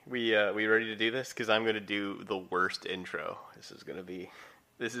We ready to do this? Because I'm going to do the worst intro. This is going to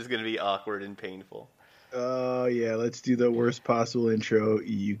be awkward and painful. Oh, yeah, let's do the worst possible intro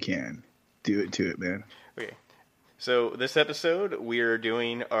you can. Do it to it, man. Okay. So this episode, we are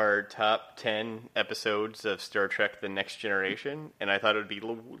doing our top 10 episodes of Star Trek The Next Generation, and I thought it would be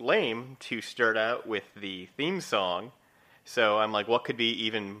lame to start out with the theme song. So I'm like, what could be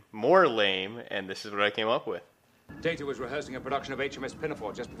even more lame? And this is what I came up with. Data was rehearsing a production of HMS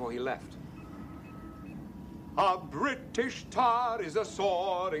Pinafore just before he left. A British tar is a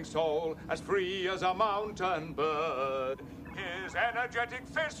soaring soul, as free as a mountain bird. His energetic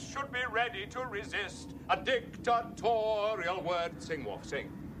fist should be ready to resist a dictatorial word. Sing, Wolf, sing.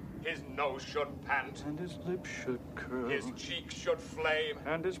 His nose should pant, and his lips should curl, his cheeks should flame,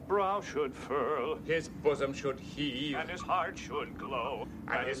 and his brow should furl, his bosom should heave, and his heart should glow,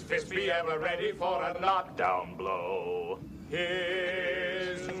 and his fist be ever ready for a knockdown blow.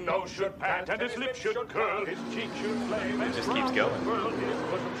 His nose should pant, and his lips should curl, his cheeks should flame, and It his just keeps brow going. should furl, his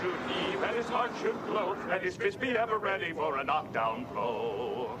bosom should heave, and his heart should glow, and his fist be ever ready for a knockdown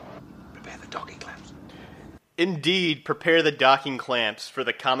blow. Prepare the docking clamps. Indeed, prepare the docking clamps for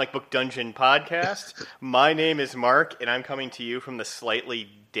the Comic Book Dungeon podcast. My name is Mark, and I'm coming to you from the slightly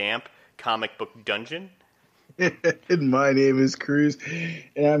damp Comic Book Dungeon. And my name is Cruz,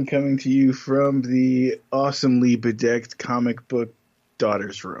 and I'm coming to you from the awesomely bedecked comic book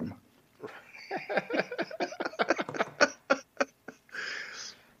daughter's room.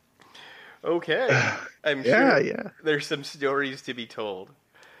 Okay. I'm sure Yeah. there's some stories to be told.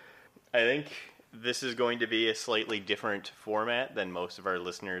 I think this is going to be a slightly different format than most of our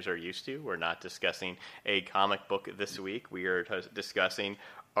listeners are used to. We're not discussing a comic book this week. We are discussing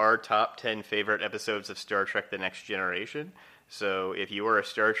our top 10 favorite episodes of Star Trek The Next Generation. So if you are a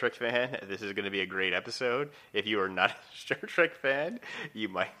Star Trek fan, this is going to be a great episode. If you are not a Star Trek fan, you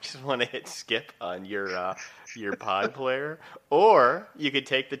might just want to hit skip on your pod player. Or you could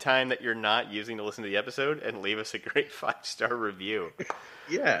take the time that you're not using to listen to the episode and leave us a great 5-star review.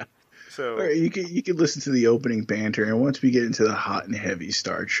 Yeah. So Or you could listen to the opening banter, and once we get into the hot and heavy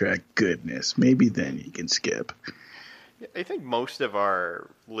Star Trek goodness, maybe then you can skip. I think most of our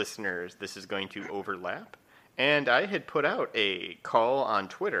listeners, this is going to overlap. And I had put out a call on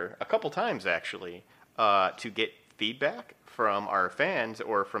Twitter a couple times, actually, to get feedback from our fans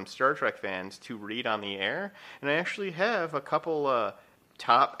or from Star Trek fans to read on the air. And I actually have a couple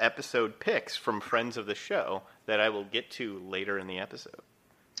top episode picks from friends of the show that I will get to later in the episode.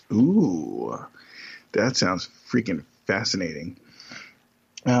 Ooh, that sounds freaking fascinating.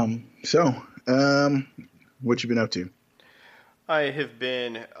 So, what you been up to? I have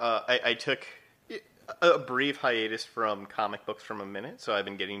been, I took a brief hiatus from comic books from a minute, so I've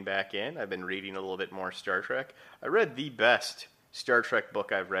been getting back in. I've been reading a little bit more Star Trek. I read the best Star Trek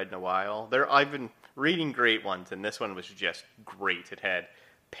book I've read in a while. I've been reading great ones, and this one was just great. It had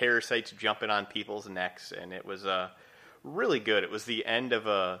parasites jumping on people's necks, and it was really good. It was the end of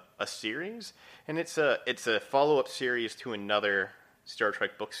a series, and it's a follow-up series to another Star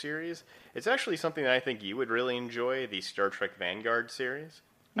Trek book series. It's actually something that I think you would really enjoy, the Star Trek Vanguard series.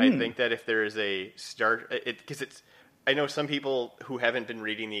 I think that if there is a I know some people who haven't been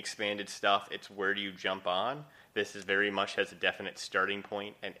reading the expanded stuff, it's where do you jump on? This is very much has a definite starting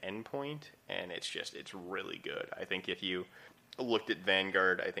point and end point, and it's really good. I think if you looked at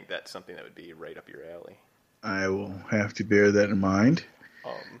Vanguard, I think that's something that would be right up your alley. I will have to bear that in mind.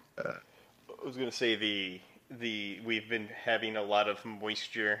 I was going to say we've been having a lot of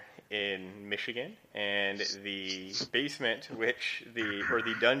moisture in Michigan, and the basement,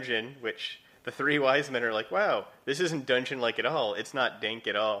 the dungeon, which the three wise men are like, wow, this isn't dungeon-like at all. It's not dank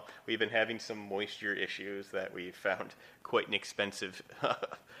at all. We've been having some moisture issues that we found quite an expensive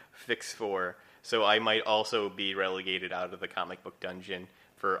fix for. So I might also be relegated out of the comic book dungeon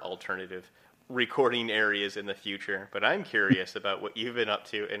for alternative recording areas in the future. But I'm curious about what you've been up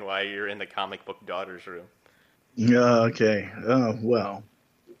to and why you're in the comic book daughter's room. Okay. Well,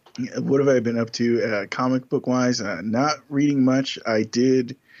 what have I been up to comic book wise? Not reading much. I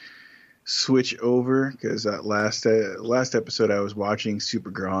did switch over because last episode I was watching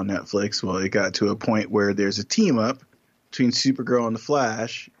Supergirl on Netflix. Well, it got to a point where there's a team up between Supergirl and the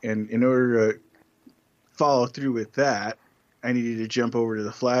Flash, and in order to follow through with that, I needed to jump over to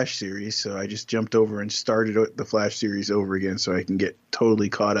the Flash series, so I just jumped over and started the Flash series over again so I can get totally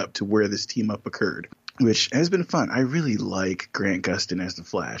caught up to where this team up occurred, which has been fun. I really like Grant Gustin as the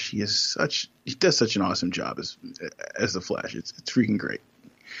Flash. He does such an awesome job as the Flash. It's freaking great.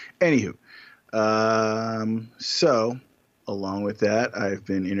 Anywho, so along with that, I've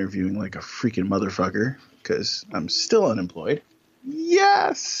been interviewing like a freaking motherfucker because I'm still unemployed.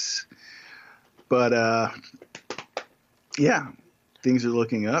 Yes. But yeah, things are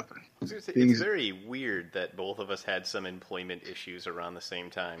looking up. It's very weird that both of us had some employment issues around the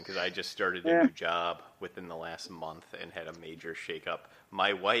same time, because I just started a new job within the last month and had a major shakeup.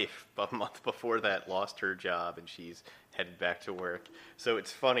 My wife, a month before that, lost her job, and she's headed back to work. So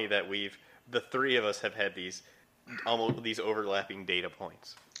it's funny that the three of us have had these overlapping data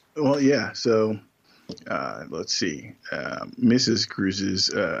points. Well, yeah. So let's see. Mrs.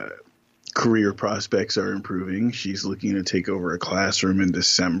 Cruz's career prospects are improving. She's looking to take over a classroom in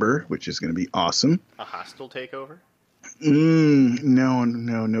December, which is going to be awesome. A hostile takeover?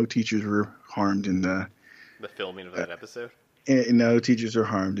 No teachers were harmed in the filming of that episode. No teachers are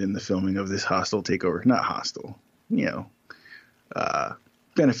harmed in the filming of this hostile takeover. Not hostile,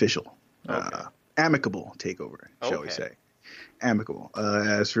 beneficial, Okay. amicable takeover, shall we Okay. say? Amicable.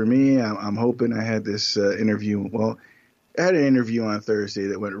 As for me, I'm hoping I had this interview. Well, I had an interview on Thursday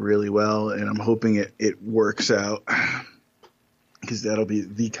that went really well, and I'm hoping it works out, because that'll be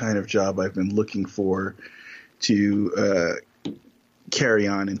the kind of job I've been looking for to carry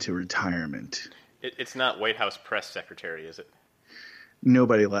on into retirement. It's not White House press secretary, is it?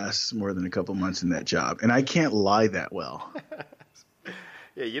 Nobody lasts more than a couple months in that job, and I can't lie that well.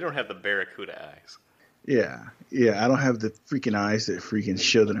 Yeah, you don't have the Barracuda eyes. Yeah, I don't have the freaking eyes that freaking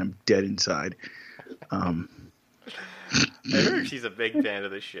show that I'm dead inside. I heard she's a big fan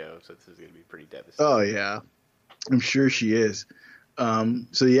of the show, so this is going to be pretty devastating. Oh, yeah. I'm sure she is.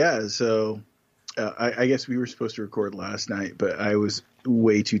 So I guess we were supposed to record last night, but I was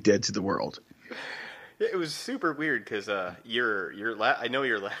way too dead to the world. Yeah, it was super weird because I know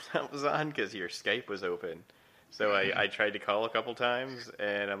your laptop was on because your Skype was open. So I tried to call a couple times,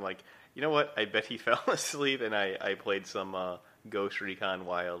 and I'm like, you know what? I bet he fell asleep, and I played some Ghost Recon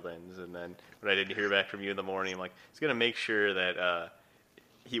Wildlands, and then when I didn't hear back from you in the morning, I'm like, it's going to make sure that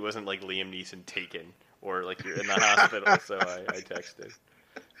he wasn't like Liam Neeson taken, or like you're in the hospital, so I texted.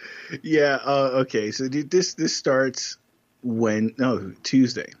 Yeah, okay, so this starts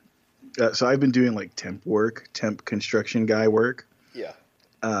Tuesday. So I've been doing like temp construction guy work. Yeah.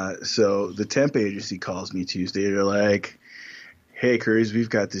 So the temp agency calls me Tuesday. They're like, "Hey, Cruz, we've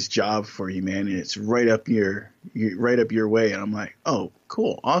got this job for you, man, and it's right up your way." And I'm like, "Oh,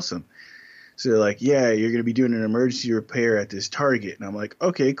 cool, awesome." So they're like, "Yeah, you're going to be doing an emergency repair at this Target." And I'm like,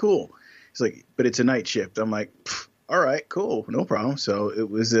 "Okay, cool." It's like, "But it's a night shift." I'm like, "All right, cool, no problem." So it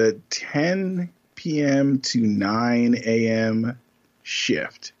was a 10 p.m. to 9 a.m.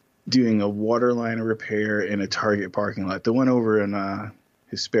 shift, doing a water line repair in a Target parking lot. The one over in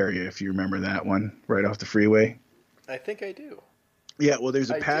Hesperia, if you remember that one, right off the freeway. I think I do. Yeah, well, there's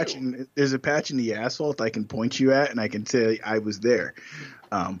a patch in the asphalt I can point you at, and I can say I was there.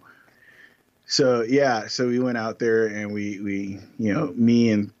 So we went out there, and we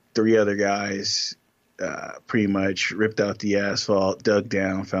me and three other guys pretty much ripped out the asphalt, dug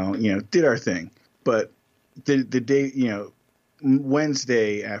down, found, did our thing. But the day,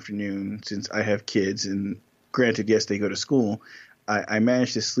 Wednesday afternoon, since I have kids, and granted, yes, they go to school, I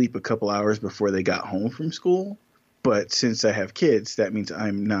managed to sleep a couple hours before they got home from school. But since I have kids, that means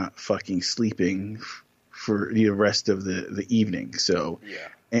I'm not fucking sleeping for the rest of the evening. So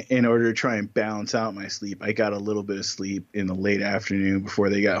in order to try and balance out my sleep, I got a little bit of sleep in the late afternoon before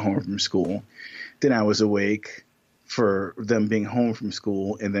they got home from school. Then I was awake for them being home from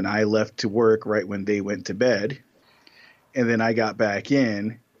school, and then I left to work right when they went to bed. And then I got back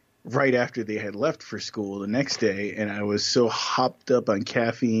in right after they had left for school the next day, and I was so hopped up on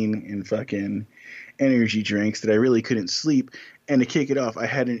caffeine and fucking energy drinks that I really couldn't sleep. And to kick it off, I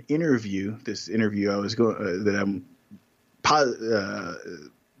had an interview. This interview I was going that I'm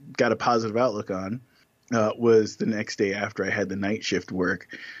got a positive outlook on was the next day after I had the night shift work.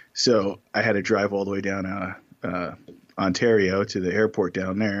 So I had to drive all the way down Ontario to the airport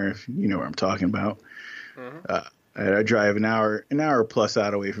down there, if you know where I'm talking about. Mm-hmm. I drive an hour plus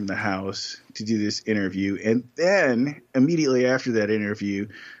out away from the house to do this interview. And then immediately after that interview,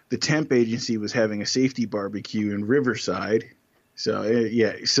 the temp agency was having a safety barbecue in Riverside. So,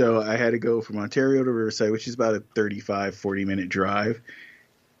 so I had to go from Ontario to Riverside, which is about a 35, 40-minute drive.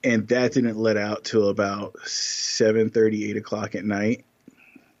 And that didn't let out till about 7:30, 8 o'clock at night.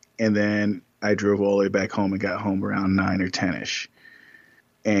 And then I drove all the way back home and got home around 9 or 10-ish.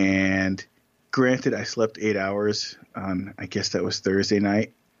 And granted, I slept 8 hours on, I guess that was Thursday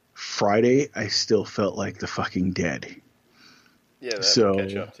night. Friday, I still felt like the fucking dead. Yeah, that'll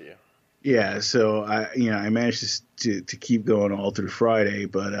catch up to you. Yeah, so I managed to keep going all through Friday,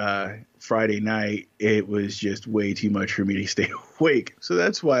 but Friday night it was just way too much for me to stay awake. So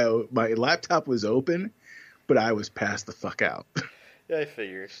that's why my laptop was open, but I was passed the fuck out. Yeah, I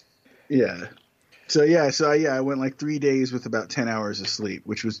figured. Yeah. So I went like 3 days with about 10 hours of sleep,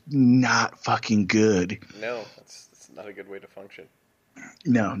 which was not fucking good. No, that's not a good way to function.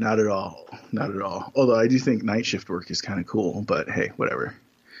 No, not at all. Not at all. Although I do think night shift work is kind of cool, but hey, whatever.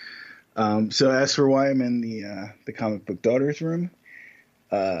 So as for why I'm in the comic book daughters room,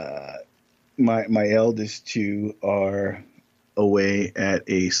 my eldest two are away at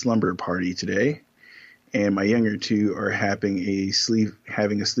a slumber party today, and my younger two are having a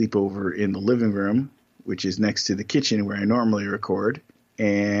sleepover in the living room, which is next to the kitchen where I normally record.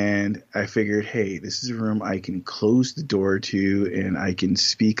 And I figured, hey, this is a room I can close the door to, and I can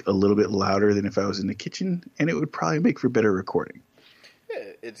speak a little bit louder than if I was in the kitchen, and it would probably make for better recording.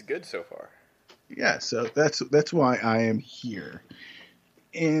 Yeah, it's good so far. Yeah, so that's why I am here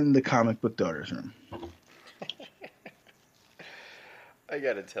in the comic book daughters room. I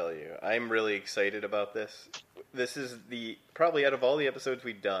gotta tell you, I'm really excited about this. This is probably out of all the episodes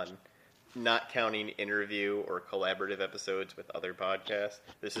we've done, not counting interview or collaborative episodes with other podcasts,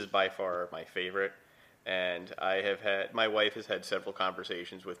 this is by far my favorite. And my wife has had several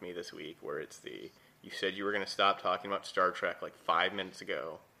conversations with me this week where it's you said you were going to stop talking about Star Trek like 5 minutes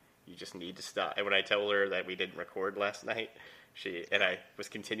ago. You just need to stop. And when I tell her that we didn't record last night, I was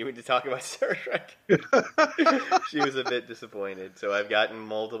continuing to talk about Star Trek. She was a bit disappointed. So I've gotten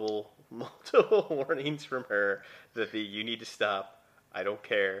multiple warnings from her that you need to stop. I don't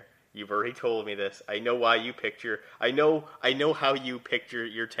care. You've already told me this. I know why you picked I know how you picked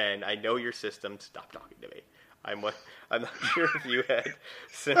your 10. I know your system. Stop talking to me. I'm not sure if you had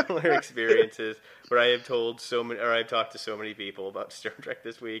similar experiences, but I've talked to so many people about Star Trek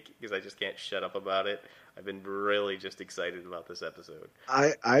this week because I just can't shut up about it. I've been really just excited about this episode.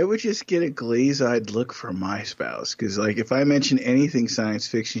 I would just get a glaze-eyed look from my spouse because, like, if I mention anything science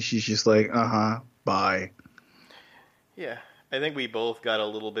fiction, she's just like, bye. Yeah. I think we both got a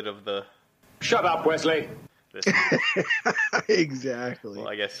little bit of the... Shut up, Wesley! Exactly. Well,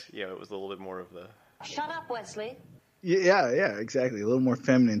 I guess, it was a little bit more of the... Shut up, Wesley. Yeah, exactly. A little more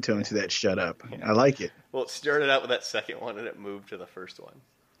feminine tone to that shut up. Yeah. I like it. Well, it started out with that second one, and it moved to the first one.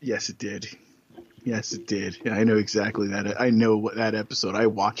 Yes, it did. Yeah, I know exactly that. I know that episode. I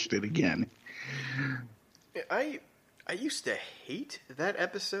watched it again. I used to hate that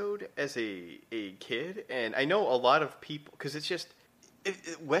episode as a kid, and I know a lot of people, because it's just,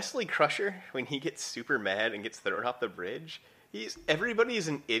 Wesley Crusher, when he gets super mad and gets thrown off the bridge, everybody is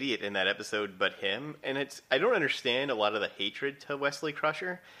an idiot in that episode but him, and I don't understand a lot of the hatred to Wesley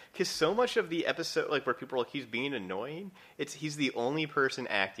Crusher, because so much of the episode, like, where people are like, he's being annoying, he's the only person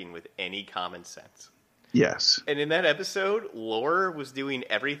acting with any common sense. Yes. And in that episode, Lore was doing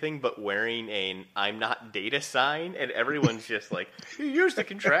everything but wearing an I'm not Data sign, and everyone's just like, he used a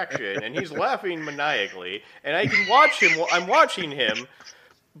contraction, and he's laughing maniacally, and I can watch him while I'm watching him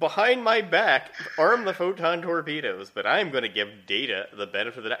behind my back arm the photon torpedoes, but I'm going to give Data the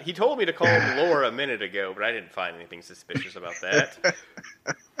benefit of the doubt. He told me to call him Lore a minute ago, but I didn't find anything suspicious about that.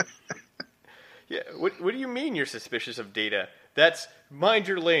 Yeah, what do you mean you're suspicious of Data? That's mind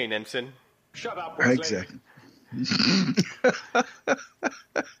your lane, Ensign. Shut up, Wesley. Exactly.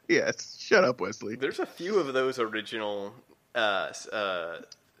 Yes, shut up, Wesley. There's a few of those original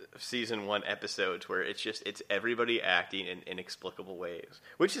season 1 episodes where it's everybody acting in inexplicable ways,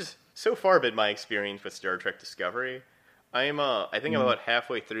 which has so far been my experience with Star Trek Discovery. I think I'm about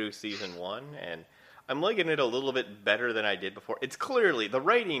halfway through season 1, and I'm liking it a little bit better than I did before. It's clearly, the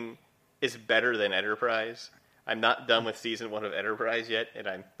writing is better than Enterprise. I'm not done with season 1 of Enterprise yet, and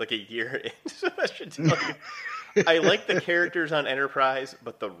I'm like a year in, so that should tell you. I like the characters on Enterprise,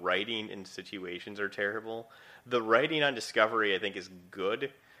 but the writing in situations are terrible. The writing on Discovery, I think, is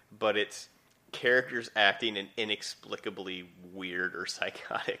good, but it's characters acting in inexplicably weird or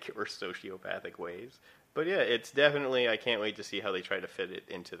psychotic or sociopathic ways. But yeah, it's definitely, I can't wait to see how they try to fit it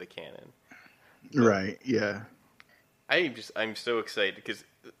into the canon. Right, yeah. I'm so excited, because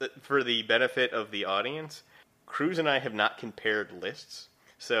for the benefit of the audience, Cruz and I have not compared lists,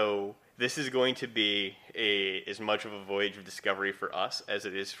 so this is going to be as much of a voyage of discovery for us as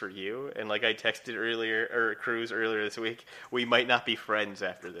it is for you. And like I texted Cruz earlier this week, we might not be friends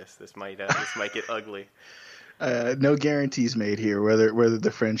after this. This might get ugly. No guarantees made here whether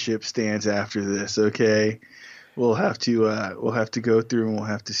the friendship stands after this. Okay, we'll have to go through and we'll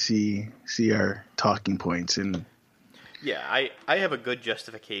have to see our talking points. And yeah, I have a good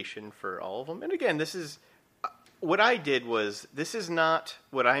justification for all of them. And again, this is. What I did was, this is not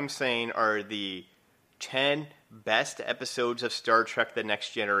what I'm saying are the 10 best episodes of Star Trek The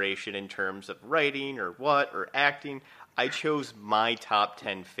Next Generation in terms of writing or acting. I chose my top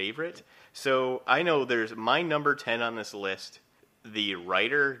 10 favorite. So I know there's my number 10 on this list. The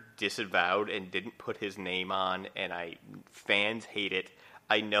writer disavowed and didn't put his name on, and fans hate it.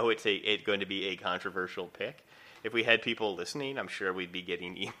 I know it's going to be a controversial pick. If we had people listening, I'm sure we'd be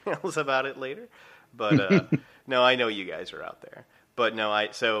getting emails about it later. But no, I know you guys are out there. But no,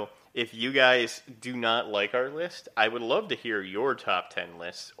 so if you guys do not like our list, I would love to hear your top 10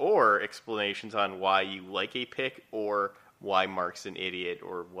 lists or explanations on why you like a pick or why Mark's an idiot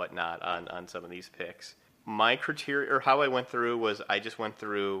or whatnot on some of these picks. My criteria, or how I went through, was I just went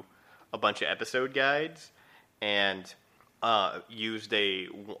through a bunch of episode guides and used I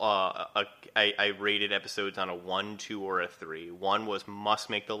rated episodes on a 1, 2, or a 3. 1 was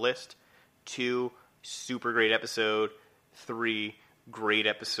must make the list. 2, super great episode. 3, great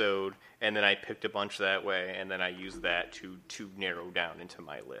episode. And then I picked a bunch that way, and then I used that to narrow down into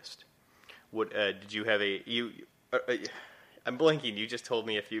my list. What did you have I'm blanking. You just told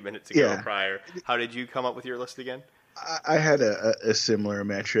me a few minutes ago prior. How did you come up with your list again? I had a similar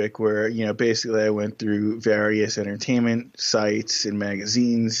metric where, basically I went through various entertainment sites and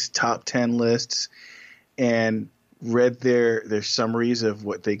magazines, top 10 lists, and read their summaries of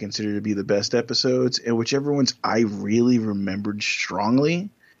what they consider to be the best episodes, and whichever ones I really remembered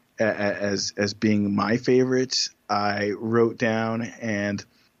strongly as being my favorites, I wrote down and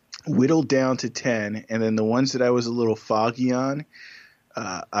whittled down to 10, and then the ones that I was a little foggy on,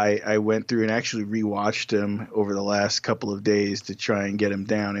 I went through and actually rewatched them over the last couple of days to try and get them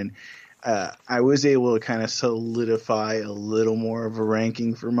down, and I was able to kind of solidify a little more of a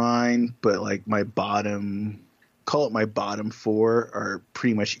ranking for mine, but like my bottom 4 are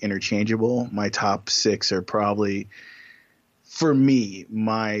pretty much interchangeable. My top 6 are probably, for me,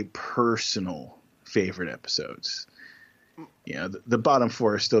 my personal favorite episodes. The bottom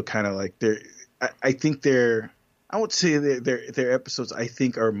 4 are still kind of like I think they're. I won't say their episodes. I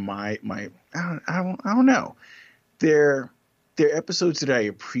think are my. I don't know. They're episodes that I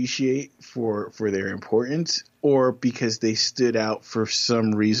appreciate for their importance, or because they stood out for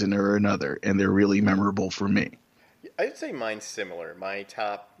some reason or another, and they're really memorable for me. I'd say mine's similar. My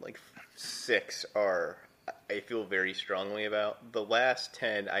top 6 are I feel very strongly about. The last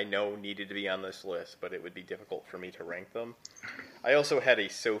 10 I know needed to be on this list, but it would be difficult for me to rank them. I also had a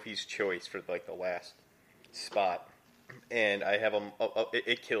Sophie's Choice for the last spot, and I have them.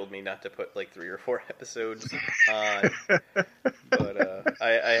 It killed me not to put 3 or 4 episodes on, but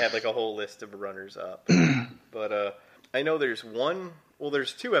I have a whole list of runners up. But I know there's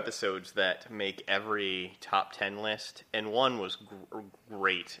there's 2 episodes that make every top 10 list, and one was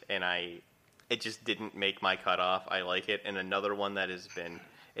great, and it just didn't make my cutoff. I like it, and another one that has been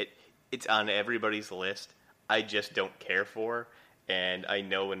it's on everybody's list. I just don't care for. And I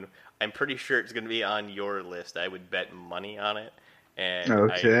know, and I'm pretty sure it's going to be on your list. I would bet money on it. And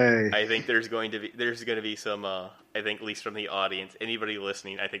okay. I think there's going to be some. I think at least from the audience, anybody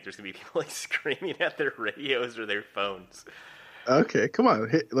listening, I think there's going to be people screaming at their radios or their phones. Okay, come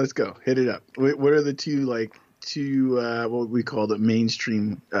on, let's go. Hit it up. What are the two what we call the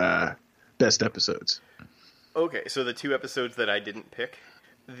mainstream best episodes? Okay, so the 2 episodes that I didn't pick,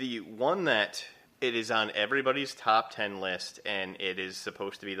 the one that. It is on everybody's top 10 list, and it is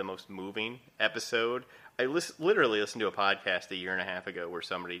supposed to be the most moving episode. I literally listened to a podcast a year and a half ago where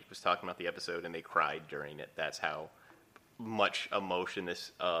somebody was talking about the episode, and they cried during it. That's how much emotion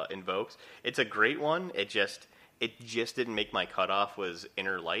this invokes. It's a great one. It just didn't make my cutoff. Was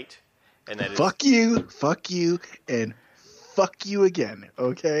Inner Light, and that fuck you, and fuck you again.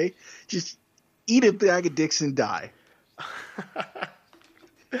 Okay, just eat a bag of dicks and die.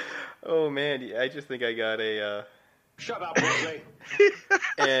 Oh, man, I just think I got a... Shut up, Wesley!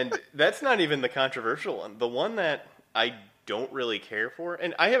 And that's not even the controversial one. The one that I don't really care for,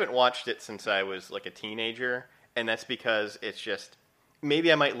 and I haven't watched it since I was a teenager, and that's because it's just...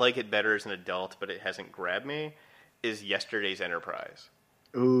 Maybe I might like it better as an adult, but it hasn't grabbed me, is Yesterday's Enterprise.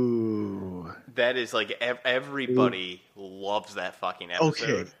 Ooh. That is everybody loves that fucking episode.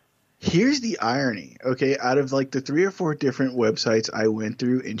 Okay. Here's the irony, okay? Out of the 3 or 4 different websites I went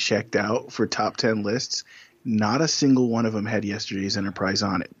through and checked out for top 10 lists, not a single one of them had Yesterday's Enterprise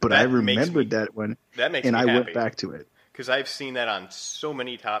on it. But I remembered that one, and I went back to it. Because I've seen that on so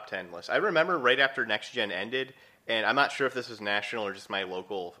many top 10 lists. I remember right after Next Gen ended, and I'm not sure if this was national or just my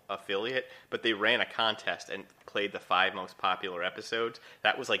local affiliate, but they ran a contest and played the 5 most popular episodes.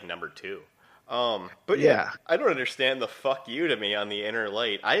 That was number 2. But yeah, I don't understand the fuck you to me on the Inner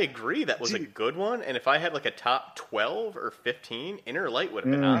Light. I agree that was a good one, and if I had a top 12 or 15, Inner Light would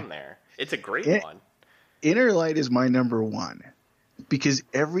have been on there. It's a great one. Inner Light is my number 1 because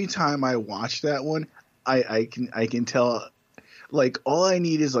every time I watch that one, I can tell Like, all I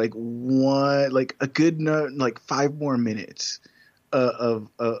need is like one, like a good like 5 more minutes of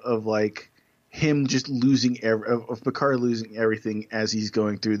like him just losing of Picard losing everything as he's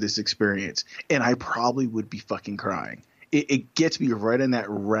going through this experience, and I probably would be fucking crying. It gets me right on that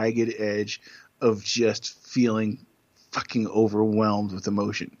ragged edge of just feeling fucking overwhelmed with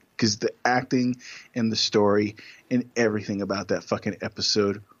emotion, because the acting and the story and everything about that fucking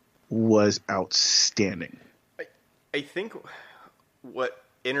episode was outstanding. I think what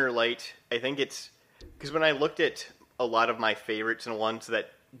Inner Light, I think it's because when I looked at a lot of my favorites and ones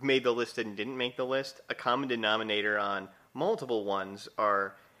that made the list and didn't make the list, a common denominator on multiple ones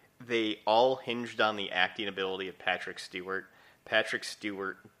are they all hinged on the acting ability of Patrick Stewart. Patrick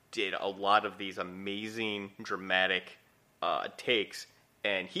Stewart did a lot of these amazing dramatic takes,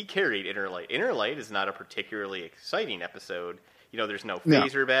 and he carried Inner Light. Inner Light is not a particularly exciting episode. You know, there's no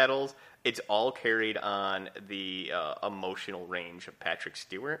phaser battles. It's all carried on the emotional range of Patrick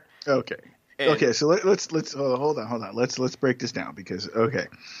Stewart. Okay. Okay, so let's hold on. Let's break this down because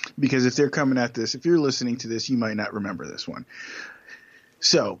if they're coming at this, if you're listening to this, you might not remember this one.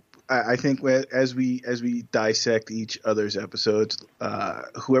 So I think as we dissect each other's episodes,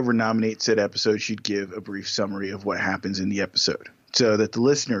 whoever nominates that episode should give a brief summary of what happens in the episode so that the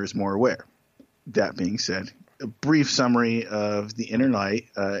listener is more aware. That being said, a brief summary of the Inner Light.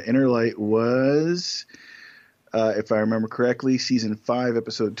 Inner Light was, if I remember correctly, season 5,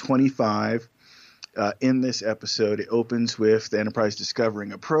 episode 25. In this episode, it opens with the Enterprise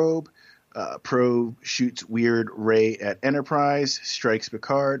discovering a probe. Probe shoots weird ray at Enterprise, strikes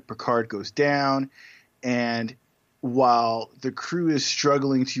Picard. Picard goes down, and while the crew is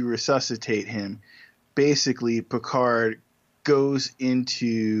struggling to resuscitate him, basically Picard goes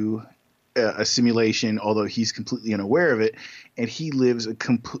into a simulation, although he's completely unaware of it, and he lives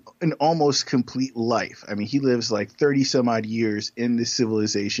an almost complete life. I mean, he lives like 30 some odd years in this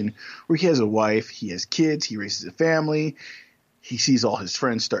civilization where he has a wife, he has kids, he raises a family, he sees all his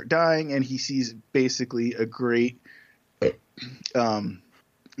friends start dying, and he sees basically a great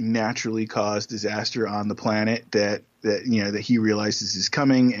naturally caused disaster on the planet that he realizes is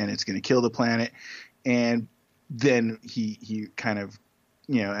coming and it's going to kill the planet. And then he kind of,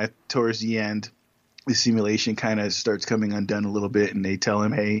 towards the end, the simulation kind of starts coming undone a little bit, and they tell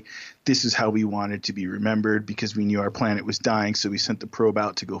him, hey, this is how we wanted to be remembered because we knew our planet was dying, so we sent the probe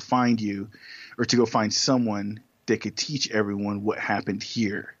out to go find you, or to go find someone that could teach everyone what happened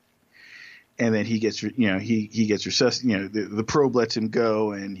here. And then he gets resuscitated, the probe lets him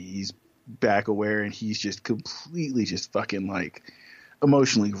go, and he's back aware, and he's just completely just fucking like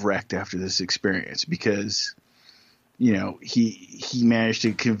emotionally wrecked after this experience because he managed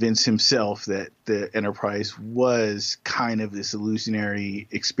to convince himself that the Enterprise was kind of this illusionary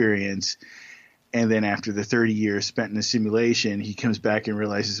experience. And then after the 30 years spent in the simulation, he comes back and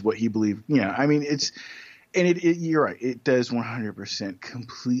realizes what he believed. I mean, you're right. It does 100%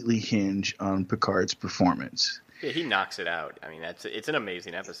 completely hinge on Picard's performance. Yeah, he knocks it out. I mean, it's an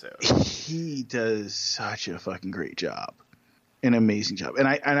amazing episode. He does such a fucking great job. An amazing job. And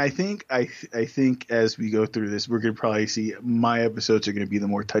I think as we go through this, we're going to probably see my episodes are going to be the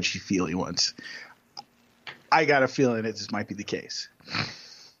more touchy-feely ones. I got a feeling that this might be the case.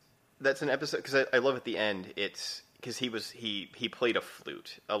 That's an episode, because I love at the end, it's because he played a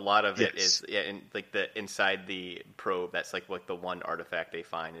flute. A lot of it is in like the inside the probe. That's like what the one artifact they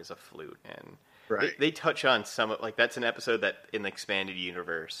find is a flute, and right. they touch on some of, like, that's an episode that in the expanded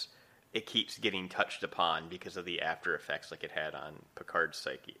universe it keeps getting touched upon because of the after effects like it had on Picard's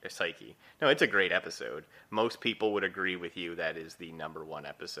psyche. No, it's a great episode. Most people would agree with you that is the number one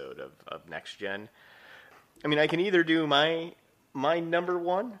episode of Next Gen. I mean, I can either do my number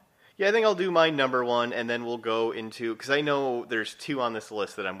one. Yeah, I think I'll do my number one, and then we'll go into, because I know there's 2 on this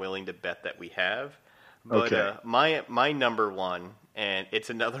list that I'm willing to bet that we have. But okay. My number one, and it's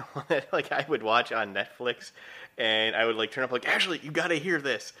another one that like I would watch on Netflix, and I would like turn up like, Ashley, you got to hear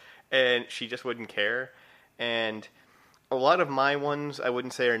this. And she just wouldn't care. And a lot of my ones, I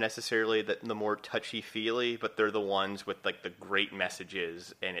wouldn't say are necessarily the more touchy-feely, but they're the ones with like the great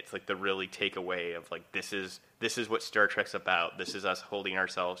messages, and it's like the really takeaway of like this is what Star Trek's about. This is us holding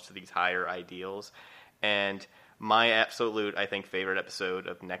ourselves to these higher ideals. And my absolute, I think, favorite episode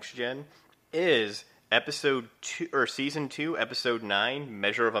of Next Gen is episode 2 or season 2, episode 9,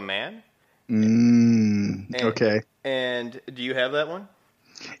 Measure of a Man. Okay. And do you have that one?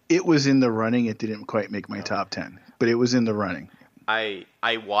 It was in the running. It didn't quite make my top 10, but it was in the running. I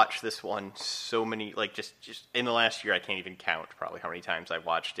watched this one so many, like just in the last year, I can't even count probably how many times I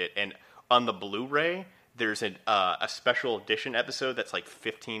watched it. And on the Blu-ray, there's a special edition episode that's like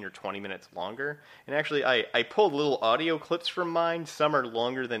 15 or 20 minutes longer. And actually, I pulled little audio clips from mine. Some are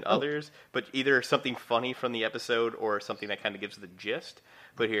longer than others, but either something funny from the episode or something that kind of gives the gist.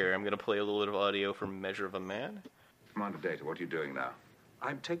 But here, I'm going to play a little bit of audio from Measure of a Man. Commander Data, what are you doing now?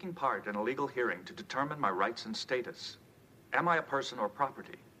 I'm taking part in a legal hearing to determine my rights and status. Am I a person or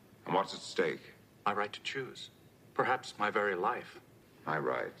property? And what's at stake? My right to choose. Perhaps my very life. My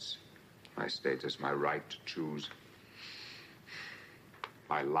rights. My status, my right to choose.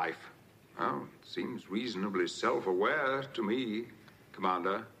 My life. Oh, it seems reasonably self-aware to me,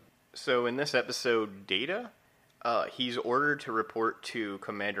 Commander. So in this episode, Data, he's ordered to report to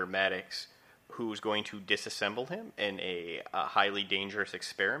Commander Maddox, who's going to disassemble him in a highly dangerous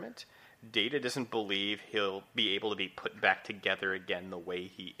experiment. Data doesn't believe he'll be able to be put back together again the way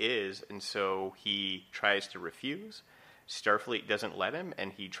he is, and so he tries to refuse. Starfleet doesn't let him,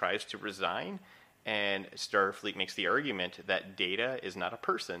 and he tries to resign, and Starfleet makes the argument that Data is not a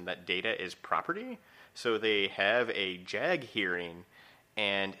person, that Data is property. So they have a JAG hearing,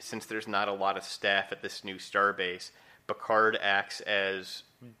 and since there's not a lot of staff at this new starbase, Picard acts as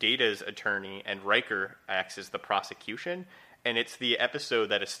Data's attorney, and Riker acts as the prosecution. And it's the episode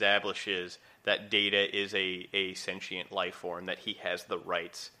that establishes that Data is a sentient life form, that he has the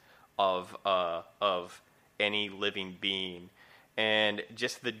rights of any living being. And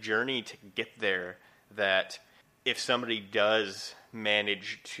just the journey to get there, that if somebody does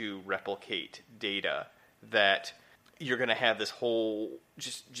manage to replicate Data, that you're going to have this whole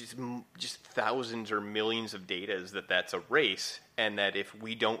just thousands or millions of Datas that's a race, and that if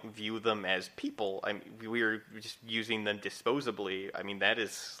we don't view them as people, I mean, we're just using them disposably. I mean, that is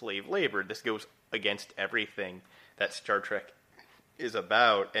slave labor. This goes against everything that Star Trek is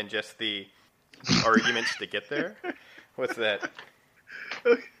about, and just the arguments to get there. What's that?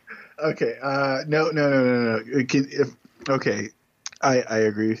 Okay. No. Okay. I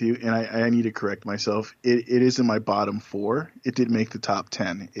agree with you, and I need to correct myself. It is in my bottom 4. It did make the top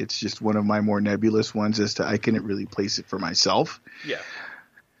 10. It's just one of my more nebulous ones as to I couldn't really place it for myself. Yeah.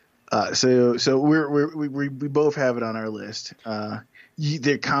 So we both have it on our list.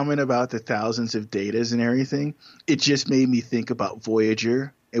 The comment about the thousands of datas and everything, it just made me think about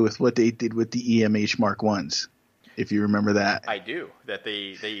Voyager and with what they did with the EMH Mark 1s, if you remember that. I do. That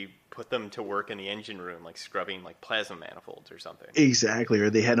they put them to work in the engine room, like scrubbing like plasma manifolds or something. Exactly, or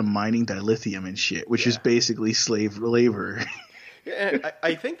they had them mining dilithium and shit, which is basically slave labor. Yeah,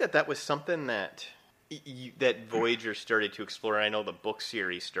 I think that was something that that Voyager started to explore. I know the book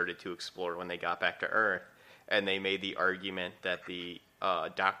series started to explore when they got back to Earth, and they made the argument that the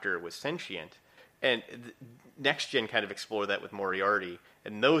Doctor was sentient. And Next Gen kind of explored that with Moriarty.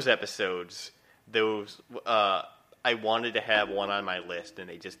 And those episodes, I wanted to have one on my list, and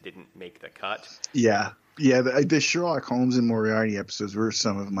they just didn't make the cut. Yeah. The Sherlock Holmes and Moriarty episodes were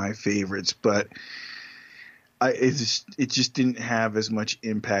some of my favorites, but it just didn't have as much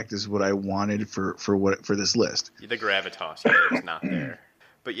impact as what I wanted for this list. The gravitas is not there.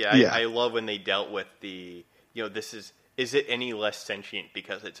 But I love when they dealt with the, is it any less sentient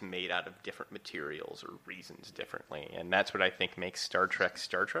because it's made out of different materials or reasons differently? And that's what I think makes Star Trek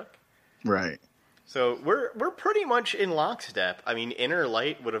Star Trek. Right. So we're pretty much in lockstep. I mean, Inner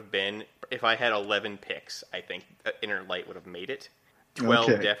Light would have been, if I had 11 picks, I think Inner Light would have made it.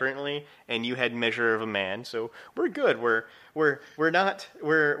 12 definitely, and you had Measure of a Man, so we're good. We're not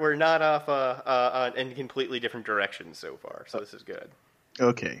off in completely different directions so far. So this is good.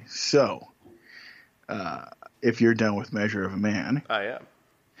 Okay, so if you're done with Measure of a Man, I am.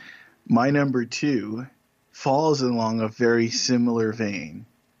 My number 2 falls along a very similar vein.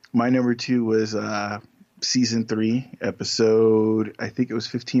 My number 2 was season 3, episode, I think it was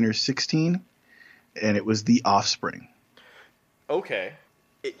 15 or 16, and it was The Offspring. Okay.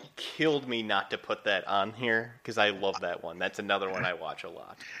 It killed me not to put that on here, because I love that one. That's another one I watch a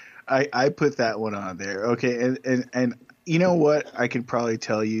lot. I put that one on there. Okay, and you know what? I can probably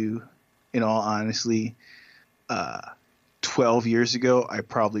tell you, in all honesty, 12 years ago, I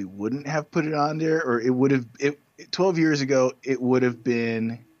probably wouldn't have put it on there, or 12 years ago, it would have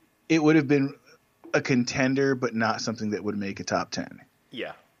been a contender, but not something that would make a top 10.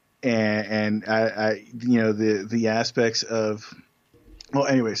 Yeah. And I the aspects of, well,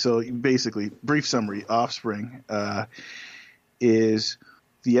 anyway, so basically, brief summary, Offspring is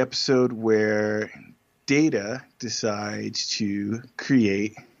the episode where Data decides to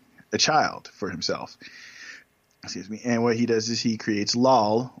create a child for himself. Excuse me. And what he does is he creates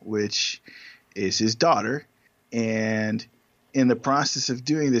Lal, which is his daughter, and in the process of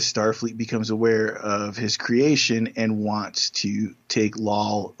doing this, Starfleet becomes aware of his creation and wants to take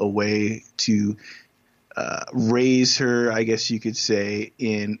Lal away to raise her, I guess you could say,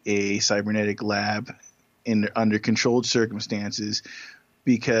 in a cybernetic lab under controlled circumstances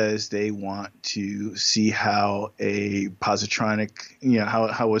because they want to see how a positronic,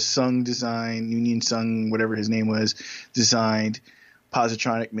 how a Sung design, Union Sung, whatever his name was, designed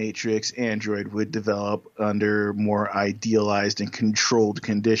positronic matrix android would develop under more idealized and controlled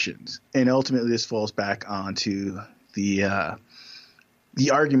conditions. And ultimately this falls back onto the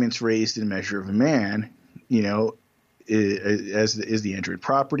arguments raised in Measure of a Man, is the android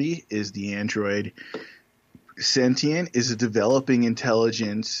property? Is the android sentient? Is a developing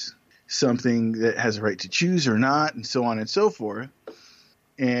intelligence something that has a right to choose or not? And so on and so forth.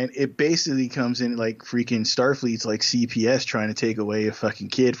 And it basically comes in like freaking Starfleet's like CPS trying to take away a fucking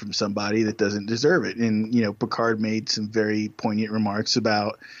kid from somebody that doesn't deserve it. And, Picard made some very poignant remarks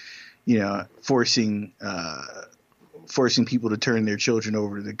about, forcing people to turn their children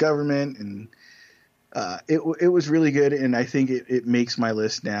over to the government. And it was really good. And I think it makes my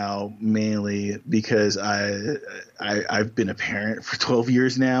list now mainly because I've been a parent for 12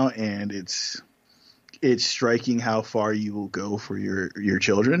 years now, and it's striking how far you will go for your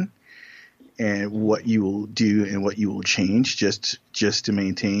children and what you will do and what you will change just to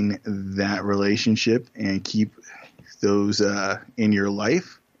maintain that relationship and keep those in your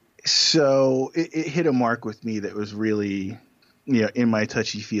life. So it hit a mark with me that was really, in my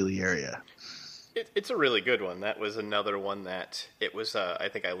touchy-feely area. It's a really good one. That was another one that it was, I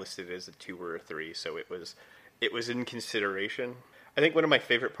think I listed it as a 2 or a 3, so it was in consideration. I think one of my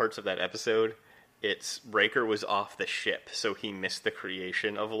favorite parts of that episode, Riker was off the ship, so he missed the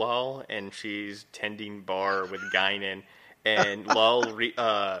creation of Lal, and she's tending bar with Guinan, and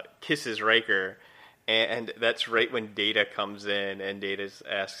Lal kisses Riker, and that's right when Data comes in, and Data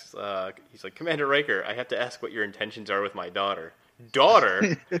asks, he's like, Commander Riker, I have to ask what your intentions are with my daughter.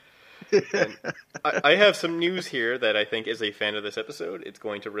 Daughter? And I have some news here that I think, as a fan of this episode, it's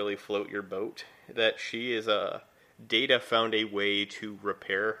going to really float your boat, that she is Data found a way to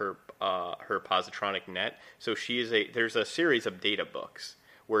repair her positronic net. So there's a series of Data books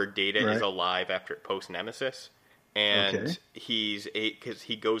where Data is alive after post Nemesis, and because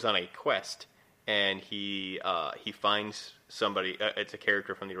he goes on a quest and he finds somebody. It's a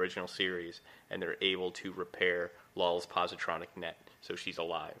character from the original series, and they're able to repair Lal's positronic net, so she's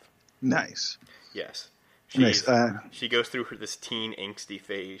alive. Nice. Yes. Nice. She goes through this teen angsty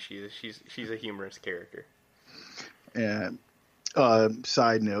phase. She's a humorous character. And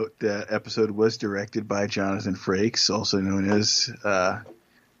side note, the episode was directed by Jonathan Frakes, also known as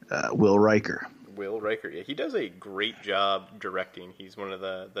Will Riker. Will Riker, yeah, he does a great job directing. He's one of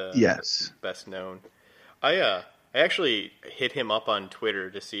the best known. I actually hit him up on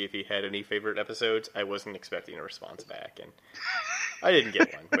Twitter to see if he had any favorite episodes. I wasn't expecting a response back, and I didn't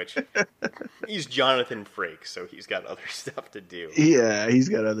get one, which he's Jonathan Frakes, so he's got other stuff to do. Yeah, he's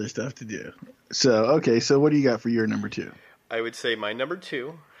got other stuff to do. So what do you got for your number 2? I would say my number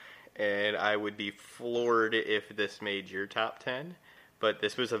 2, and I would be floored if this made your top 10, but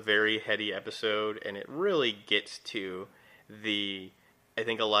this was a very heady episode, and it really gets to I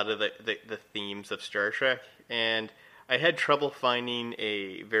think a lot of the themes of Star Trek, and I had trouble finding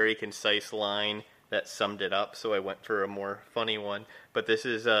a very concise line that summed it up, so I went for a more funny one. But this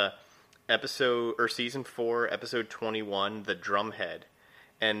is season 4, episode 21, The Drumhead,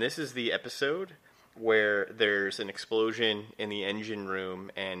 and this is the episode where there's an explosion in the engine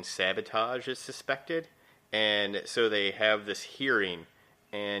room and sabotage is suspected, and so they have this hearing.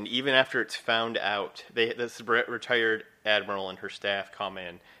 And even after it's found out, this retired admiral and her staff come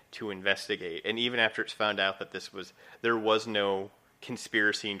in to investigate. And even after it's found out that there was no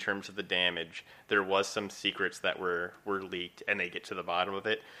conspiracy in terms of the damage, there was some secrets that were leaked, and they get to the bottom of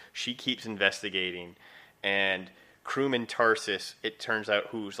it. She keeps investigating, and crewman Tarsus, it turns out,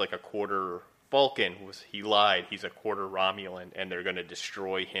 who's like a quarter Vulcan, he lied. He's a quarter Romulan, and they're going to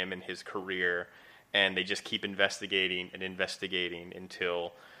destroy him and his career. And they just keep investigating and investigating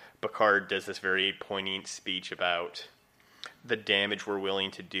until Picard does this very poignant speech about the damage we're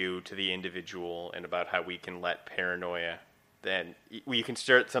willing to do to the individual and about how we can let paranoia. Then we can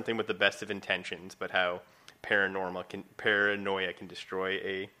start something with the best of intentions, but how paranoia can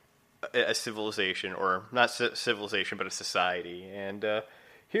destroy a civilization, or not civilization, but a society. And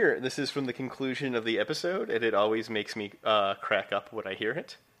here, this is from the conclusion of the episode, and it always makes me crack up when I hear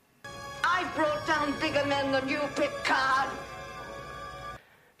it. I brought down bigger men than you, Picard.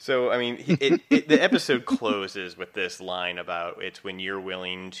 So, I mean, the episode closes with this line about it's when you're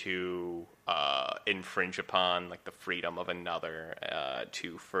willing to infringe upon like the freedom of another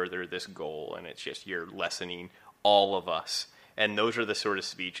to further this goal, and it's just you're lessening all of us. And those are the sort of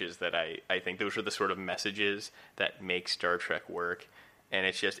speeches that I think those are the sort of messages that make Star Trek work. And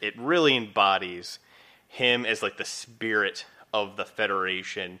it really embodies him as like the spirit of the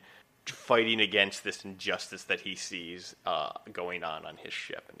Federation fighting against this injustice that he sees going on his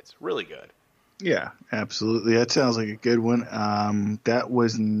ship. And it's really good. Yeah, absolutely. That sounds like a good one. That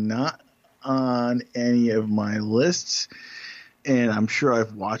was not on any of my lists, and I'm sure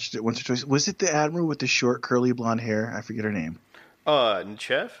I've watched it once or twice. Was it the Admiral with the short curly blonde hair? I forget her name.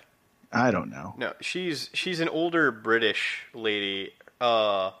 Nechev? I don't know. No, she's an older British lady.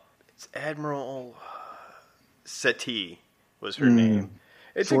 It's Admiral Settee was her name.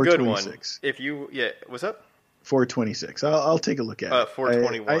 It's a good one. What's up? 426. I'll take a look at it.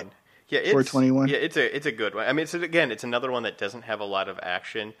 421. Yeah, 421. Yeah, it's a good one. I mean, it's another one that doesn't have a lot of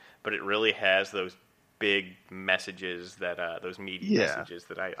action, but it really has those big messages those meaty messages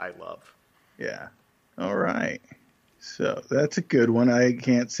that I love. Yeah. All right. So that's a good one. I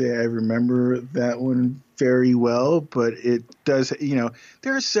can't say I remember that one very well, but it does.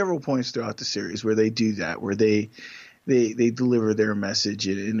 There are several points throughout the series where they do that, where they deliver their message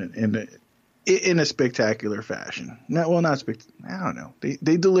in a spectacular fashion. I don't know.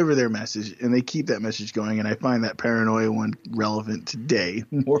 They deliver their message and they keep that message going, and I find that paranoia one relevant today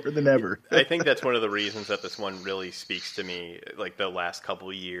more than ever. I think that's one of the reasons that this one really speaks to me, like the last couple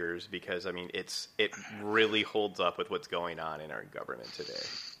of years, because I mean it really holds up with what's going on in our government today.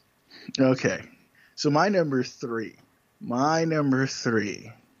 Okay, so my number three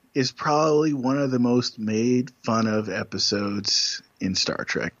is probably one of the most made fun of episodes in Star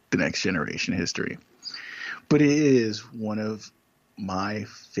Trek: The Next Generation history. But it is one of my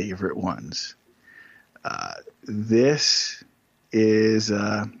favorite ones. This is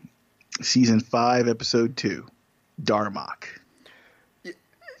Season 5, Episode 2, Darmok.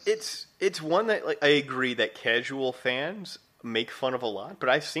 It's one that, like, I agree that casual fans make fun of a lot, but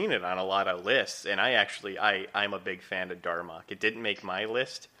I've seen it on a lot of lists, and I'm a big fan of Darmok. It didn't make my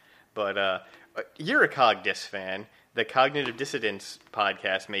list, but you're a Cogdis fan. The Cognitive Dissidence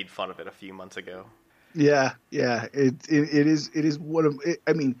podcast made fun of it a few months ago. Yeah. It is one of.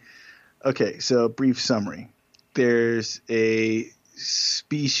 I mean, okay. So brief summary: there's a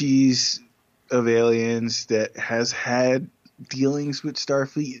species of aliens that has had dealings with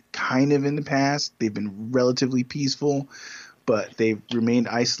Starfleet kind of in the past. They've been relatively peaceful, but they've remained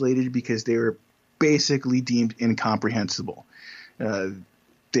isolated because they were basically deemed incomprehensible.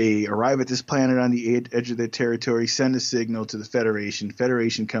 They arrive at this planet on the edge of their territory, send a signal to the Federation.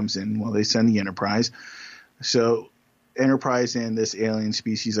 Federation comes in while they send the Enterprise. So Enterprise and this alien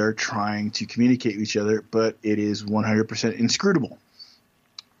species are trying to communicate with each other, but it is 100% inscrutable.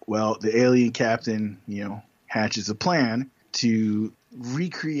 Well, the alien captain, hatches a plan to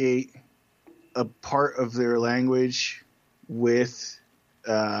recreate a part of their language with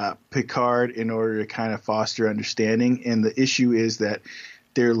Picard in order to kind of foster understanding. And the issue is that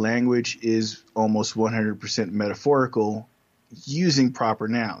their language is almost 100% metaphorical using proper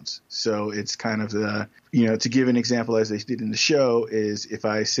nouns. So it's kind of to give an example as they did in the show is if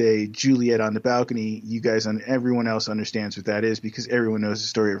I say Juliet on the balcony, everyone else understands what that is because everyone knows the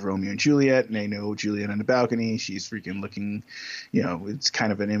story of Romeo and Juliet and they know Juliet on the balcony. She's freaking looking, it's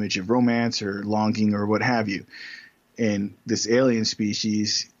kind of an image of romance or longing or what have you. And this alien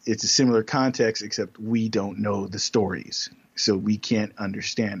species, it's a similar context, except we don't know the stories. So we can't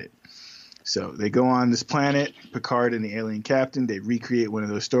understand it. So they go on this planet, Picard and the alien captain, they recreate one of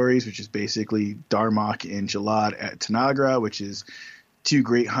those stories, which is basically Darmok and Jalad at Tanagra, which is two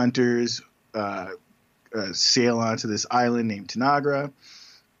great hunters sail onto this island named Tanagra.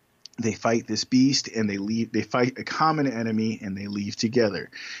 They fight this beast and they fight a common enemy and they leave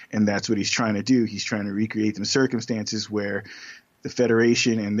together. And that's what he's trying to do. He's trying to recreate them circumstances where the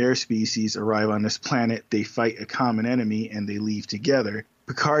Federation and their species arrive on this planet, they fight a common enemy, and they leave together.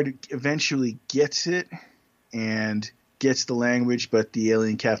 Picard eventually gets it and gets the language, but the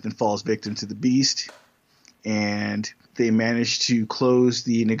alien captain falls victim to the beast, and they manage to close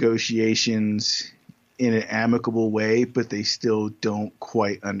the negotiations in an amicable way, but they still don't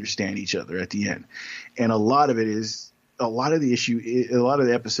quite understand each other at the end. And a lot of the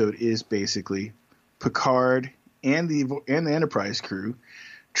episode is basically Picard and the Enterprise crew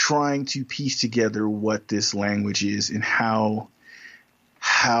trying to piece together what this language is and how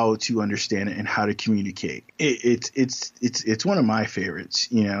to understand it and how to communicate. It's one of my favorites,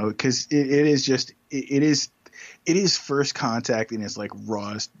 because it is first contact in its like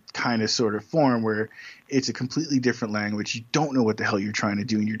rawest kind of sort of form where it's a completely different language. You don't know what the hell you're trying to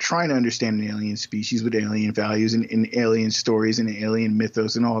do, and you're trying to understand an alien species with alien values and alien stories and alien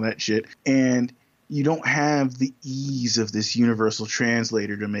mythos and all that shit. And you don't have the ease of this universal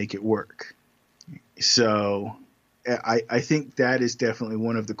translator to make it work. So I think that is definitely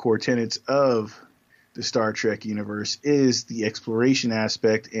one of the core tenets of the Star Trek universe, is the exploration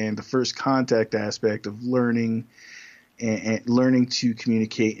aspect and the first contact aspect of learning and learning to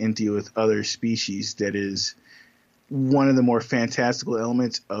communicate and deal with other species. That is one of the more fantastical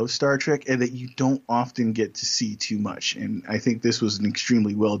elements of Star Trek, and that you don't often get to see too much. And I think this was an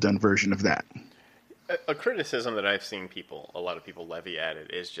extremely well done version of that. A criticism that I've seen a lot of people levy at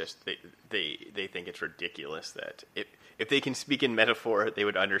it is just they think it's ridiculous that if they can speak in metaphor, they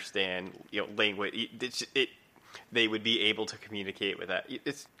would understand, language. They would be able to communicate with that.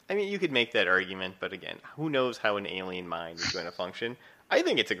 You could make that argument, but again, who knows how an alien mind is going to function? I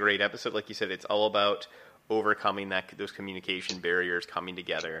think it's a great episode. Like you said, it's all about overcoming those communication barriers, coming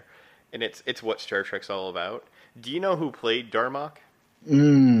together, and it's what Star Trek's all about. Do you know who played Darmok?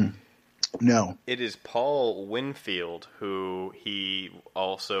 No. It is Paul Winfield, who he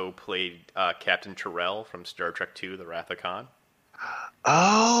also played Captain Terrell from Star Trek II, The Wrath of Khan.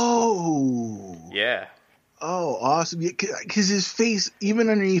 Oh. Yeah. Oh, awesome. Because his face, even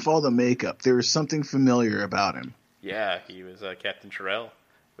underneath all the makeup, there was something familiar about him. Yeah, he was Captain Terrell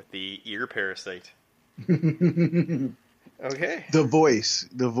with the ear parasite. Okay. The voice.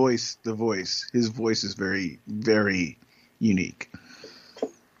 His voice is very, very unique.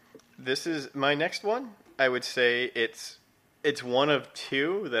 This is my next one. I would say it's one of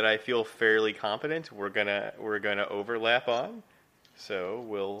two that I feel fairly confident we're gonna overlap on. So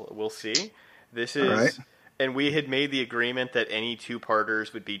we'll see. This is, right. And we had made the agreement that any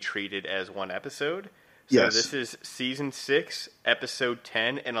two-parters would be treated as one episode. So yes. This is season 6, episode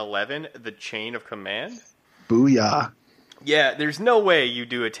 10 and 11, The Chain of Command. Booyah. Yeah, there's no way you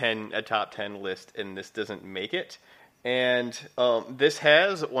do a top 10 list and this doesn't make it. And this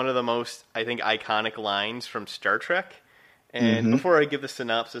has one of the most, I think, iconic lines from Star Trek. And before I give the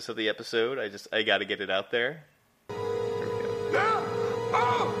synopsis of the episode, I got to get it out there. There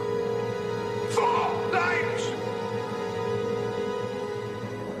are 4 lights!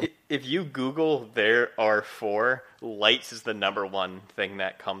 If you Google "there are 4," lights is the number one thing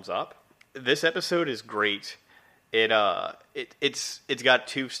that comes up. This episode is great. It's got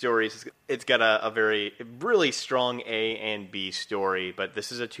 2 stories. It's got a very really strong A and B story, but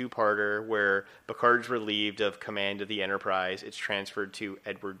this is a 2-parter where Picard's relieved of command of the Enterprise. It's transferred to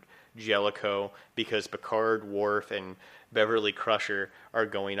Edward Jellicoe because Picard, Worf, and Beverly Crusher are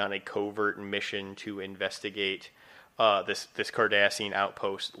going on a covert mission to investigate this Cardassian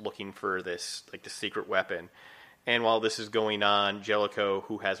outpost, looking for the secret weapon. And while this is going on, Jellicoe,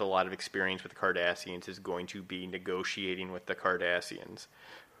 who has a lot of experience with the Cardassians, is going to be negotiating with the Cardassians.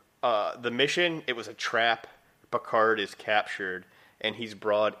 The mission, it was a trap. Picard is captured, and he's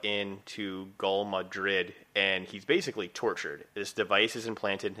brought into Gul Madrid, and he's basically tortured. This device is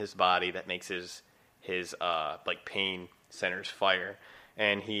implanted in his body that makes his pain centers fire,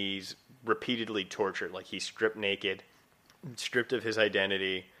 and he's repeatedly tortured. Like, he's stripped naked, stripped of his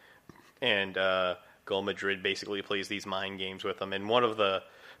identity, and Gul Madrid basically plays these mind games with him. And one of the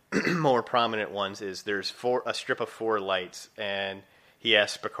more prominent ones is there's a strip of 4 lights, and he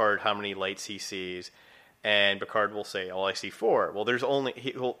asks Picard how many lights he sees, and Picard will say, "Oh, I see 4." Well, there's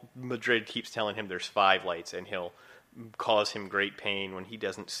Madrid keeps telling him there's 5 lights, and he'll cause him great pain when he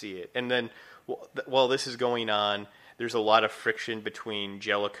doesn't see it. And then while this is going on, there's a lot of friction between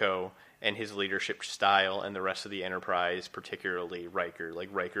Jellicoe and his leadership style and the rest of the Enterprise, particularly Riker. Like,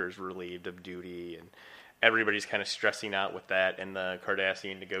 Riker is relieved of duty, and everybody's kind of stressing out with that and the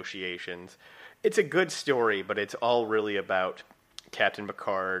Cardassian negotiations. It's a good story, but it's all really about Captain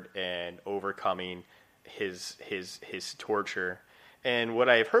Picard and overcoming his torture. And what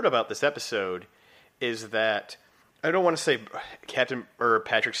I've heard about this episode is that, I don't want to say Captain or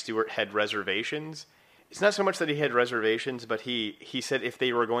Patrick Stewart had reservations. It's not so much that he had reservations, but he said if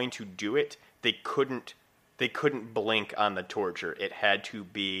they were going to do it, they couldn't blink on the torture. It had to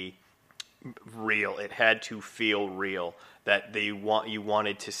be real. It had to feel real. That you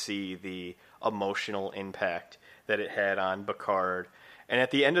wanted to see the emotional impact that it had on Picard. And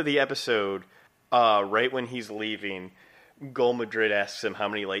at the end of the episode, right when he's leaving, Gul Madrid asks him how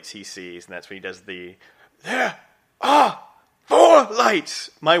many lights he sees, and that's when he does there are 4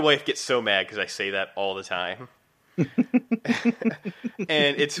 lights. My wife gets so mad because I say that all the time.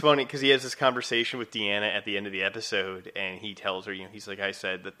 And it's funny because he has this conversation with Deanna at the end of the episode, and he tells her, he's like, "I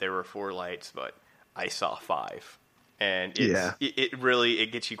said that there were 4 lights, but I saw 5." And it really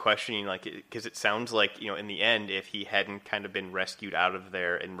gets you questioning, like, because it sounds like, in the end, if he hadn't kind of been rescued out of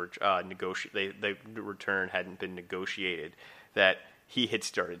there and the return hadn't been negotiated, that he had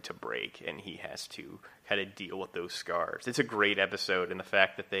started to break, and he has to kind of deal with those scars. It's a great episode, and the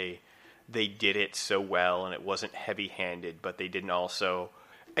fact that they did it so well, and it wasn't heavy-handed, but they didn't also...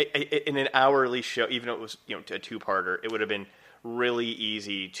 in an hourly show, even though it was a two-parter, it would have been really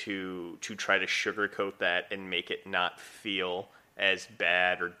easy to try to sugarcoat that and make it not feel as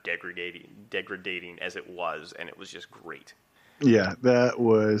bad or degrading as it was, and it was just great. Yeah, that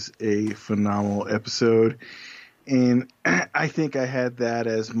was a phenomenal episode. And I think I had that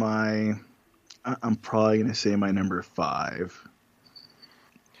as I'm probably going to say my number 5.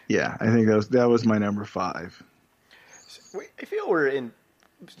 Yeah, I think that was my number 5. I feel we're in,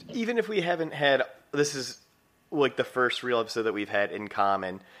 even if we haven't had, this is like the first real episode that we've had in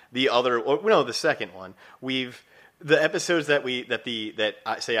common. The second one. The episodes that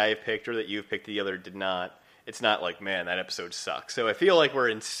I say I have picked or that you've picked, the other did not. It's not like, man, that episode sucks. So I feel like we're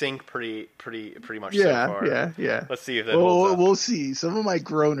in sync pretty much so far. Yeah. Let's see if that holds up. We'll see. Some of my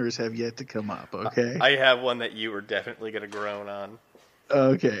groaners have yet to come up, okay? I have one that you were definitely going to groan on.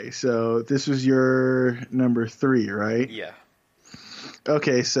 Okay, so this was your number 3, right? Yeah.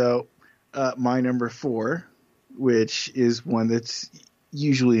 Okay, so my number 4, which is one that's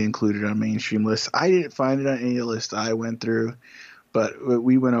usually included on mainstream lists. I didn't find it on any list I went through, but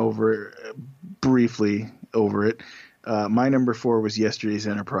we went briefly over it. My number 4 was Yesterday's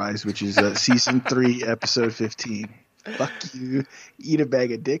Enterprise, which is season 3, episode 15. Fuck you, eat a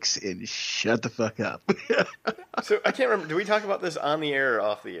bag of dicks, and shut the fuck up. So I can't remember. Did we talk about this on the air or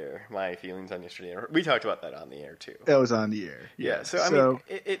off the air? My feelings on Yesterday. We talked about that on the air too. That was on the air. Yeah. So I mean,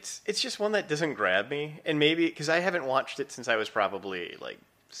 it's just one that doesn't grab me, and maybe because I haven't watched it since I was probably like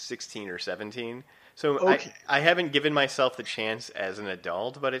 16 or 17. So okay. I haven't given myself the chance as an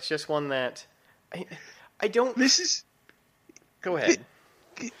adult, but it's just one that I don't. This is. Go ahead.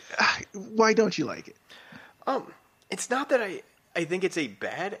 Why don't you like it? It's not that I think it's a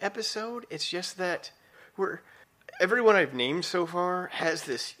bad episode. It's just that everyone I've named so far has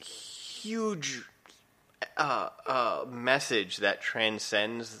this huge message that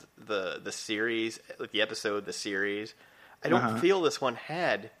transcends the series, like the episode, the series. I don't feel this one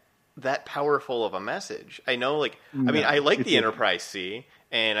had that powerful of a message. I know, I like the Enterprise C,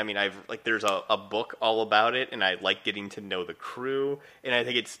 and I mean, there's a book all about it, and I like getting to know the crew, and I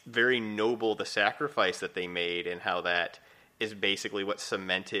think it's very noble, the sacrifice that they made, and how that is basically what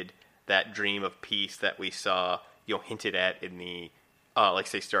cemented that dream of peace that we saw, hinted at in the,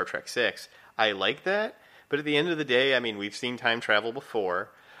 say, Star Trek VI. I like that, but at the end of the day, I mean, we've seen time travel before.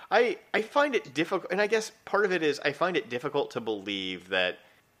 I find it difficult, and I guess part of it is I find it difficult to believe that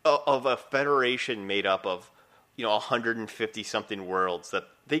of a Federation made up of 150-something worlds, that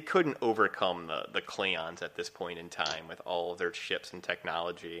they couldn't overcome the Klingons at this point in time with all of their ships and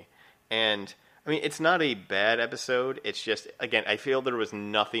technology. And, I mean, it's not a bad episode. It's just, again, I feel there was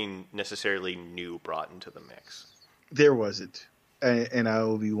nothing necessarily new brought into the mix. There wasn't. And I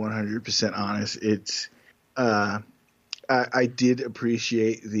will be 100% honest. It's, I did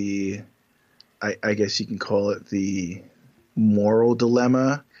appreciate I guess you can call it the moral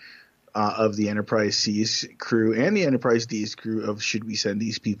dilemma of the Enterprise C's crew and the Enterprise D's crew of should we send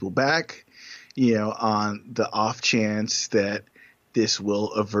these people back, on the off chance that this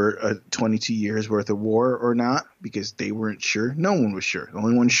will avert a 22 years worth of war or not, because they weren't sure. No one was sure. The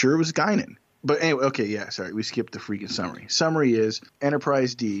only one sure was Guinan. But anyway, okay, yeah, sorry, we skipped the freaking summary. Summary is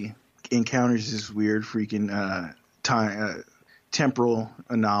Enterprise D encounters this weird freaking temporal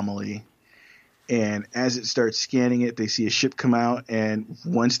anomaly. And as it starts scanning it, they see a ship come out, and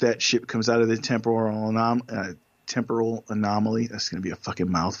once that ship comes out of the temporal anomaly, that's going to be a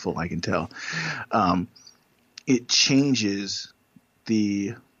fucking mouthful, I can tell. It changes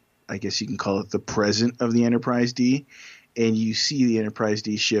I guess you can call it the present of the Enterprise D, and you see the Enterprise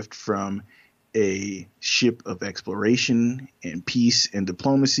D shift from a ship of exploration and peace and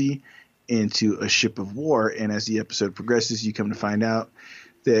diplomacy into a ship of war. And as the episode progresses, you come to find out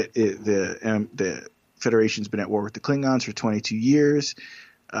that the Federation's been at war with the Klingons for 22 years,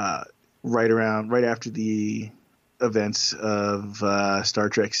 right after the events of Star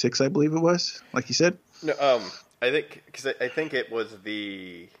Trek VI, I believe it was, like you said. No, I think it was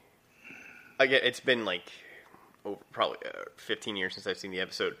again, it's been probably 15 years since I've seen the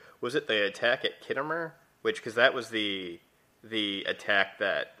episode. Was it the attack at Khitomer? Because that was the attack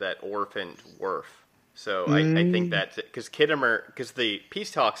that orphaned Worf. So I think that's it. Because because the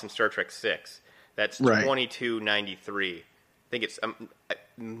peace talks in Star Trek VI, that's 2293. I think it's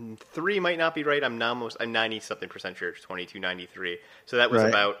 3 might not be right. I'm 90-something% sure it's 2293. So that was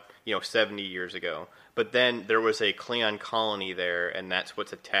about 70 years ago. But then there was a Klingon colony there, and that's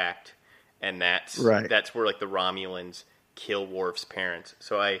what's attacked, and that's where the Romulans kill Worf's parents.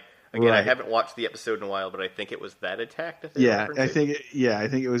 So I haven't watched the episode in a while, but I think it was that attack that they referenced. I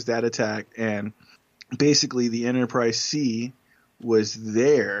think it was that attack, and basically the Enterprise C was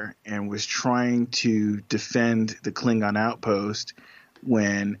there and was trying to defend the Klingon outpost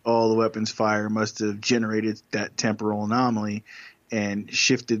when all the weapons fire must have generated that temporal anomaly and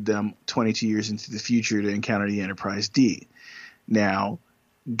shifted them 22 years into the future to encounter the Enterprise D. Now,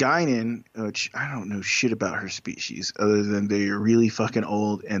 Guinan, which I don't know shit about her species other than they are really fucking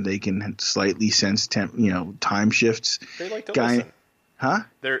old and they can slightly sense time shifts. They like to listen. Huh?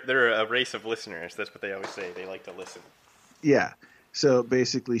 They're a race of listeners. That's what they always say. They like to listen. Yeah. So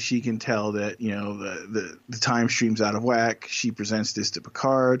basically she can tell that, the time stream's out of whack. She presents this to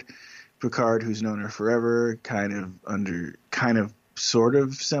Picard. Picard, who's known her forever, sort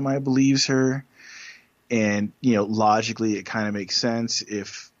of semi believes her. And, logically it kind of makes sense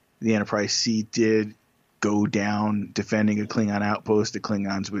if the Enterprise C did go down defending a Klingon outpost, the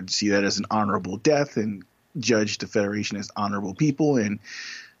Klingons would see that as an honorable death and judge the Federation as honorable people and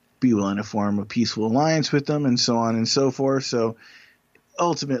be willing to form a peaceful alliance with them and so on and so forth. So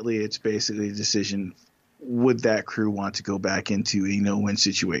ultimately it's basically a decision, would that crew want to go back into a no-win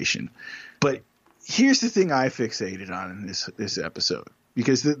situation? But here's the thing I fixated on in this episode,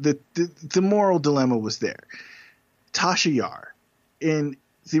 because the moral dilemma was there. Tasha Yar. In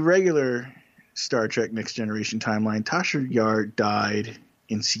the regular Star Trek Next Generation timeline, Tasha Yar died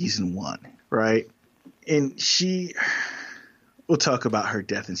in season 1, right? And we'll talk about her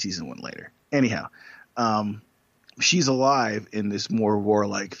death in season 1 later. Anyhow, she's alive in this more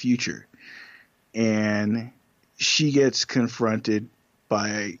warlike future. And she gets confronted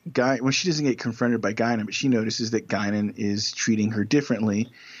by Guinan. Well, she doesn't get confronted by Guinan, but she notices that Guinan is treating her differently.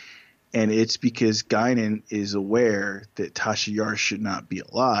 And it's because Guinan is aware that Tasha Yar should not be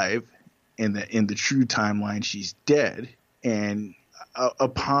alive and that in the true timeline she's dead. And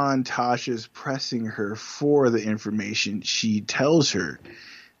upon Tasha's pressing her for the information, she tells her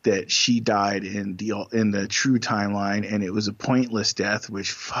that she died in the true timeline and it was a pointless death,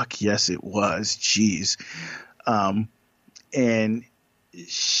 which fuck yes it was. Jeez. And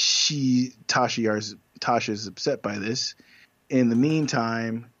Tasha's upset by this. In the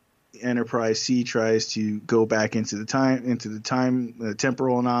meantime, Enterprise C tries to go back into the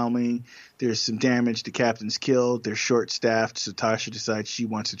temporal anomaly. There's some damage. The captain's killed. They're short-staffed, so Tasha decides she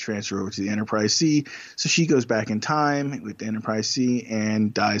wants to transfer over to the Enterprise C. So she goes back in time with the Enterprise C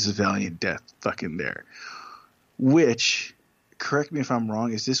and dies a valiant death fucking there. Which, correct me if I'm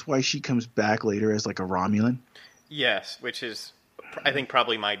wrong, is this why she comes back later as like a Romulan? Yes, which is, I think,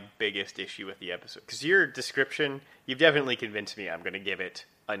 probably my biggest issue with the episode. Because your description, you've definitely convinced me I'm going to give it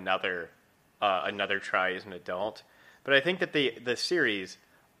another try as an adult. But I think that the series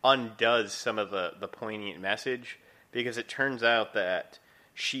undoes some of the poignant message, because it turns out that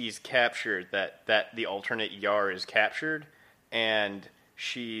she's captured, that the alternate Yar is captured, and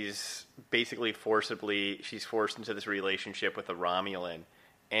she's basically forced into this relationship with a Romulan,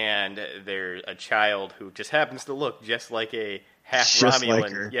 and there's a child who just happens to look just like a half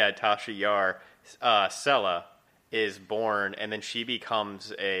Romulan, Tasha Yar, Sela, is born, and then she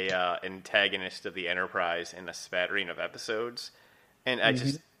becomes a antagonist of the Enterprise in a spattering of episodes, and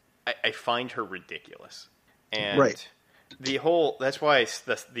I find her ridiculous, and right. That's why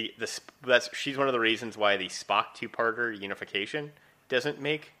she's one of the reasons why the Spock 2-parter Unification doesn't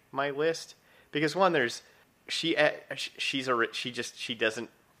make my list, because one, she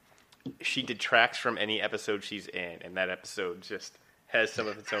detracts from any episode she's in, and that episode just has some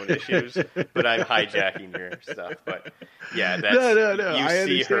of its own issues, but I'm hijacking your stuff. But yeah, no. You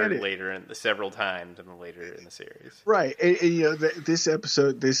see her later several times later in the series, right? And this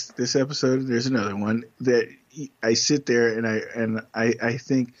episode, there's another one that I sit there and I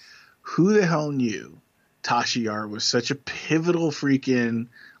think, who the hell knew Tasha Yar was such a pivotal freaking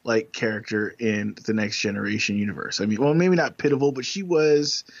character in the Next Generation universe? I mean, well, maybe not pivotal, but she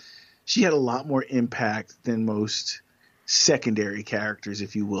had a lot more impact than most secondary characters,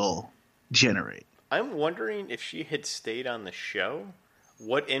 if you will, generate. I'm wondering if she had stayed on the show,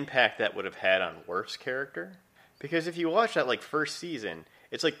 what impact that would have had on Worf's character. Because if you watch that first season,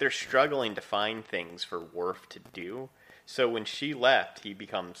 it's like they're struggling to find things for Worf to do. So when she left, he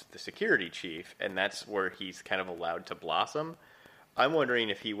becomes the security chief, and that's where he's kind of allowed to blossom. I'm wondering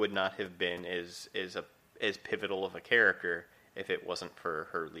if he would not have been as pivotal of a character if it wasn't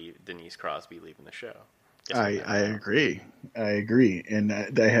for Denise Crosby leaving the show. I agree. And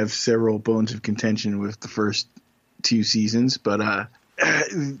I have several bones of contention with the first 2 seasons, but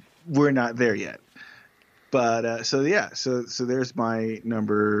we're not there yet. But so there's my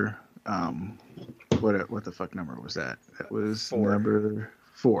number What the fuck number was that? That was 4. number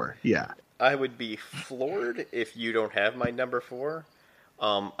 4. Yeah. I would be floored if you don't have my number 4.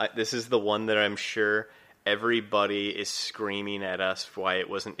 This is the one that I'm sure everybody is screaming at us why it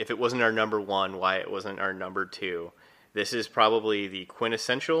wasn't. If it wasn't our number 1, why it wasn't our number 2. This is probably the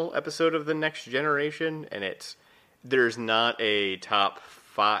quintessential episode of The Next Generation, and there's not a top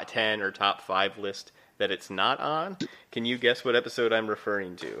 10 or top 5 list that it's not on. Can you guess what episode I'm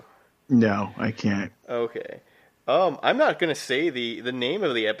referring to? No, I can't. Okay. I'm not going to say the name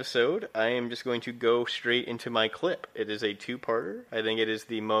of the episode. I am just going to go straight into my clip. It is a 2-parter. I think it is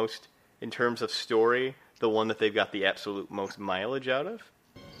the most, in terms of story, the one that they've got the absolute most mileage out of.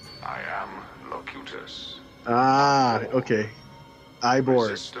 I am Locutus. Ah, okay. Ivor.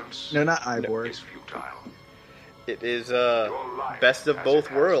 Resistance No, not Ivor. is futile. It is Best of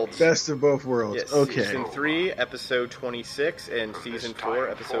Both Worlds. Best of Both Worlds. Yes, Okay. Season 3, Episode 26, and From Season this 4,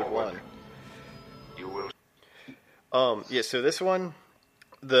 time Episode forward, 1. You will So this one,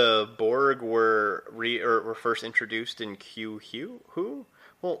 the Borg were first introduced in Who?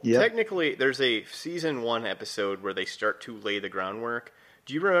 Well, Yep. technically, there's a Season 1 episode where they start to lay the groundwork.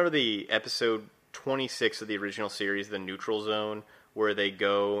 Do you remember the episode 26 of the original series, The Neutral Zone, where they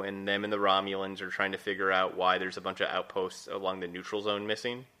go and them and the Romulans are trying to figure out why there's a bunch of outposts along the Neutral Zone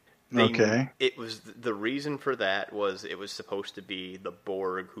missing? Okay. It was the reason for that was it was supposed to be the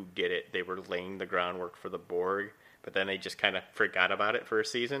Borg who did it. They were laying the groundwork for the Borg, but then they just kind of forgot about it for a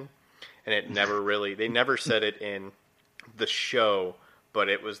season, and it never really. They never said it in the show, but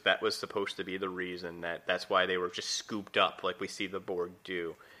that was supposed to be the reason that's why they were just scooped up like we see the Borg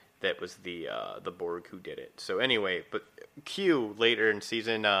do. That was the Borg who did it. So anyway, but Q later in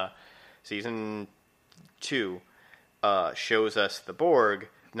season 2 shows us the Borg.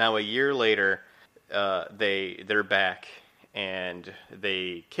 Now a year later, they're back and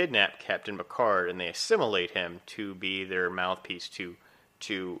they kidnap Captain Picard and they assimilate him to be their mouthpiece.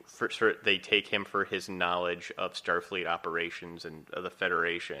 They take him for his knowledge of Starfleet operations and of the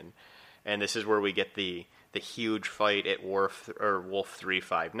Federation, and this is where we get the huge fight at Wolf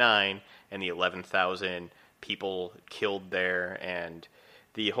 359 and the 11,000 people killed there, and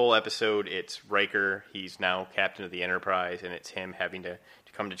the whole episode, it's Riker, he's now captain of the Enterprise, and it's him having to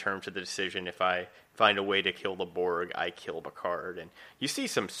come to terms with the decision, if I find a way to kill the Borg, I kill Picard. And you see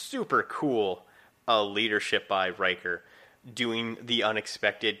some super cool leadership by Riker, doing the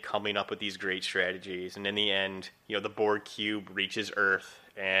unexpected, coming up with these great strategies, and in the end, the Borg cube reaches Earth,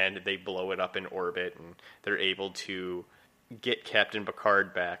 and they blow it up in orbit, and they're able to get Captain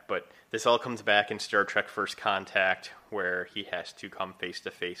Picard back. But this all comes back in Star Trek First Contact, where he has to come face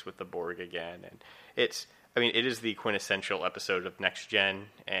to face with the Borg again, and it is the quintessential episode of Next Gen.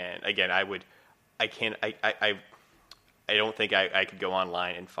 And again, I don't think I could go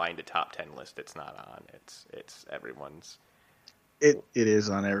online and find a top 10 list it's not on. It's everyone's. It is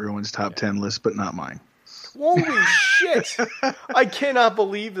on everyone's top 10 list, but not mine. Holy shit! I cannot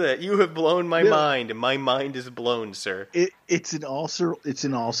believe that. You have blown my mind. My mind is blown, sir. It's an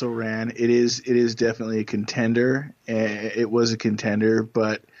also ran. It is definitely a contender. It was a contender,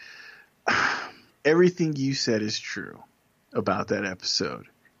 but everything you said is true about that episode,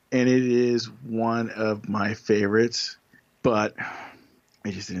 and it is one of my favorites. But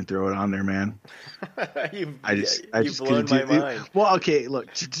I just didn't throw it on there, man. You've blown my mind. Well, okay,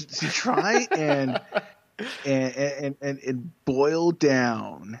 look, to try and boil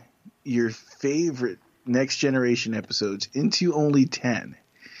down your favorite Next Generation episodes into only 10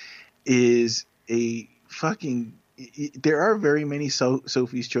 is a fucking. There are very many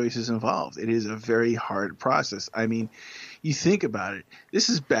Sophie's Choices involved. It is a very hard process. I mean, you think about it. This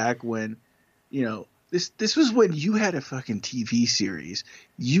is back when, This was when you had a fucking TV series.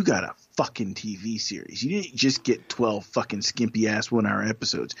 You got a fucking TV series. You didn't just get 12 fucking skimpy ass 1 hour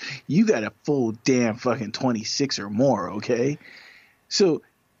episodes. You got a full damn fucking 26 or more, okay? So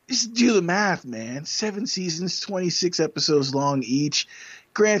just do the math, man. 7 seasons, 26 episodes long each.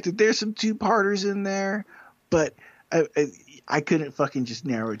 Granted, there's some 2-parters in there, but I couldn't fucking just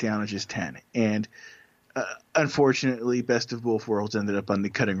narrow it down to just 10. And unfortunately, Best of Both Worlds ended up on the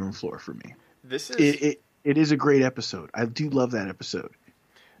cutting room floor for me. It is a great episode. I do love that episode.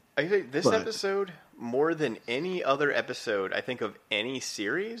 I think this episode, more than any other episode, I think of any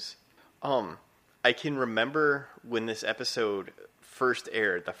series, I can remember when this episode first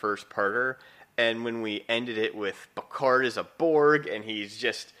aired, the first parter, and when we ended it with Picard is a Borg, and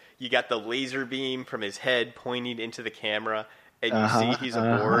you got the laser beam from his head pointing into the camera, and you see he's a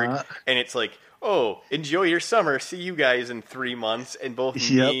Borg, and it's like, oh, enjoy your summer. See you guys in 3 months. And both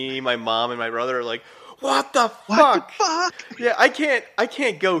me, my mom, and my brother are like, what the fuck? What the fuck? Yeah, I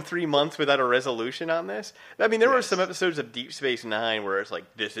can't go 3 months without a resolution on this. I mean, there were some episodes of Deep Space Nine where it's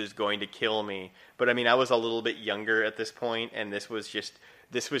like, this is going to kill me. But I mean, I was a little bit younger at this point, and this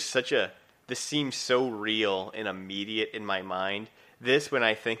seems so real and immediate in my mind. This, when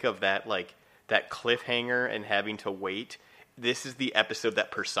I think of that, like, that cliffhanger and having to wait, this is the episode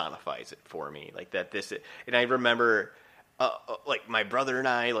that personifies it for me. Like, and I remember, like, my brother and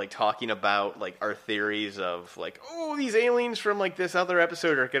I, like, talking about, like, our theories of, like, oh, these aliens from, like, this other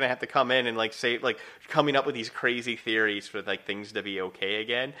episode are going to have to come in and, like, say, like, coming up with these crazy theories for, like, things to be okay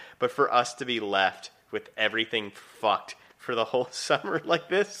again. But for us to be left with everything fucked for the whole summer like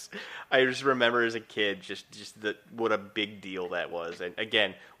this, I just remember as a kid just what a big deal that was. And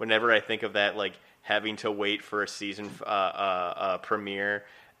again, whenever I think of that, like, having to wait for a season premiere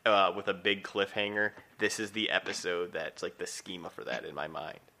with a big cliffhanger, this is the episode that's like the schema for that in my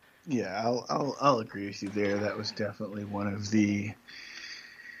mind. Yeah, I'll agree with you there. That was definitely one of the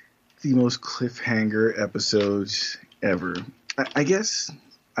most cliffhanger episodes ever. I guess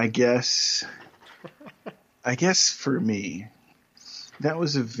for me, that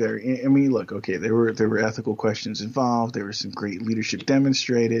was a very. I mean, look, okay, there were ethical questions involved. There was some great leadership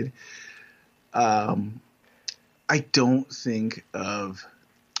demonstrated. I don't think of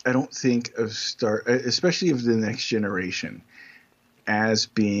especially of the Next Generation, as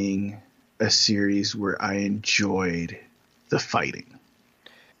being a series where I enjoyed the fighting.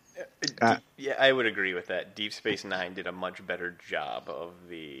 Yeah, I would agree with that. Deep Space Nine did a much better job of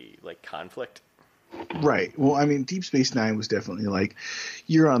the, like, conflict. Right. Well, I mean, Deep Space Nine was definitely like,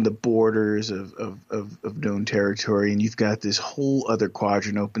 you're on the borders of known territory, and you've got this whole other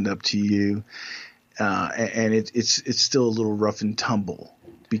quadrant opened up to you, and it's still a little rough and tumble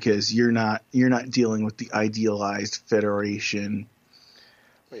because you're not dealing with the idealized Federation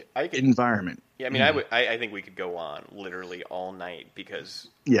environment. Yeah, I mean, I think we could go on literally all night because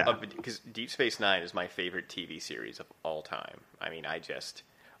Deep Space Nine is my favorite TV series of all time. I mean,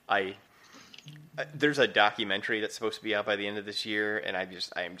 there's a documentary that's supposed to be out by the end of this year, and I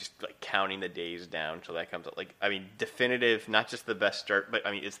am just like counting the days down till that comes out. Like, I mean, definitive, not just the best start, but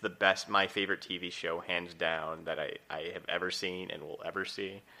I mean, it's the best, my favorite TV show, hands down, that I have ever seen and will ever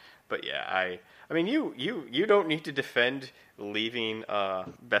see. But yeah, I mean, you don't need to defend leaving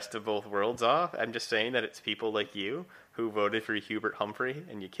Best of Both Worlds off. I'm just saying that it's people like you who voted for Hubert Humphrey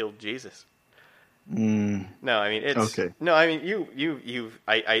and you killed Jesus. No, I mean, it's okay. No, I mean,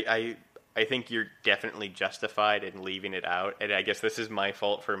 I think you're definitely justified in leaving it out, and I guess this is my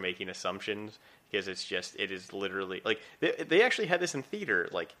fault for making assumptions, because it is literally, like, they actually had this in theater,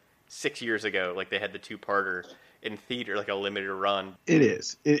 like, 6 years ago, like, they had the two-parter in theater, like a limited run. It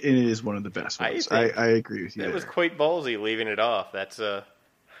is. It is one of the best ones. I agree with you. It was quite ballsy leaving it off. That's Oh,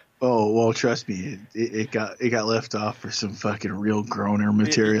 well, trust me, it got left off for some fucking real groaner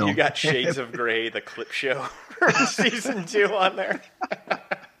material. You got Shades of Grey, the clip show from season 2 on there.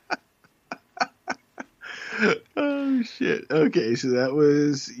 Oh shit! Okay, so that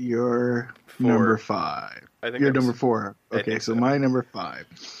was your number 5. I think your number 4. Okay, so my number 5.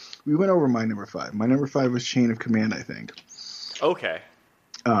 We went over my number 5. My number 5 was Chain of Command, I think. Okay.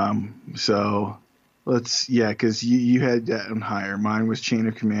 So because you had that on higher. Mine was Chain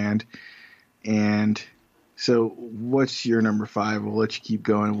of Command, and so what's your number 5? We'll let you keep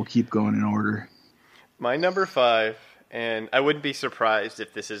going. We'll keep going in order. My number 5. And I wouldn't be surprised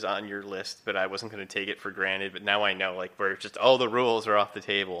if this is on your list, but I wasn't going to take it for granted. But now I know, like, where just all the rules are off the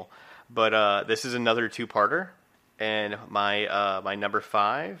table. But this is another two-parter, and my number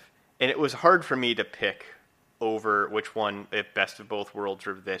 5. And it was hard for me to pick over which one, if Best of Both Worlds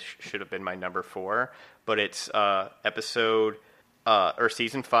or this, should have been my number 4. But it's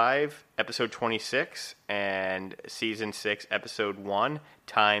season 5, episode 26, and season 6, episode 1,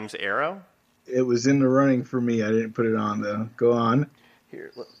 Time's Arrow. It was in the running for me. I didn't put it on, though. Go on.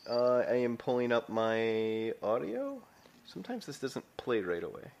 Here, I am pulling up my audio. Sometimes this doesn't play right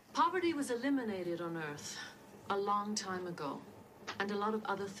away. Poverty was eliminated on Earth a long time ago, and a lot of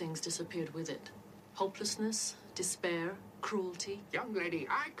other things disappeared with it. Hopelessness, despair, cruelty. Young lady,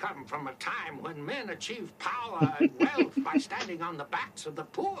 I come from a time when men achieved power and wealth by standing on the backs of the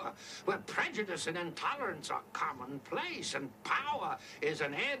poor, where prejudice and intolerance are commonplace, and power is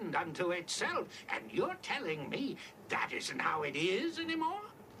an end unto itself. And you're telling me that isn't how it is anymore?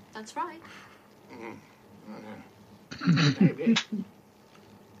 That's right. Maybe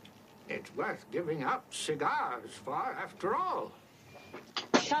it's worth giving up cigars for, after all.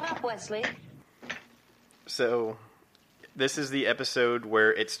 Shut up, Wesley. So, this is the episode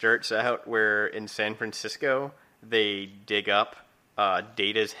where it starts out where in San Francisco they dig up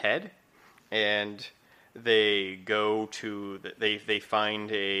Data's head, and they go to they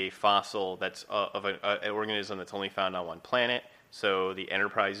find a fossil that's of an organism that's only found on one planet. So the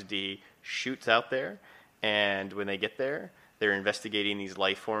Enterprise D shoots out there, and when they get there, they're investigating these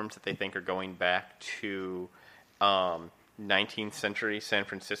life forms that they think are going back to 19th century San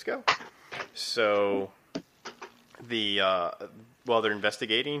Francisco. So while they're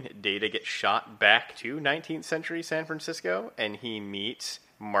investigating, Data gets shot back to 19th century San Francisco, and he meets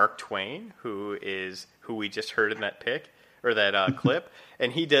Mark Twain, who we just heard in that clip,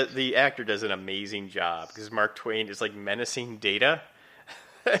 and the actor does an amazing job because Mark Twain is like menacing Data,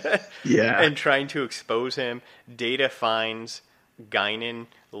 and trying to expose him. Data finds Guinan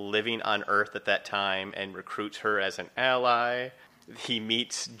living on Earth at that time and recruits her as an ally. He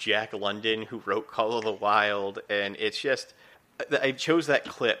meets Jack London, who wrote Call of the Wild, and it's just... I chose that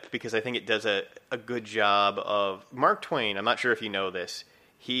clip because I think it does a good job of... Mark Twain, I'm not sure if you know this,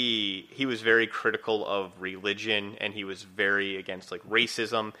 he was very critical of religion, and he was very against like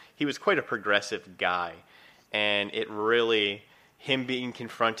racism. He was quite a progressive guy, and it really... him being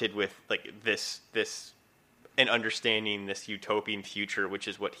confronted with like this and understanding this utopian future, which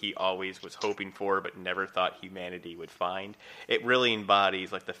is what he always was hoping for but never thought humanity would find. It really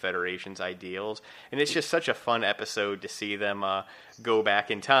embodies like the Federation's ideals, and it's just such a fun episode to see them go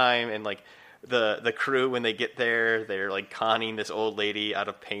back in time, and like the crew, when they get there, they're like conning this old lady out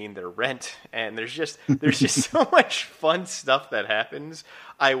of paying their rent, and there's just so much fun stuff that happens.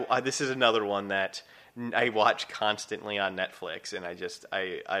 This is another one that I watch constantly on Netflix, and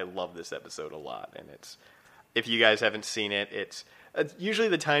I love this episode a lot. And if you guys haven't seen it, it's usually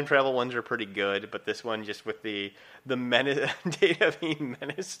the time travel ones are pretty good, but this one, just with the Data being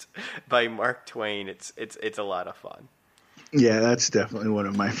menaced by Mark Twain, it's a lot of fun. Yeah, that's definitely one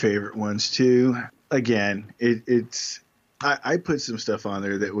of my favorite ones too. Again, I put some stuff on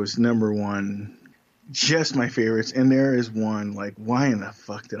there that was number one, just my favorites, and there is one like, why in the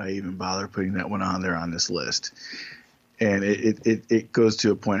fuck did I even bother putting that one on there on this list? And it goes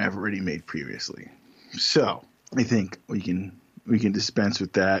to a point I've already made previously. So I think we can dispense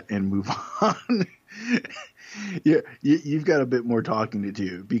with that and move on. Yeah, you've got a bit more talking to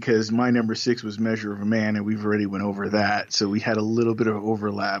do because my number 6 was Measure of a Man, and we've already went over that. So we had a little bit of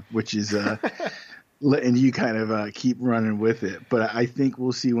overlap, which is letting you kind of keep running with it. But I think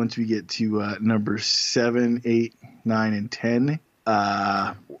we'll see once we get to number 7, 8, 9, and 10.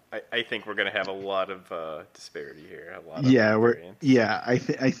 I think we're going to have a lot of disparity here. A lot of variance. I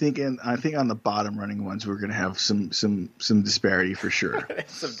think on the bottom running ones we're going to have some disparity for sure.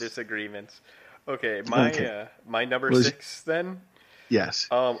 Some disagreements. Okay, my number 6 then. Yes.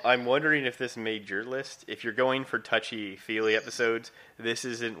 I'm wondering if this made your list. If you're going for touchy-feely episodes, this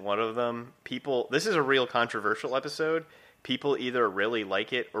isn't one of them. This is a real controversial episode. People either really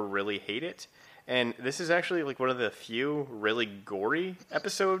like it or really hate it. And this is actually like one of the few really gory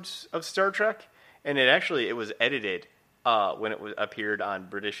episodes of Star Trek. And it was edited when it appeared on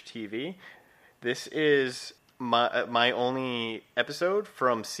British TV. This is my only episode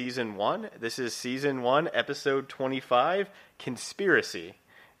from season 1. This is season 1, episode 25, Conspiracy.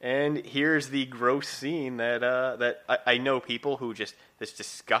 And here's the gross scene that I know people who this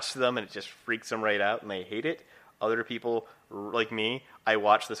disgusts them and it just freaks them right out and they hate it. Other people, like me, I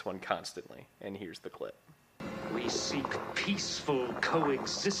watch this one constantly. And here's the clip. We seek peaceful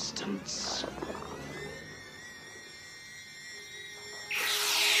coexistence.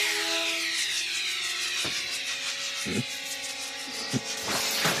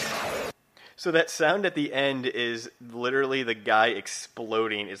 So that sound at the end is literally the guy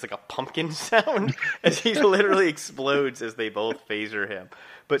exploding. It's like a pumpkin sound as he literally explodes as they both phaser him.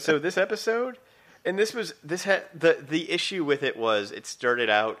 But so this episode, and the issue with it was it started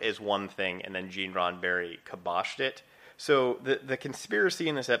out as one thing and then Gene Roddenberry kiboshed it. So the conspiracy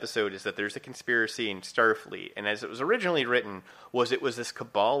in this episode is that there's a conspiracy in Starfleet, and as it was originally written, it was this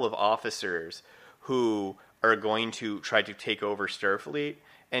cabal of officers who are going to try to take over Starfleet.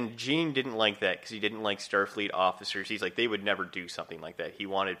 And Gene didn't like that because he didn't like Starfleet officers. He's like, they would never do something like that. He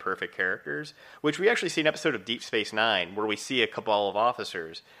wanted perfect characters, which we actually see an episode of Deep Space Nine where we see a cabal of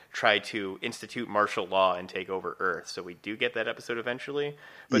officers try to institute martial law and take over Earth. So we do get that episode eventually.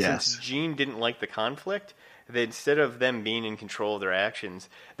 But since Gene didn't like the conflict, then instead of them being in control of their actions,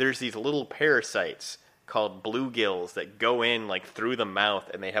 there's these little parasites called bluegills that go in like through the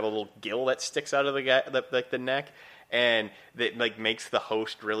mouth, and they have a little gill that sticks out of the neck. And that like makes the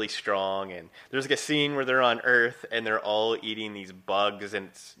host really strong. And there's like a scene where they're on Earth and they're all eating these bugs, and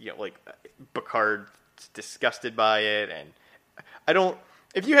it's, like Picard's disgusted by it. And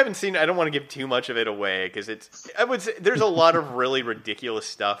If you haven't seen it, I don't want to give too much of it away because I would say there's a lot of really ridiculous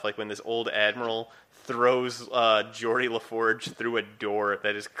stuff, like when this old admiral throws Geordi LaForge through a door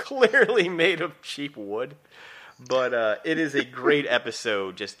that is clearly made of cheap wood. But it is a great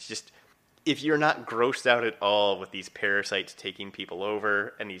episode. Just if you're not grossed out at all with these parasites taking people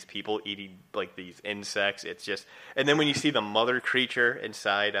over and these people eating like these insects, it's just. And then when you see the mother creature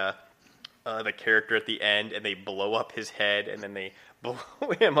inside the character at the end, and they blow up his head, and then they blow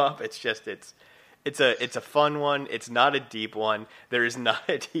him up. It's a fun one. It's not a deep one. There is not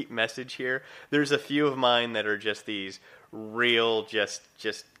a deep message here. There's a few of mine that are just these real, just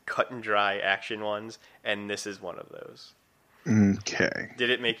cut and dry action ones, and this is one of those. Okay. Did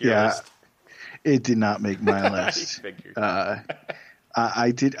it make your list? It did not make my list. Figured. I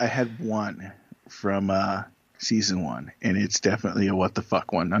had one from season 1, and it's definitely a what the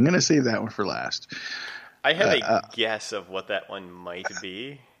fuck one. I'm going to save that one for last. I have a guess of what that one might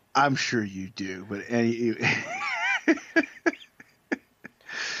be. I'm sure you do, but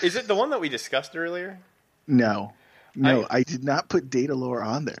Is it the one that we discussed earlier? No, I did not put Datalore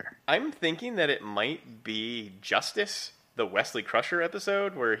on there. I'm thinking that it might be Justice, the Wesley Crusher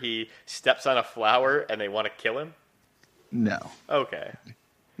episode where he steps on a flower and they want to kill him. No. Okay.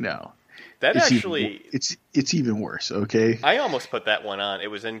 No. That it's actually... It's even worse, okay? I almost put that one on. It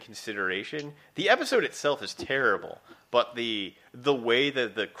was in consideration. The episode itself is terrible, but the way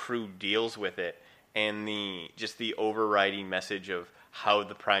that the crew deals with it and the overriding message of how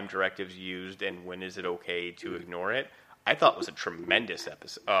the Prime Directive's used and when is it okay to ignore it, I thought was a tremendous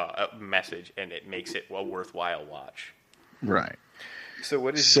message, and it makes it a worthwhile watch. Right. So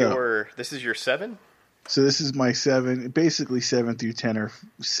what is your... This is your 7? So this is my 7. Basically 7 through 10 are,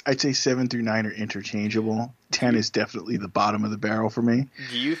 I'd say 7 through 9 are interchangeable. 10 is definitely the bottom of the barrel for me.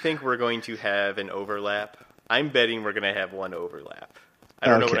 Do you think we're going to have an overlap? I'm betting we're going to have one overlap. I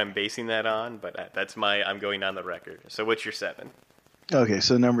don't know what I'm basing that on, but that's I'm going on the record. So what's your 7? Okay,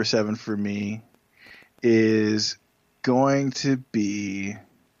 so number 7 for me is going to be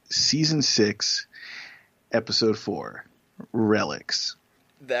season 6, episode 4, Relics.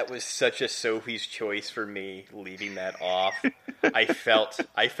 That was such a Sophie's choice for me, leaving that off. I felt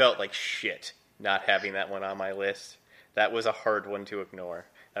like shit not having that one on my list. That was a hard one to ignore.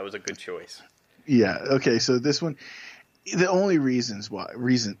 That was a good choice. Yeah. Okay. So this one, the only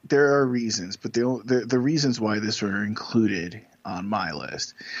there are reasons, but the reasons why this were included on my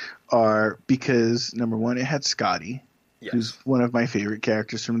list are because, number one, it had Scotty, who's one of my favorite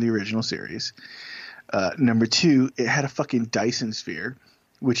characters from the original series. Number 2, it had a fucking Dyson sphere,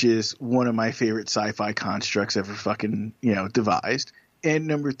 which is one of my favorite sci-fi constructs ever fucking, devised. And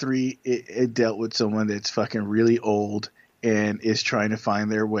number 3, it dealt with someone that's fucking really old and is trying to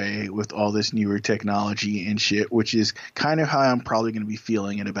find their way with all this newer technology and shit, which is kind of how I'm probably going to be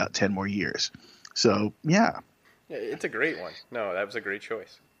feeling in about 10 more years. So, yeah. It's a great one. No, that was a great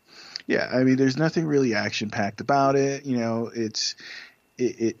choice. Yeah, I mean, there's nothing really action-packed about it.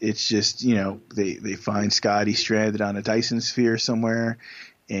 It's just, they find Scotty stranded on a Dyson sphere somewhere,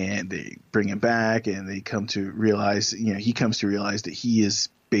 and they bring him back, and they come to realize, he comes to realize that he is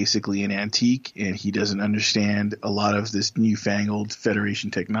basically an antique, and he doesn't understand a lot of this newfangled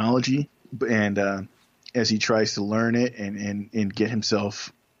Federation technology. And as he tries to learn it and get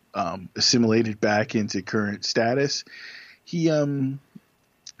himself assimilated back into current status, he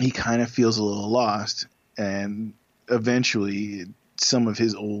kind of feels a little lost, and eventually some of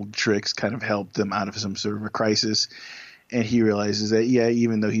his old tricks kind of help them out of some sort of a crisis. And he realizes that,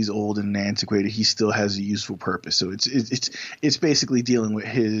 even though he's old and antiquated, he still has a useful purpose. So it's basically dealing with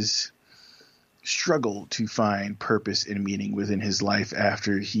his struggle to find purpose and meaning within his life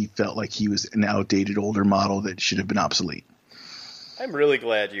after he felt like he was an outdated older model that should have been obsolete. I'm really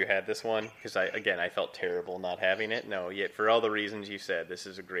glad you had this one because I felt terrible not having it. No, yet for all the reasons you said, this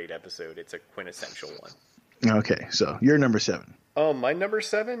is a great episode. It's a quintessential one. Okay, so you're number 7. My number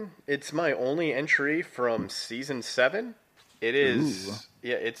 7, it's my only entry from season 7. It is,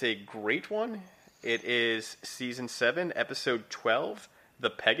 it's a great one. It is season 7, episode 12, The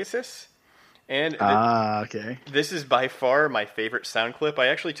Pegasus. And okay. This is by far my favorite sound clip. I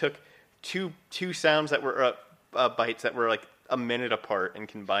actually took two sounds that were bites that were like a minute apart and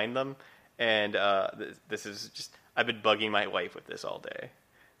combined them. And this is just, I've been bugging my wife with this all day.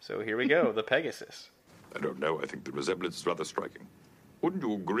 So here we go, The Pegasus. I don't know. I think the resemblance is rather striking. Wouldn't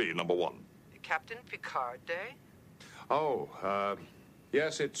you agree, number 1? Captain Picard Day? Oh,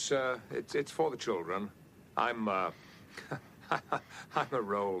 yes, it's for the children. I'm a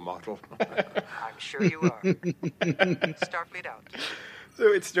role model. I'm sure you are. Starfleet out. So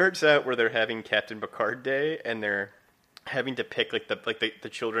it starts out where they're having Captain Picard Day, and they're having to pick the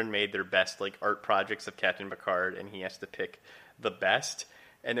children made their best like art projects of Captain Picard, and he has to pick the best.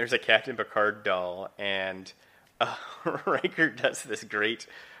 And there's a Captain Picard doll, and Riker does this great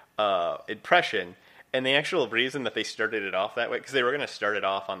impression. And the actual reason that they started it off that way, because they were going to start it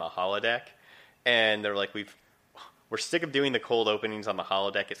off on the holodeck, and they're like, we're sick of doing the cold openings on the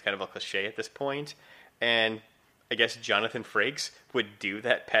holodeck. It's kind of a cliche at this point. And I guess Jonathan Frakes would do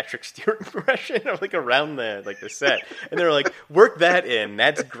that Patrick Stewart impression like around the set, and they're like, work that in.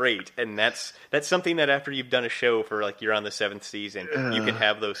 That's great, and that's something that after you've done a show for like you're on the 7th season, you can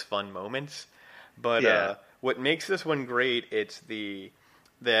have those fun moments. But what makes this one great, it's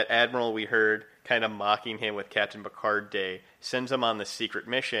that Admiral we heard kind of mocking him with Captain Picard Day sends him on the secret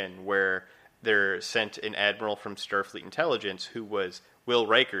mission where they're sent an admiral from Starfleet Intelligence who was Will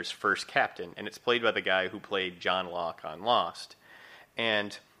Riker's first captain, and it's played by the guy who played John Locke on Lost.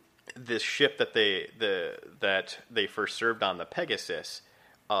 And this ship that they first served on, the Pegasus,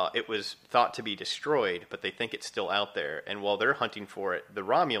 it was thought to be destroyed, but they think it's still out there. And while they're hunting for it, the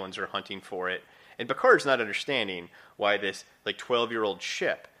Romulans are hunting for it, and Picard's not understanding why this 12-year-old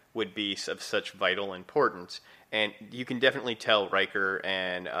ship would be of such vital importance. And you can definitely tell Riker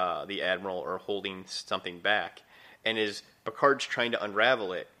and the Admiral are holding something back. And as Picard's trying to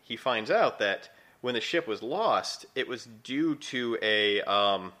unravel it, he finds out that when the ship was lost, it was due to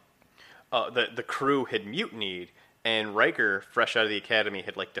the crew had mutinied, and Riker, fresh out of the academy,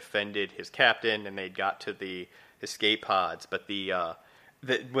 had defended his captain, and they'd got to the escape pods. But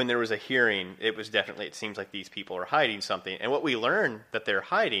when there was a hearing, it seems like these people are hiding something. And what we learn that they're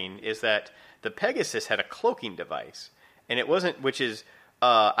hiding is that the Pegasus had a cloaking device, and it wasn't, which is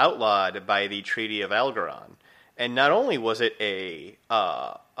outlawed by the Treaty of Algeron. And not only was it a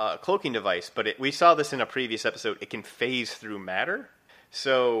cloaking device, but we saw this in a previous episode, it can phase through matter.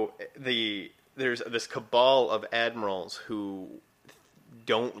 So there's this cabal of admirals who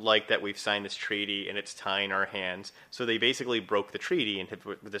don't like that we've signed this treaty and it's tying our hands. So they basically broke the treaty, and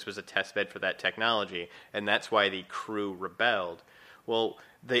this was a test bed for that technology. And that's why the crew rebelled. Well,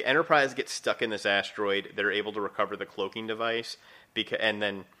 the Enterprise gets stuck in this asteroid. They're able to recover the cloaking device, and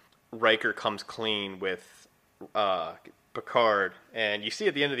then Riker comes clean with Picard, and you see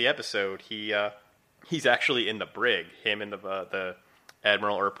at the end of the episode he's actually in the brig. Him and the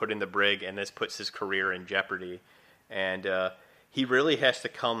Admiral are put in the brig, and this puts his career in jeopardy. And he really has to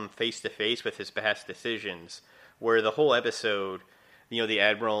come face to face with his past decisions. Where the whole episode, the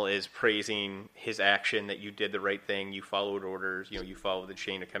Admiral is praising his action, that you did the right thing, you followed orders, you followed the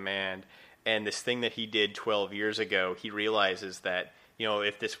chain of command. And this thing that he did 12 years ago, he realizes that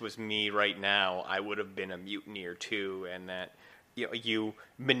if this was me right now, I would have been a mutineer too, and that you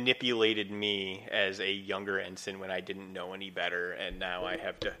manipulated me as a younger ensign when I didn't know any better, and now I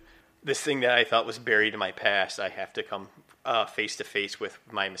have to. This thing that I thought was buried in my past, I have to come face to face with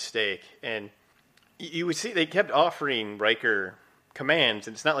my mistake. And you would see they kept offering Riker commands,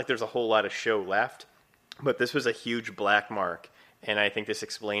 and it's not like there's a whole lot of show left, but this was a huge black mark, and I think this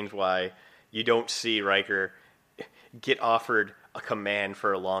explains why you don't see Riker get offered a command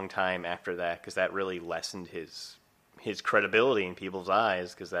for a long time after that, because that really lessened his credibility in people's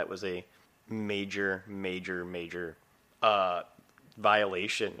eyes, because that was a major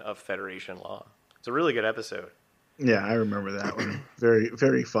violation of Federation law. It's a really good episode. Yeah, I remember that one very,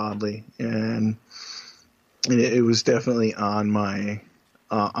 very fondly, and it was definitely on my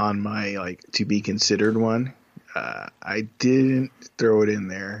to be considered one. I didn't throw it in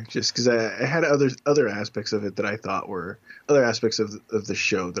there just because I had other aspects of it that I thought were other aspects of the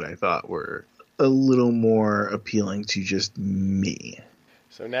show that I thought were a little more appealing to just me.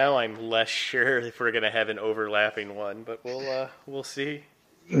 So now I'm less sure if we're going to have an overlapping one, but we'll see.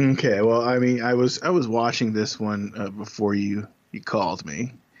 Okay, well, I mean, I was watching this one before you called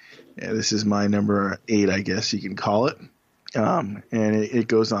me. Yeah, this is my number 8, I guess you can call it. And it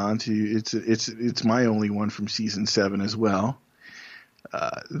goes on to it's my only one from season 7 as well.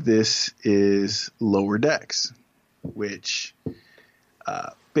 This is Lower Decks, which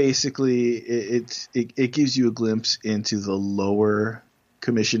basically it gives you a glimpse into the lower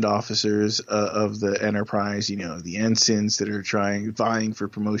commissioned officers of the Enterprise. The ensigns that are vying for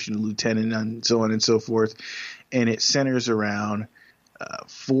promotion to lieutenant and so on and so forth, and it centers around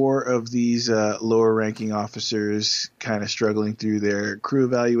 4 of these lower-ranking officers kind of struggling through their crew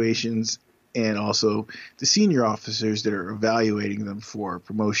evaluations, and also the senior officers that are evaluating them for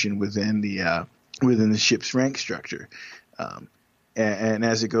promotion within the ship's rank structure. And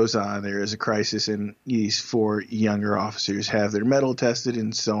as it goes on, there is a crisis, and these 4 younger officers have their mettle tested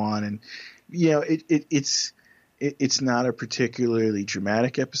and so on. And it's not a particularly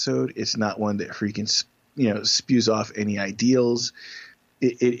dramatic episode. It's not one that freaking spews off any ideals.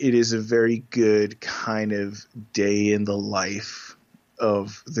 It is a very good kind of day in the life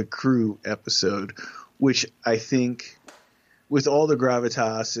of the crew episode, which I think with all the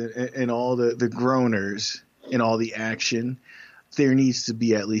gravitas and all the groaners and all the action, there needs to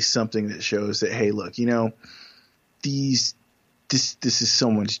be at least something that shows that, hey, look, this is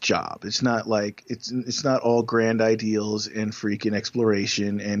someone's job. It's not like it's not all grand ideals and freaking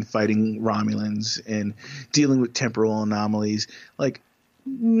exploration and fighting Romulans and dealing with temporal anomalies. Like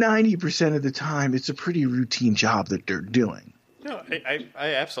 90% of the time, it's a pretty routine job that they're doing. No, I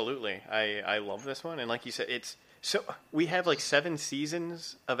absolutely. I love this one. And like you said, so we have like 7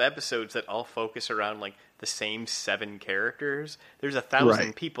 seasons of episodes that all focus around like the same 7 characters. There's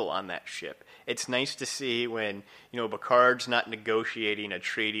 1,000 people on that ship. It's nice to see when, Picard's not negotiating a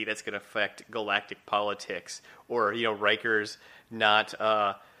treaty that's going to affect galactic politics, or, Riker's not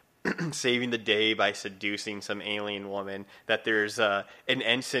saving the day by seducing some alien woman, that there's an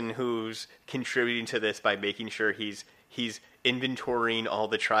ensign who's contributing to this by making sure he's inventorying all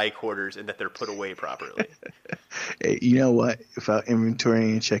the tricorders and that they're put away properly. Hey, you know what? Without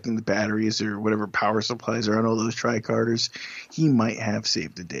inventorying and checking the batteries or whatever power supplies are on all those tricorders, he might have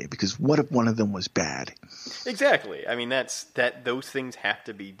saved the day, because what if one of them was bad? Exactly. I mean, those things have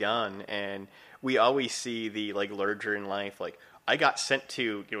to be done, and we always see the like larger in life, like, I got sent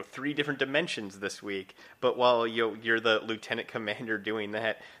to 3 different dimensions this week, but while you're the lieutenant commander doing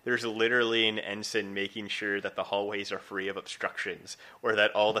that, there's literally an ensign making sure that the hallways are free of obstructions, or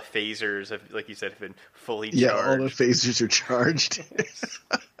that all the phasers have, like you said, have been fully charged. Yeah, all the phasers are charged.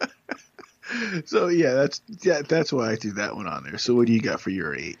 So that's why I threw that one on there. So what do you got for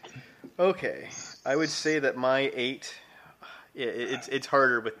your 8? Okay, I would say that my 8, it's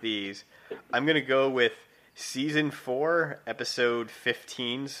harder with these. I'm gonna go with Season 4, Episode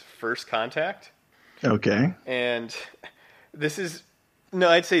 15's First Contact. Okay. And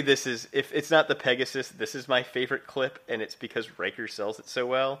I'd say this is, if it's not the Pegasus, this is my favorite clip, and it's because Riker sells it so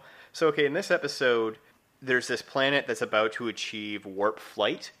well. So, okay, in this episode, there's this planet that's about to achieve warp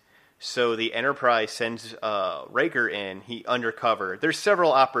flight. So the Enterprise sends Riker in, he undercover. There's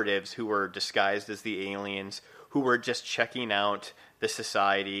several operatives who were disguised as the aliens, who were just checking out the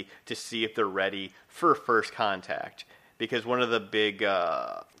society to see if they're ready for first contact. Because one of the big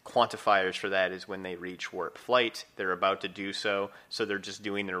quantifiers for that is when they reach warp flight, they're about to do so they're just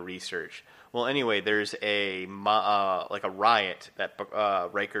doing their research. Well, anyway, there's a riot that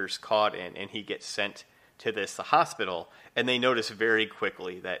Riker's caught in, and he gets sent to this hospital, and they notice very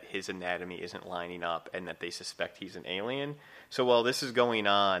quickly that his anatomy isn't lining up and that they suspect he's an alien. So while this is going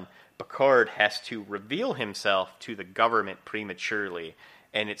on, Picard has to reveal himself to the government prematurely,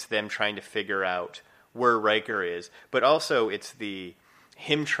 and it's them trying to figure out where Riker is. But also it's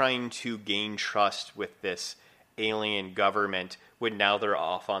him trying to gain trust with this alien government when now they're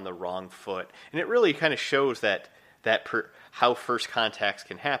off on the wrong foot. And it really kind of shows how first contacts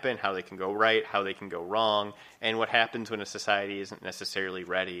can happen, how they can go right, how they can go wrong, and what happens when a society isn't necessarily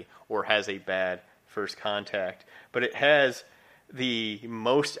ready or has a bad first contact. But it has the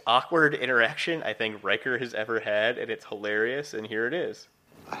most awkward interaction I think Riker has ever had, and it's hilarious, and here it is.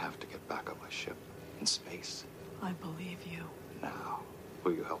 I have to get back on my ship in space. I believe you. Now,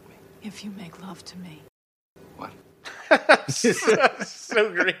 will you help me? If you make love to me. What? so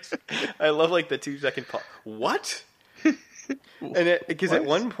great. I love like the 2-second pause. What? And because at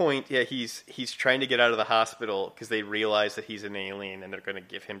one point, he's trying to get out of the hospital because they realize that he's an alien and they're going to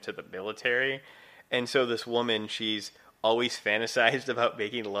give him to the military. And so this woman, she's always fantasized about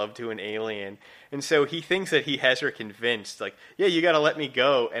making love to an alien. And so he thinks that he has her convinced, like, yeah, you got to let me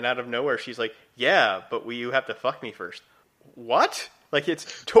go. And out of nowhere, she's like, yeah, but you have to fuck me first. What? Like,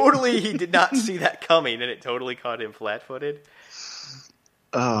 it's totally, he did not see that coming, and it totally caught him flat-footed.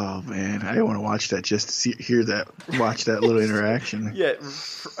 Oh, man. I want to watch that just to watch that little interaction. Yeah,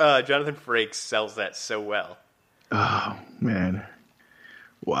 Jonathan Frakes sells that so well. Oh, man.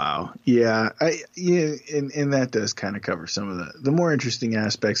 Wow. Yeah. And that does kind of cover some of the more interesting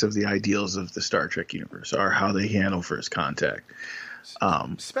aspects of the ideals of the Star Trek universe, are how they handle first contact.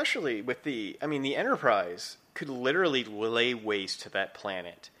 Especially with the Enterprise could literally lay waste to that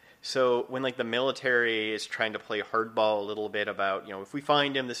planet. So when like the military is trying to play hardball a little bit about, if we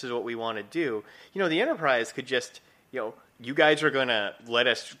find him, this is what we want to do. The Enterprise could just, you guys are going to let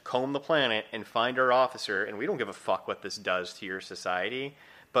us comb the planet and find our officer, and we don't give a fuck what this does to your society.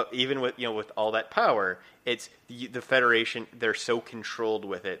 But even with with all that power, it's the Federation. They're so controlled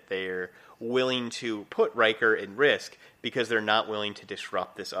with it. They're willing to put Riker in risk because they're not willing to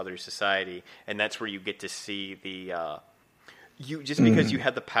disrupt this other society. And that's where you get to see because you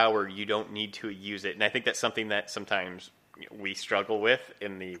have the power, you don't need to use it. And I think that's something that sometimes we struggle with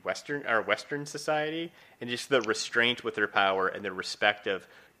in the Western society, and just the restraint with their power and the respect of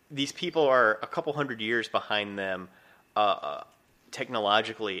these people are a couple hundred years behind them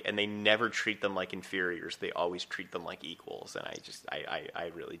technologically, and they never treat them like inferiors. They always treat them like equals, and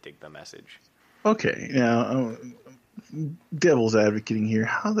I really dig the message. Okay, now devil's advocating here.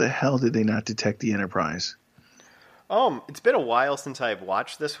 How the hell did they not detect the Enterprise? It's been a while since I've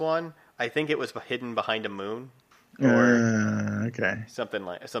watched this one. I think it was hidden behind a moon, or okay, something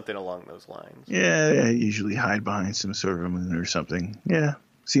along those lines. Yeah, they usually hide behind some sort of a moon or something. Yeah,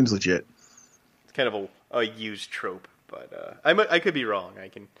 seems legit. It's kind of a used trope, but I could be wrong. I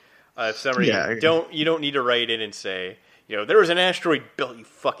can if somebody you don't need to write in and say, there was an asteroid built, you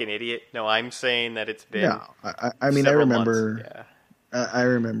fucking idiot. No, I'm saying that it's been. No, I mean I remember. Months. Yeah. I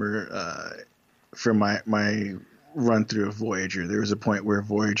remember from my run through of Voyager, there was a point where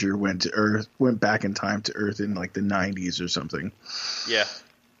Voyager went back in time to Earth in like the 90s or something. Yeah.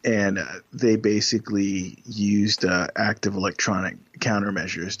 And they basically used active electronic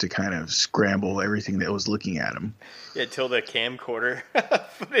countermeasures to kind of scramble everything that was looking at them. Yeah, till the camcorder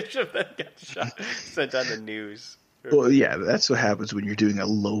footage of them got sent on the news. Well, yeah, that's what happens when you're doing a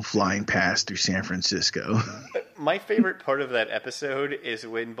low-flying pass through San Francisco. My favorite part of that episode is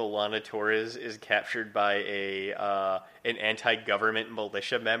when B'Elanna Torres is captured by an anti-government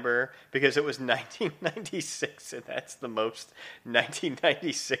militia member, because it was 1996, and that's the most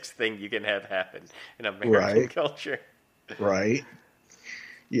 1996 thing you can have happen in American culture. Right.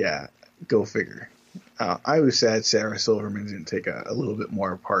 Yeah, go figure. I was sad Sarah Silverman didn't take a little bit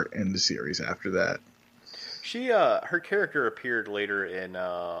more part in the series after that. She, her character appeared later in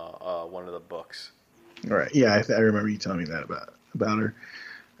one of the books. Right. Yeah, I remember you telling me that about her.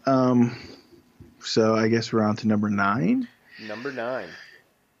 So I guess we're on to number 9. Number 9.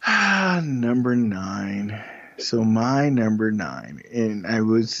 Number 9. So my number 9, and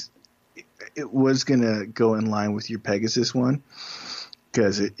it was gonna go in line with your Pegasus one,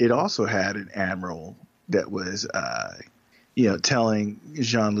 because it also had an admiral that was telling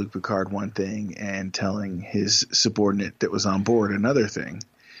Jean-Luc Picard one thing and telling his subordinate that was on board another thing.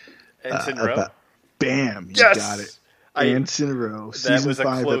 Ensign Rowe? Bam! You got it. Ensign Rowe, season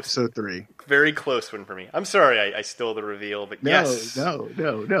 5, episode 3. Very close one for me. I'm sorry I stole the reveal, but yes. No.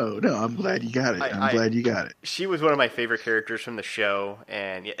 I'm glad you got it. I'm glad you got it. She was one of my favorite characters from the show,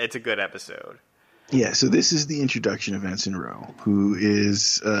 and it's a good episode. Yeah, so this is the introduction of Ensign Rowe, who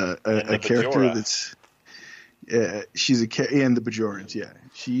is a character that's... she's and the Bajorans, yeah.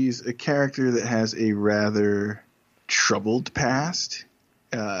 She's a character that has a rather troubled past.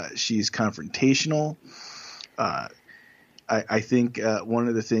 She's confrontational. I think one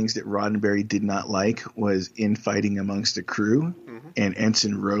of the things that Roddenberry did not like was infighting amongst the crew, and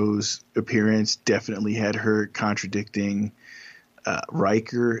Ensign Rowe's appearance definitely had her contradicting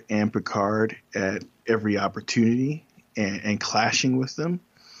Riker and Picard at every opportunity and clashing with them.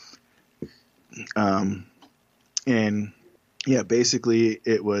 And yeah, basically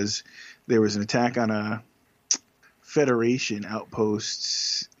there was an attack on a Federation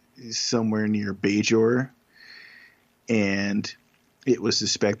outpost somewhere near Bajor, and it was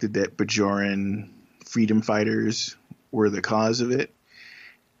suspected that Bajoran freedom fighters were the cause of it,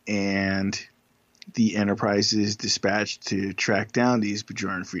 and the Enterprise is dispatched to track down these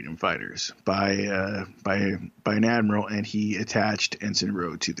Bajoran freedom fighters by an admiral, and he attached Ensign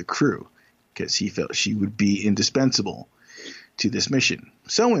Rowe to the crew because he felt she would be indispensable to this mission.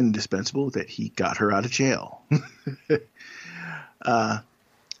 So indispensable that he got her out of jail.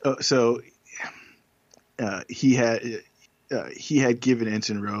 He had given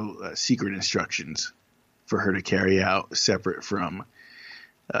Ensign Rowe secret instructions for her to carry out, separate from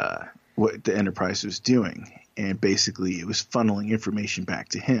what the Enterprise was doing, and basically it was funneling information back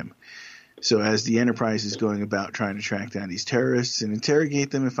to him. So as the Enterprise is going about trying to track down these terrorists and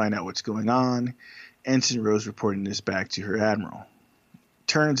interrogate them and find out what's going on, Ensign Rowe's reporting this back to her admiral.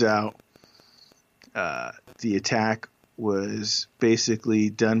 Turns out the attack was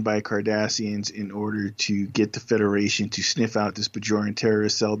basically done by Cardassians in order to get the Federation to sniff out this Bajoran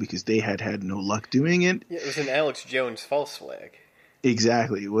terrorist cell because they had no luck doing it. Yeah, it was an Alex Jones false flag.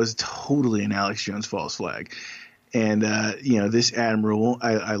 Exactly. It was totally an Alex Jones false flag. And, this admiral,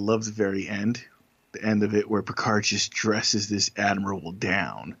 I love the very end, the end of it where Picard just dresses this admiral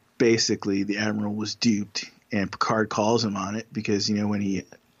down. Basically, the admiral was duped, and Picard calls him on it because, when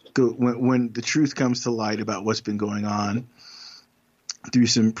the truth comes to light about what's been going on through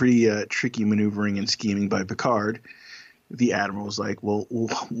some pretty tricky maneuvering and scheming by Picard, the admiral's like, well,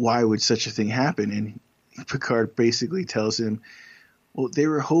 why would such a thing happen? And Picard basically tells him, well, they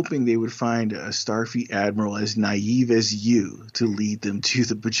were hoping they would find a Starfleet admiral as naive as you to lead them to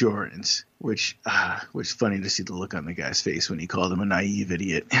the Bajorans, which was funny to see the look on the guy's face when he called him a naive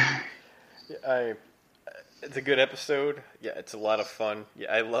idiot. It's a good episode. Yeah, it's a lot of fun.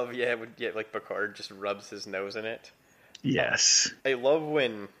 Yeah, I love like Picard just rubs his nose in it. Yes. I love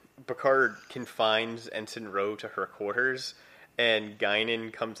when Picard confines Ensign Ro to her quarters, and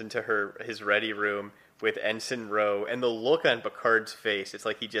Guinan comes into his ready room with Ensign Ro, and the look on Picard's face, it's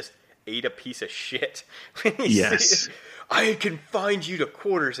like he just ate a piece of shit. Yes. I confined you to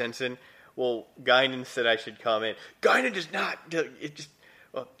quarters, Ensign. Well, Guinan said I should come in. Guinan does not. It just.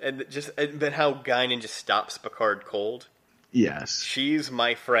 And then how Guinan just stops Picard cold. Yes. She's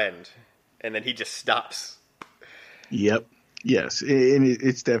my friend. And then he just stops. Yep. Yes. And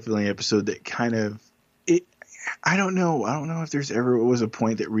it's definitely an episode that kind of... I don't know if there's ever was a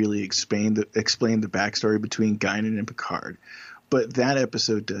point that really explained the backstory between Guinan and Picard. But that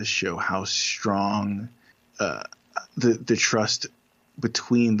episode does show how strong the trust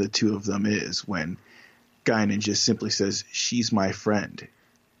between the two of them is when Guinan just simply says, she's my friend.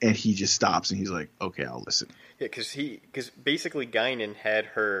 And he just stops and he's like, okay, I'll listen. Yeah, because basically Guinan had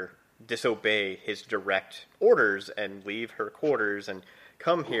her disobey his direct orders and leave her quarters and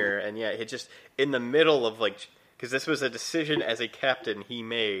come here. And yeah, it just, in the middle of because this was a decision as a captain he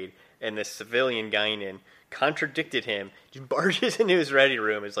made, and this civilian Guinan contradicted him, just barges into his ready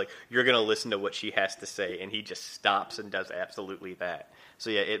room, is like, you're going to listen to what she has to say. And he just stops and does absolutely that.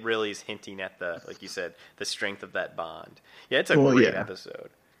 So yeah, it really is hinting at like you said, the strength of that bond. Yeah, it's a great episode.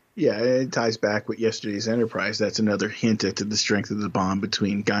 Yeah, it ties back with yesterday's Enterprise. That's another hint at the strength of the bond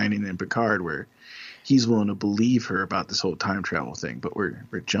between Guinan and Picard, where he's willing to believe her about this whole time travel thing. But we're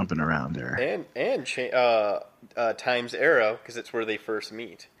jumping around there. And Time's Arrow, because it's where they first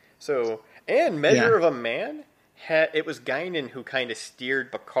meet. So and Measure of a Man, it was Guinan who kind of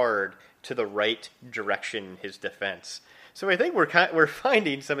steered Picard to the right direction in his defense. So I think we're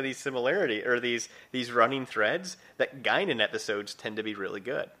finding some of these similarity or these running threads that Guinan episodes tend to be really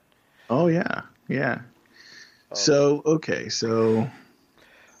good. Oh yeah.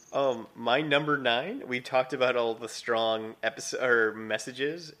 My number 9. We talked about all the strong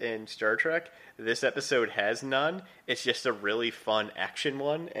messages in Star Trek. This episode has none. It's just a really fun action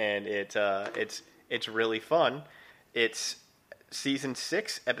one, and it's really fun. It's season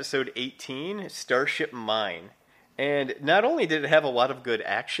 6, episode 18, Starship Mine. And not only did it have a lot of good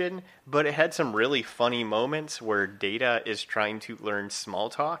action, but it had some really funny moments where Data is trying to learn small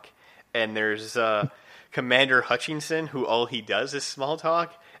talk. And there's Commander Hutchinson, who all he does is small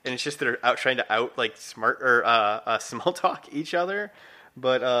talk. And it's just they're trying to small talk each other.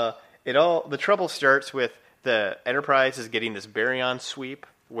 But the trouble starts with the Enterprise is getting this baryon sweep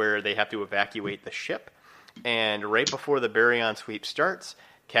where they have to evacuate the ship. And right before the baryon sweep starts,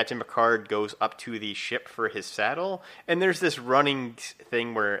 Captain Picard goes up to the ship for his saddle, and there's this running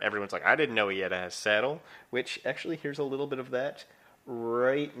thing where everyone's like, I didn't know he had a saddle, which actually here's a little bit of that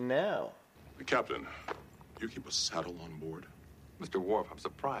right now. Captain, you keep a saddle on board? Mr. Worf, I'm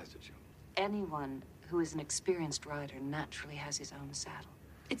surprised at you. Anyone who is an experienced rider naturally has his own saddle.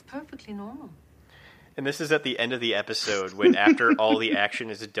 It's perfectly normal. And this is at the end of the episode when after all the action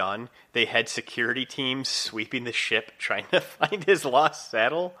is done, they had security teams sweeping the ship trying to find his lost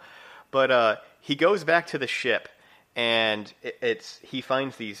saddle. But he goes back to the ship and he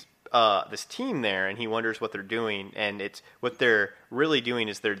finds this team there and he wonders what they're doing. And what they're really doing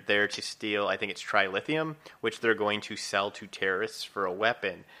is they're there to steal, I think it's trilithium, which they're going to sell to terrorists for a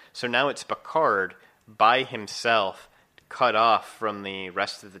weapon. So now it's Picard by himself, cut off from the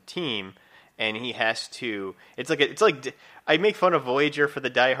rest of the team. And he has to. It's like I make fun of Voyager for the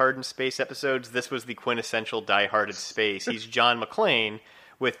Die Hard in Space episodes. This was the quintessential Die Hard in Space. He's John McClane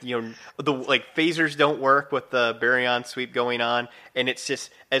with the phasers don't work with the baryon sweep going on, and it's just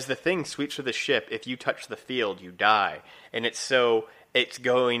as the thing sweeps through the ship. If you touch the field, you die, and it's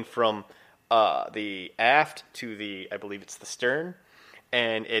going from the aft to I believe it's the stern.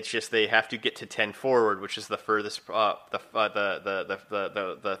 And it's just they have to get to 10 forward, which is the furthest, the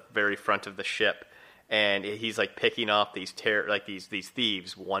very front of the ship. And he's like picking off these these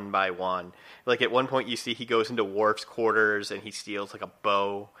thieves one by one. Like at one point, you see he goes into Worf's quarters and he steals like a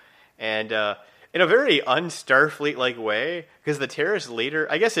bow, and in a very un-Starfleet like way, because the terrorist leader,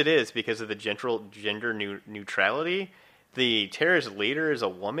 I guess it is because of the gender neutrality. The terrorist leader is a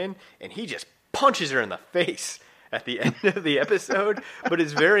woman, and he just punches her in the face at the end of the episode, but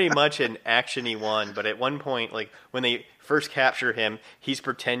it's very much an action-y one. But at one point, like when they first capture him, he's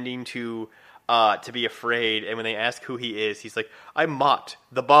pretending to to be afraid. And when they ask who he is, he's like, I'm Mott,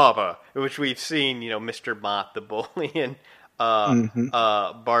 the barber, which we've seen, Mr. Mott, the bully, and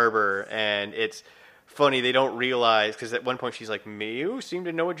barber. And it's funny, they don't realize, because at one point she's like, you seem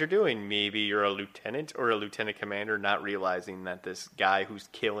to know what you're doing. Maybe you're a lieutenant or a lieutenant commander, not realizing that this guy who's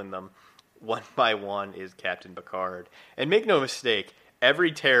killing them one by one is Captain Picard. And make no mistake,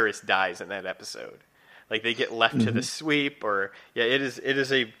 every terrorist dies in that episode. Like, they get left to the sweep, or it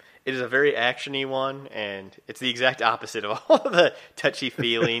is a very actiony one, and it's the exact opposite of all the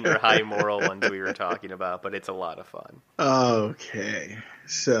touchy-feeling or high moral ones we were talking about, but it's a lot of fun. Okay,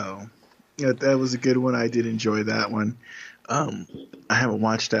 so that was a good one. I did enjoy that one. I haven't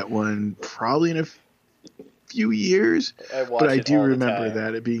watched that one probably in a few years, but I do remember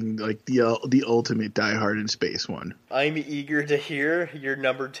that it being like the ultimate Die Hard in Space one. I'm eager to hear your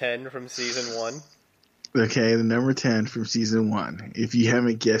number 10 from season 1. Okay, the number 10 from season 1, if you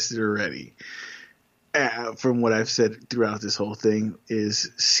haven't guessed it already, from what I've said throughout this whole thing, is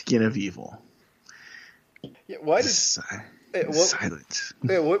Skin of Evil. Yeah, why did silence?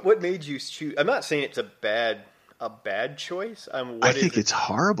 What made you choose? I'm not saying it's a bad choice. I think it's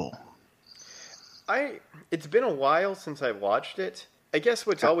horrible. It's been a while since I watched it. I guess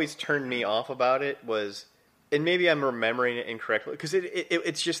what's always turned me off about it was, and maybe I'm remembering it incorrectly, because it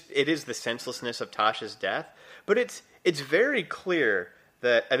is the senselessness of Tasha's death, but it's very clear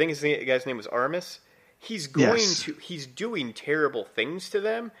that, I think the guy's name was Armis, he's doing terrible things to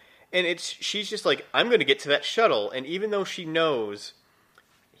them, and she's just like, I'm going to get to that shuttle, and even though she knows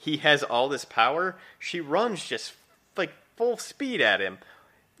he has all this power, she runs just like full speed at him.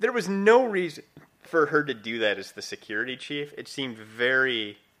 There was no reason for her to do that as the security chief. It seemed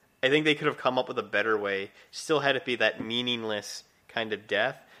very... I think they could have come up with a better way. Still had it be that meaningless kind of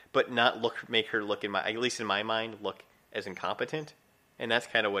death, but not make her look, at least in my mind, look as incompetent. And that's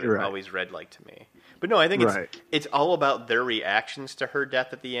kind of what it always read like to me. But no, I think it's all about their reactions to her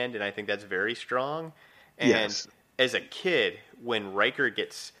death at the end, and I think that's very strong. And as a kid, when Riker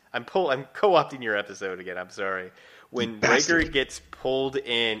gets... I'm co-opting your episode again, I'm sorry. When Riker gets pulled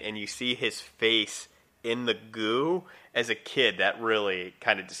in and you see his face in the goo, as a kid, that really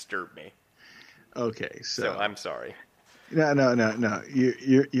kind of disturbed me. Okay, so I'm sorry. No.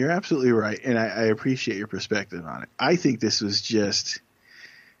 You're absolutely right, and I appreciate your perspective on it. I think this was just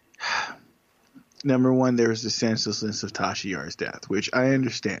number one. There was the senselessness of Tasha Yar's death, which I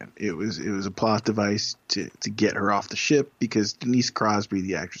understand. It was a plot device to get her off the ship because Denise Crosby,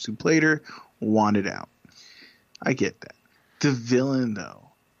 the actress who played her, wanted out. I get that. The villain, though.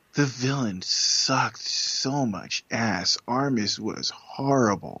 The villain sucked so much ass. Armis was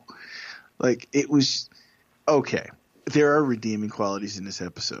horrible. Like, it was... Okay, there are redeeming qualities in this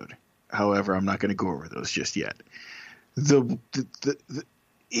episode. However, I'm not going to go over those just yet.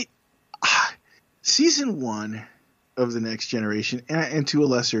 Season 1 of The Next Generation, and to a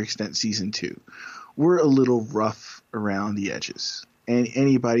lesser extent Season 2, were a little rough around the edges. And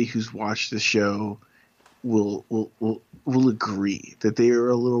anybody who's watched the show will agree that they are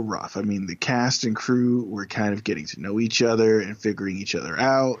a little rough. I mean, the cast and crew were kind of getting to know each other and figuring each other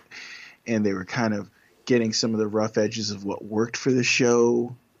out, and they were kind of getting some of the rough edges of what worked for the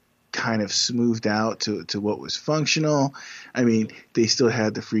show kind of smoothed out to what was functional. I mean, they still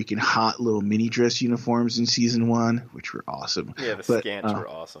had the freaking hot little mini dress uniforms in season 1, which were awesome. Yeah, the scants were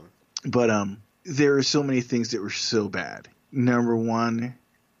awesome. But there are so many things that were so bad. Number one,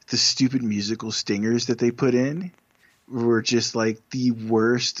 the stupid musical stingers that they put in were just like the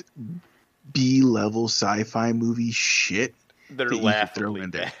worst B-level sci-fi movie shit. They're laughably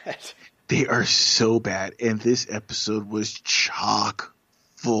bad. They are so bad, and this episode was chock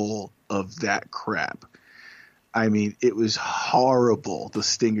full of that crap. I mean, it was horrible, the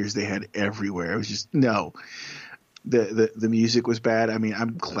stingers they had everywhere. It was just, no. The music was bad. I mean,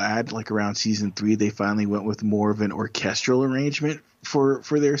 I'm glad, like, around season 3, they finally went with more of an orchestral arrangement for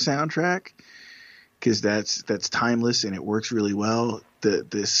their soundtrack, because that's timeless and it works really well.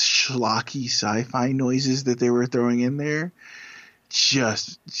 This schlocky sci-fi noises that they were throwing in there,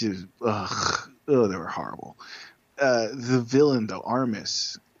 just they were horrible. The villain, though,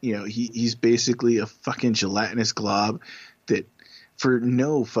 Armis, he's basically a fucking gelatinous glob that, for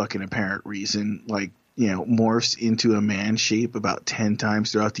no fucking apparent reason, like, morphs into a man shape about 10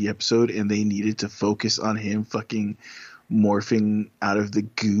 times throughout the episode, and they needed to focus on him fucking morphing out of the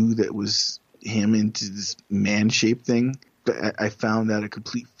goo that was him into this man shape thing. But I found that a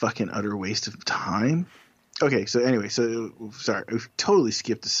complete fucking utter waste of time. Okay, so anyway, sorry, I totally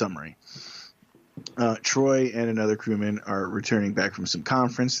skipped the summary. Troy and another crewman are returning back from some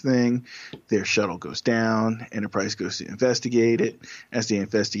conference thing. Their shuttle goes down. Enterprise goes to investigate it. As they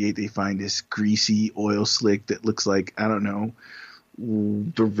investigate, they find this greasy oil slick that looks like, I don't know,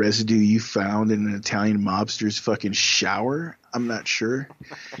 the residue you found in an Italian mobster's fucking shower. I'm not sure.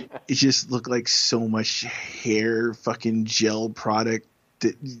 It just looked like so much hair fucking gel product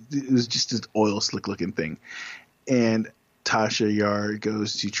that it was just this oil slick looking thing. And Tasha Yar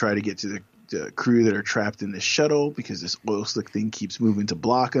goes to try to get to the crew that are trapped in the shuttle because this oil slick thing keeps moving to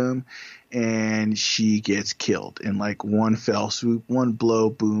block them, and she gets killed in like one fell swoop, one blow,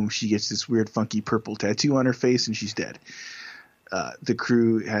 boom. She gets this weird funky purple tattoo on her face and she's dead. The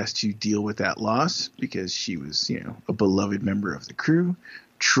crew has to deal with that loss because she was, a beloved member of the crew.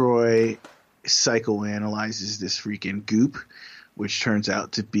 Troy psychoanalyzes this freaking goop, which turns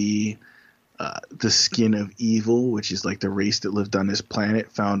out to be the skin of evil, which is like the race that lived on this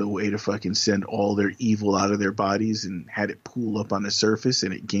planet found a way to fucking send all their evil out of their bodies and had it pool up on the surface,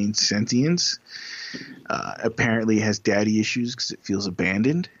 and it gained sentience. Apparently it has daddy issues because it feels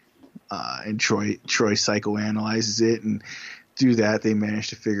abandoned. And Troy psychoanalyzes it, and through that they manage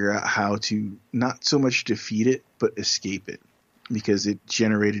to figure out how to not so much defeat it, but escape it, because it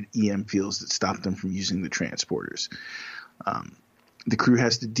generated EM fields that stopped them from using the transporters. The crew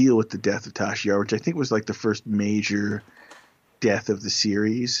has to deal with the death of Tasha Yar, which I think was like the first major death of the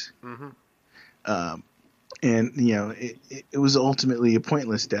series. Mm-hmm. And, it was ultimately a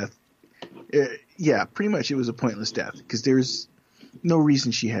pointless death. Yeah, pretty much it was a pointless death because there's no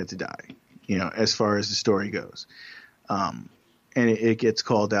reason she had to die, as far as the story goes. And it gets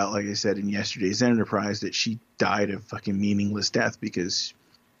called out, like I said, in yesterday's Enterprise that she died a fucking meaningless death because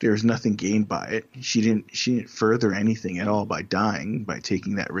there was nothing gained by it. She didn't further anything at all by dying, by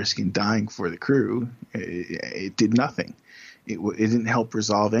taking that risk and dying for the crew. It did nothing. It didn't help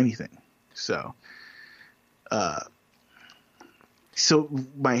resolve anything. So, the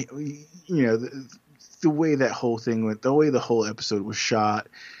way that whole thing went, the way the whole episode was shot,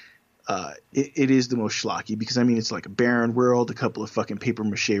 it is the most schlocky because it's like a barren world, a couple of fucking paper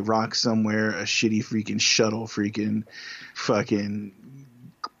mache rocks somewhere, a shitty freaking shuttle, freaking fucking.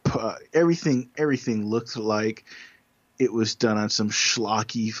 Everything looked like it was done on some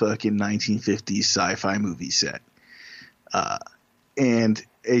schlocky fucking 1950s sci-fi movie set. And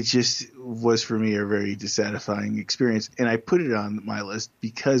it just was for me a very dissatisfying experience. And I put it on my list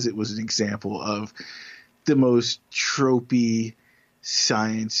because it was an example of the most tropey,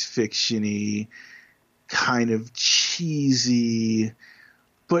 science fiction-y, kind of cheesy,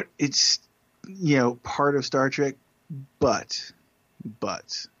 but it's, part of Star Trek, but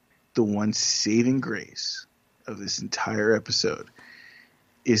the one saving grace of this entire episode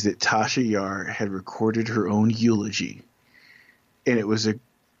is that Tasha Yar had recorded her own eulogy, and it was a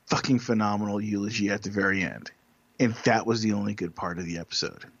fucking phenomenal eulogy at the very end. And that was the only good part of the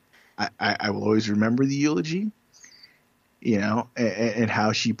episode. I will always remember the eulogy, and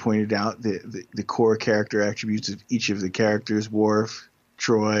how she pointed out the core character attributes of each of the characters, Worf,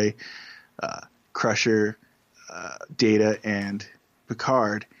 Troy, Crusher, Data, and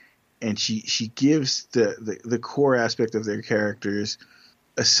Picard, and she gives the core aspect of their characters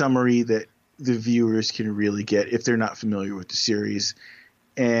a summary that the viewers can really get if they're not familiar with the series,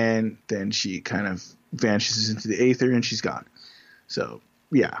 and then she kind of vanishes into the aether and she's gone. So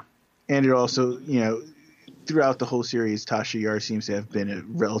yeah, and it also throughout the whole series, Tasha Yar seems to have been a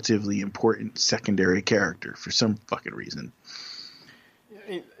relatively important secondary character for some fucking reason.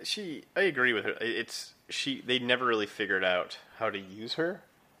 I agree with her. They never really figured out how to use her,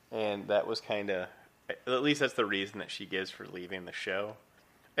 and that was kind of, at least that's the reason that she gives for leaving the show.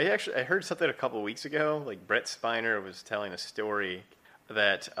 I heard something a couple of weeks ago, like Brett Spiner was telling a story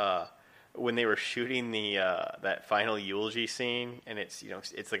that when they were shooting that final eulogy scene, and it's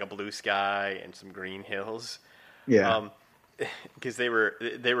it's like a blue sky and some green hills. Yeah. Because they were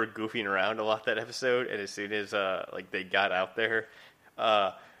goofing around a lot that episode, and as soon as they got out there,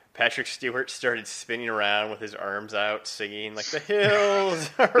 Patrick Stewart started spinning around with his arms out, singing like the hills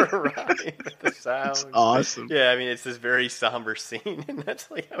are rocking with the sound. It's awesome. Yeah, it's this very somber scene, and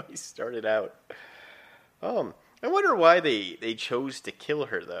that's like how he started out. I wonder why they chose to kill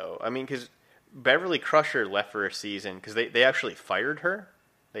her though. Because Beverly Crusher left for a season because they actually fired her.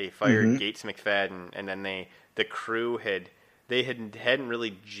 They fired Gates McFadden, and then the crew hadn't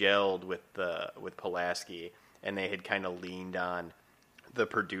really gelled with Pulaski, and they had kind of leaned on the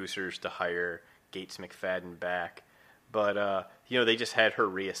producers to hire Gates McFadden back. But, they just had her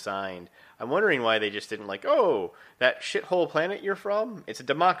reassigned. I'm wondering why they just didn't that shithole planet you're from, it's a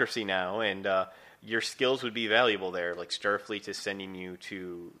democracy now, and your skills would be valuable there. Like Starfleet is sending you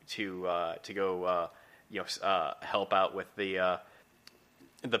to go help out with the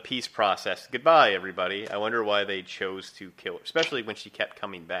peace process. Goodbye, everybody. I wonder why they chose to kill her, especially when she kept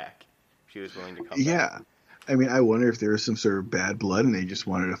coming back. She was willing to come back. Yeah. I mean, I wonder if there was some sort of bad blood and they just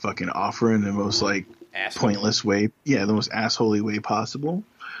wanted to fucking offer her in the most, like, pointless way. Yeah, the most assholey way possible.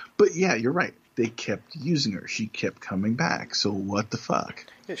 But, yeah, you're right. They kept using her. She kept coming back. So what the fuck?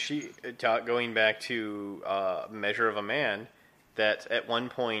 Yeah, she, going back to Measure of a Man, that at one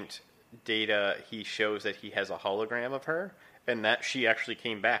point, Data, he shows that he has a hologram of her, and that she actually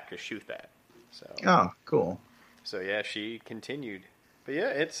came back to shoot that. So. Oh, cool. So, yeah, she continued. But, yeah,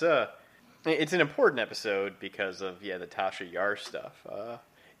 it's an important episode because of, the Tasha Yar stuff.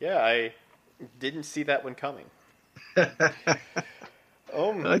 I didn't see that one coming.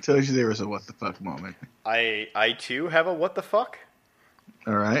 I told you there was a what the fuck moment. I too have a what the fuck.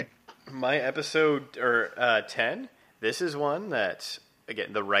 All right. My episode 10. This is one that,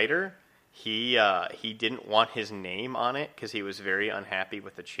 again, the writer, he didn't want his name on it because he was very unhappy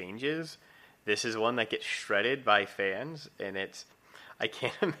with the changes. This is one that gets shredded by fans, and I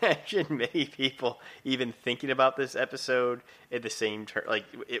can't imagine many people even thinking about this episode at the same turn,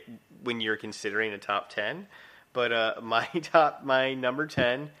 when you're considering a top 10. But my number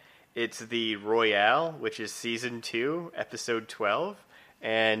 10, it's the Royale, which is season 2, episode 12.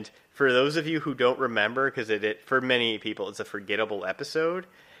 And for those of you who don't remember, because for many people it's a forgettable episode,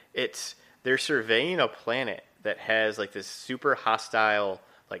 they're surveying a planet that has like this super hostile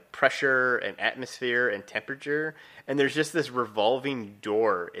like pressure and atmosphere and temperature, and there's just this revolving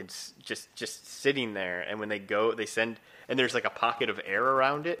door. It's just sitting there, and when they go, they send, and there's like a pocket of air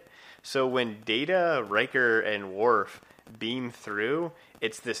around it. So when Data, Riker, and Worf beam through,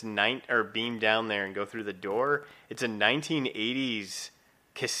 it's this beam down there and go through the door. It's a 1980s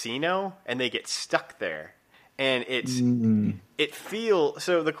casino, and they get stuck there. And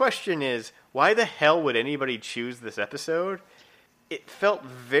so the question is, why the hell would anybody choose this episode? It felt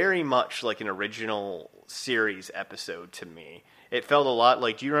very much like an original series episode to me. It felt a lot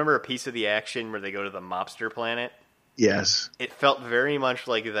like, do you remember A Piece of the Action where they go to the mobster planet? Yes. It felt very much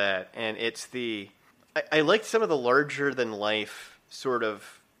like that, and I liked some of the larger-than-life sort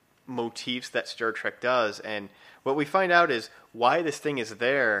of motifs that Star Trek does, and what we find out is why this thing is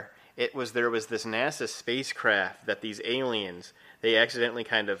there. There was this NASA spacecraft that these aliens, they accidentally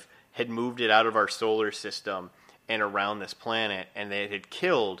kind of had moved it out of our solar system and around this planet, and they had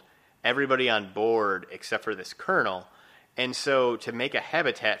killed everybody on board except for this colonel, and so to make a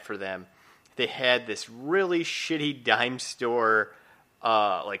habitat for them, they had this really shitty dime store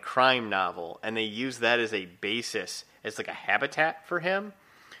like crime novel, and they used that as a basis, as like a habitat for him.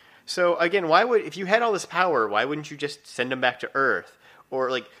 So again, if you had all this power, why wouldn't you just send him back to Earth? Or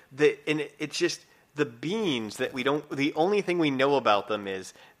like it's just the beings that the only thing we know about them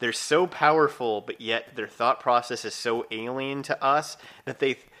is they're so powerful, but yet their thought process is so alien to us that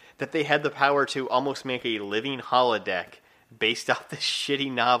they had the power to almost make a living holodeck based off this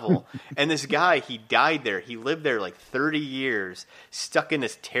shitty novel. And this guy, he died there. He lived there like 30 years, stuck in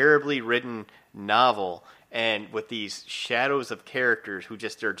this terribly written novel, and with these shadows of characters who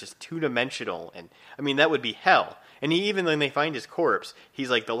are just two-dimensional. And I mean, that would be hell. And even when they find his corpse, he's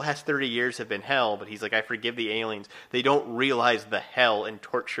like, the last 30 years have been hell, but he's like, I forgive the aliens. They don't realize the hell and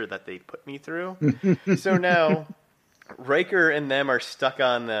torture that they put me through. So now, Riker and them are stuck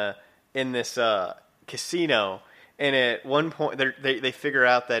in this casino. And at one point, they figure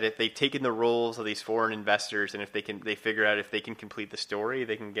out that if they've taken the roles of these foreign investors, and they figure out if they can complete the story,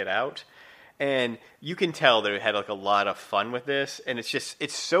 they can get out. And you can tell they had like a lot of fun with this, and it's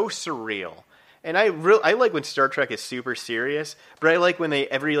so surreal. And I like when Star Trek is super serious, but I like when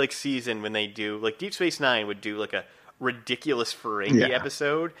every season when they do, like Deep Space Nine would do like a ridiculous Ferengi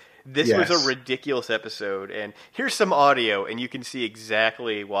episode. This was a ridiculous episode, and here's some audio, and you can see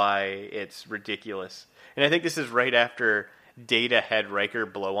exactly why it's ridiculous. And I think this is right after Data had Riker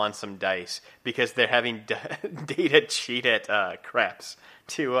blow on some dice because they're having Data cheat at craps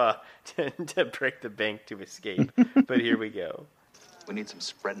to break the bank to escape. But here we go. We need some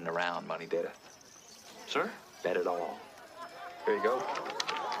spreading around money, Data. Sir? Bet it all. Here you go.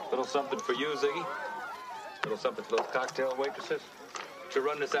 Little something for you, Ziggy. Little something for those cocktail waitresses. To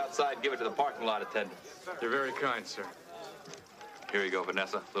run this outside, give it to the parking lot attendants. You're very kind, sir. Here you go,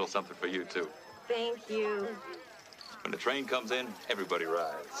 Vanessa. Little something for you, too. Thank you. When the train comes in, everybody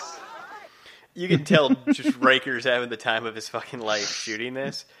rides. You can tell just Riker's having the time of his fucking life shooting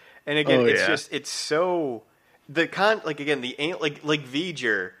this. And again, it's so like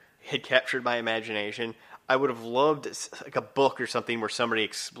V'ger had captured my imagination. I would have loved like a book or something where somebody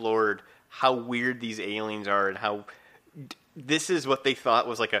explored how weird these aliens are and how this is what they thought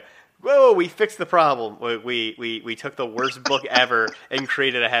was like a, whoa, we fixed the problem. We took the worst book ever and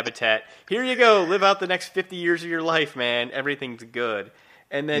created a habitat. Here you go. Live out the next 50 years of your life, man. Everything's good.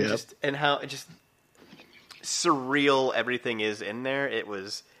 And then how surreal everything is in there.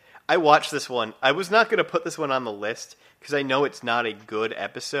 I watched this one. I was not going to put this one on the list because I know it's not a good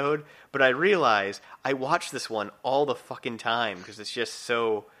episode, but I realize I watch this one all the fucking time because it's just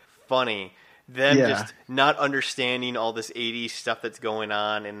so funny. Them just not understanding all this 80s stuff that's going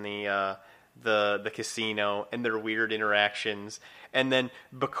on in the casino and their weird interactions. And then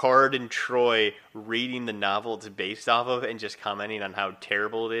Picard and Troy reading the novel it's based off of and just commenting on how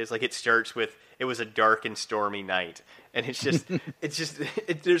terrible it is. Like, it starts with, it was a dark and stormy night. And it's just,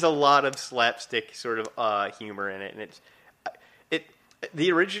 there's a lot of slapstick sort of humor in it. And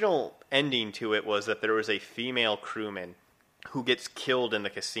the original ending to it was that there was a female crewman who gets killed in the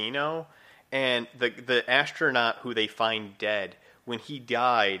casino. And the astronaut who they find dead, when he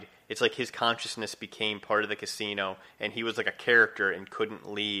died, it's like his consciousness became part of the casino, and he was like a character and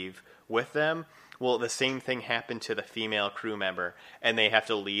couldn't leave with them. Well, the same thing happened to the female crew member, and they have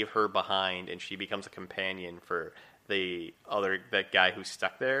to leave her behind, and she becomes a companion for that guy who's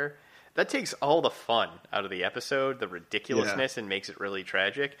stuck there. That takes all the fun out of the episode, the ridiculousness, and makes it really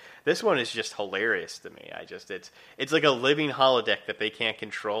tragic. This one is just hilarious to me. It's like a living holodeck that they can't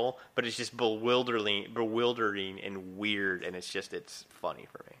control, but it's just bewildering and weird, and it's funny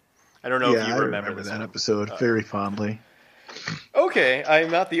for me. I don't know if you remember this that episode very fondly. Okay,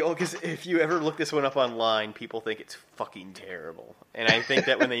 I'm not the old, because if you ever look this one up online, people think it's fucking terrible. And I think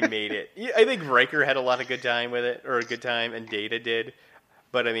that when they made it, I think Riker had a lot of good time with it, and Data did.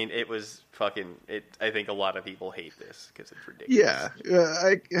 But, I mean, it was fucking... I think a lot of people hate this because it's ridiculous.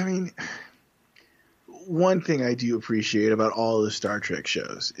 Yeah. I mean, one thing I do appreciate about all the Star Trek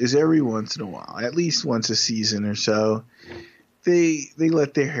shows is every once in a while, at least once a season or so, they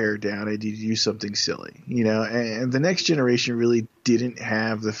let their hair down and do something silly. You know, and the Next Generation really didn't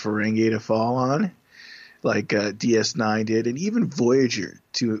have the Ferengi to fall on like DS9 did. And even Voyager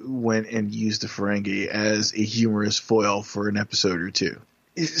went and used the Ferengi as a humorous foil for an episode or two.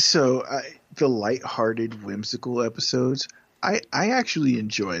 So the lighthearted, whimsical episodes, I actually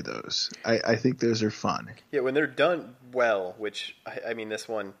enjoy those. I think those are fun. Yeah, when they're done well, which, I mean, this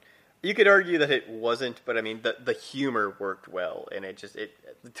one, you could argue that it wasn't, but I mean, the humor worked well, and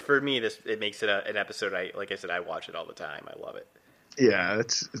for me, it makes it an episode, like I said, I watch it all the time. I love it. Yeah,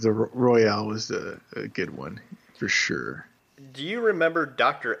 the Royale was a good one, for sure. Do you remember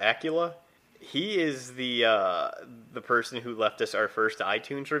Dr. Acula? He is the person who left us our first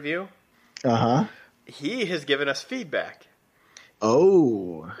iTunes review. Uh-huh. He has given us feedback.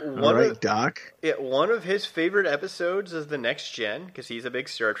 Oh, all right, Doc. One of his favorite episodes is The Next Gen, because he's a big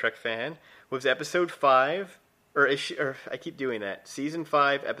Star Trek fan, was episode 5, or I keep doing that, season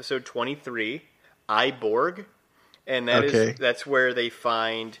 5, episode 23, I, Borg. And that's where they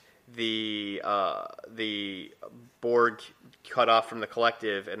find the Borg cut off from the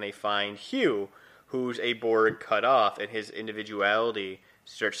collective, and they find Hugh, who's a Borg cut off, and his individuality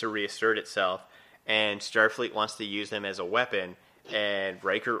starts to reassert itself, and Starfleet wants to use him as a weapon, and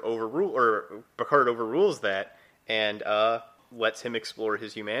Picard overrules that, and lets him explore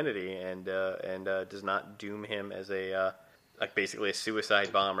his humanity, and does not doom him as basically a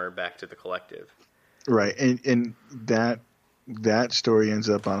suicide bomber back to the collective. Right, and that story ends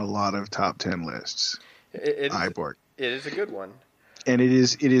up on a lot of top 10 lists. Borg. It is a good one. And it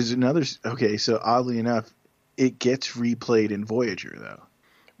is another... Okay, so oddly enough, it gets replayed in Voyager, though.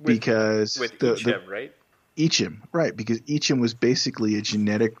 With Ichim, right? Ichim, right, because Ichim was basically a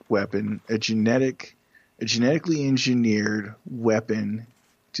genetic weapon, a genetically engineered weapon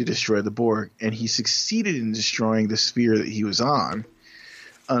to destroy the Borg, and he succeeded in destroying the sphere that he was on,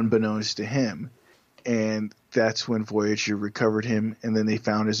 unbeknownst to him. And that's when Voyager recovered him, and then they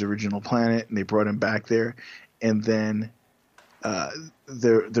found his original planet, and they brought him back there. And then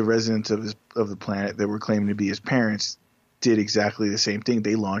the residents of the planet that were claiming to be his parents did exactly the same thing.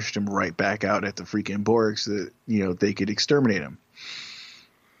 They launched him right back out at the freaking Borg so that they could exterminate him.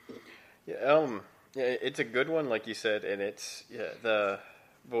 Yeah, it's a good one, like you said, and the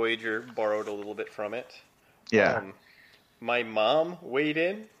Voyager borrowed a little bit from it. Yeah. My mom weighed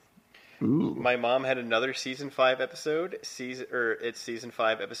in. Ooh. My mom had another season 5 episode. It's season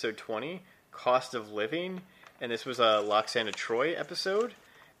 5, episode 20, Cost of Living, and this was a Loxana Troi episode.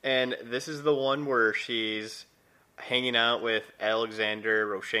 And this is the one where she's hanging out with Alexander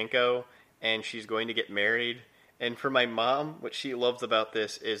Roshenko, and she's going to get married. And for my mom, what she loves about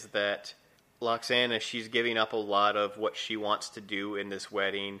this is that Loxana, she's giving up a lot of what she wants to do in this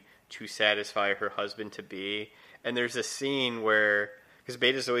wedding to satisfy her husband-to-be. And there's a scene where, because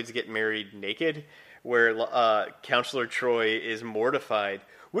Betazoids get married naked, where Counselor Troy is mortified.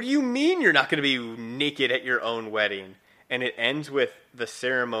 What do you mean you're not going to be naked at your own wedding? And it ends with the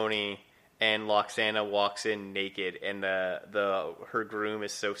ceremony, and Loxana walks in naked, and her groom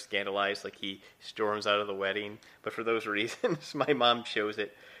is so scandalized, like he storms out of the wedding. But for those reasons, my mom chose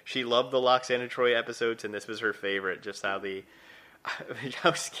it. She loved the Loxana Troy episodes, and this was her favorite. Just how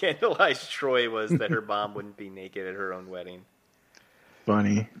how scandalized Troy was that her mom wouldn't be naked at her own wedding.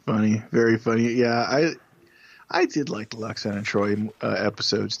 Funny, very funny. Yeah, I did like the Loxana Troy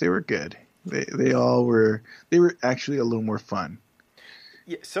episodes. They were good. They were actually a little more fun.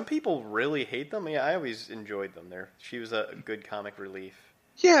 Yeah, some people really hate them. Yeah, I always enjoyed them. She was a good comic relief.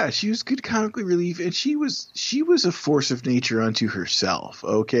 Yeah, she was good comic relief, and she was a force of nature unto herself.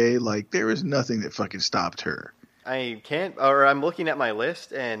 Okay, like there was nothing that fucking stopped her. I'm looking at my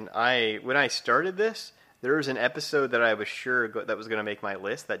list, and when I started this, there was an episode that I was sure that was going to make my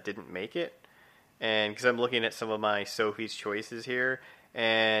list that didn't make it. And because I'm looking at some of my Sophie's Choices here,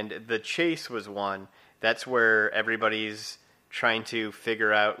 and The Chase was one. That's where everybody's trying to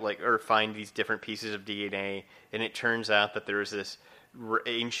figure out, or find these different pieces of DNA, and it turns out that there was this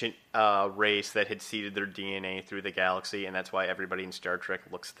ancient race that had seeded their DNA through the galaxy, and that's why everybody in Star Trek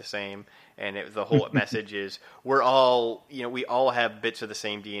looks the same. And the whole message is, we all have bits of the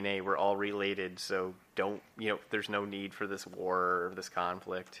same DNA. We're all related, so there's no need for this war or this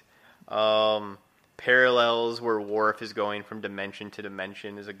conflict. Parallels, where Worf is going from dimension to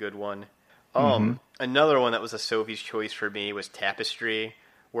dimension, is a good one. Another one that was a Sophie's Choice for me was Tapestry,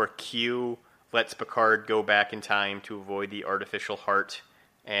 where Q lets Picard go back in time to avoid the artificial heart,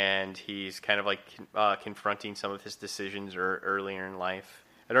 and he's kind of like confronting some of his decisions earlier in life.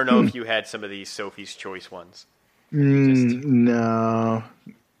 I don't know if you had some of these Sophie's Choice ones. No.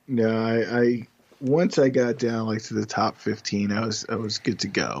 I once I got down to the top 15, I was good to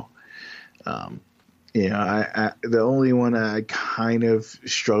go. The only one I kind of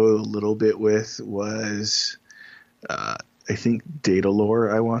struggled a little bit with was, I think, Data Lore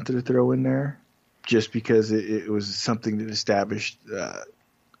I wanted to throw in there, just because it was something that established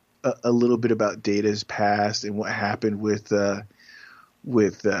a little bit about Data's past and what happened with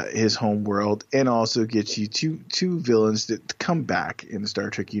his home world, and also gets you two villains that come back in the Star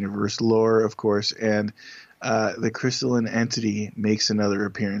Trek universe. Lore, of course, and the crystalline entity makes another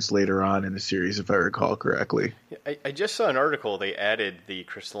appearance later on in the series, if I recall correctly. I just saw an article. They added the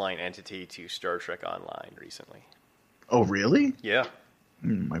crystalline entity to Star Trek Online recently. Oh, really? Yeah.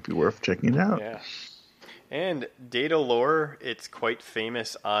 Might be worth checking it out. Yeah. And Data Lore, it's quite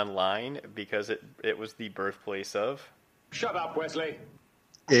famous online because it was the birthplace of... Shut up, Wesley.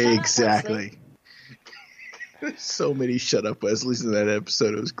 Exactly. There's so many shut up Wesleys in that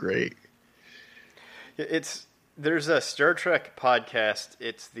episode. It was great. There's a Star Trek podcast.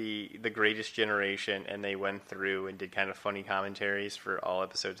 It's the Greatest Generation, and they went through and did kind of funny commentaries for all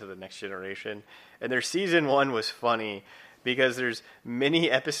episodes of the Next Generation. And their season 1 was funny because there's many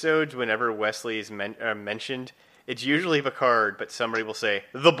episodes whenever Wesley is mentioned. It's usually Picard, but somebody will say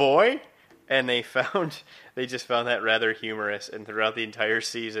the boy, and they just found that rather humorous. And throughout the entire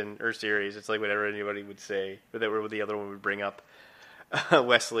season or series, it's like whenever anybody would say, or the other one would bring up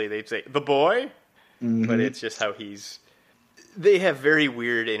Wesley, they'd say the boy. Mm-hmm. But it's just how they have very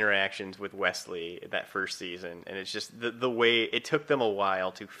weird interactions with Wesley in that first season, and it's just the way it took them a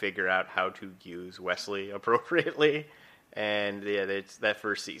while to figure out how to use Wesley appropriately, and that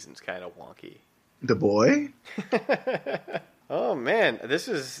first season's kind of wonky. The boy? Oh man, this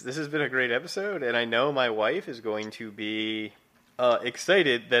has been a great episode, and I know my wife is going to be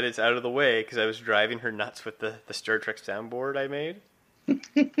excited that it's out of the way, because I was driving her nuts with the Star Trek soundboard I made.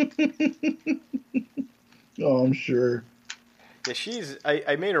 Oh, I'm sure. Yeah,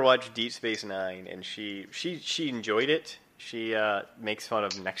 I made her watch Deep Space Nine, and she enjoyed it. She makes fun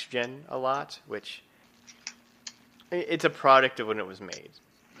of Next Gen a lot, which it's a product of when it was made.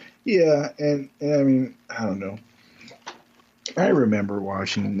 Yeah, and I mean, I don't know. I remember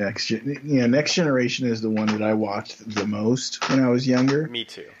watching Next Gen. Next Generation is the one that I watched the most when I was younger. Me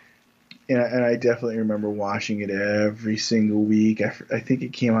too. And I definitely remember watching it every single week. I think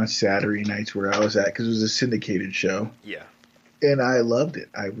it came on Saturday nights where I was at, because it was a syndicated show. Yeah. And I loved it.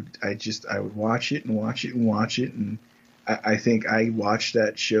 I would watch it and watch it and watch it. And I think I watched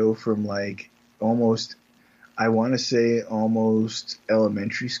that show from almost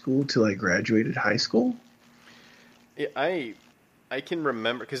elementary school till I graduated high school. Yeah, I can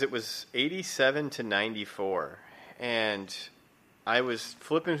remember, because it was 87 to 94. And I was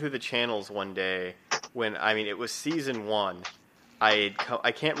flipping through the channels one day when, it was season 1,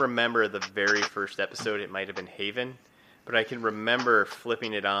 I can't remember the very first episode. It might have been Haven, but I can remember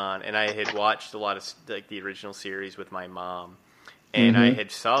flipping it on, and I had watched a lot of like the original series with my mom, and I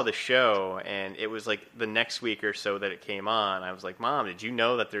had saw the show, and it was like the next week or so that it came on. I was like, "Mom, did you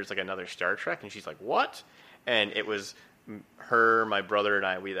know that there's like another Star Trek?" And she's like, "What?" And it was her, my brother, and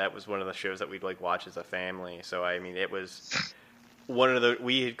I. That was one of the shows that we'd like watch as a family. So I mean, it was one of the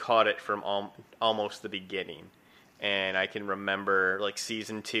we had caught it from almost the beginning. And I can remember, like,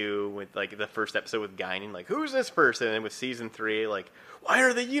 season 2 with, like, the first episode with Guinan, like, who's this person? And with season 3, like, why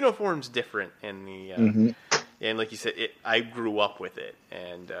are the uniforms different? And and like you said, I grew up with it.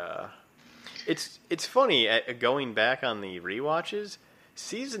 And it's funny, going back on the rewatches,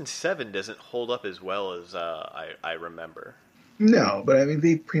 season 7 doesn't hold up as well as I remember. No, but I mean,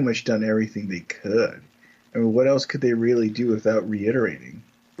 they've pretty much done everything they could. I mean, what else could they really do without reiterating?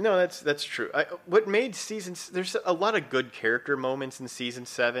 No, that's true. What made there's a lot of good character moments in season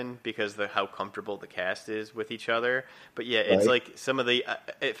 7 because of how comfortable the cast is with each other. But yeah, it's like some of the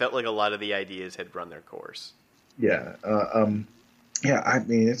it felt like a lot of the ideas had run their course. Yeah, yeah. I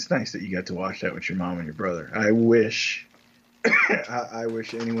mean, it's nice that you got to watch that with your mom and your brother. I wish, I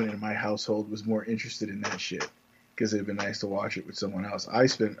wish anyone in my household was more interested in that shit because it'd been nice to watch it with someone else. I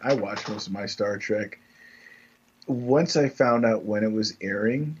watched most of my Star Trek. Once I found out when it was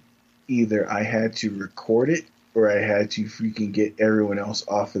airing, either I had to record it or I had to freaking get everyone else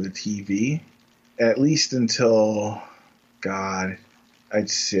off of the TV. At least until, God, I'd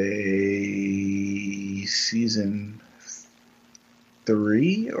say season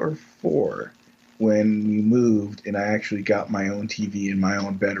 3 or 4 when we moved and I actually got my own TV in my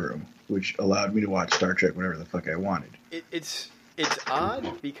own bedroom, which allowed me to watch Star Trek whenever the fuck I wanted. It's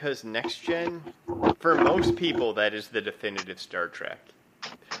odd because Next Gen, for most people, that is the definitive Star Trek.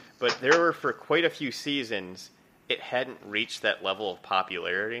 But there were, for quite a few seasons, it hadn't reached that level of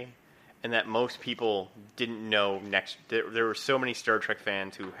popularity, and that most people didn't know There were so many Star Trek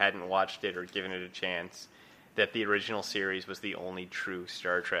fans who hadn't watched it or given it a chance that the original series was the only true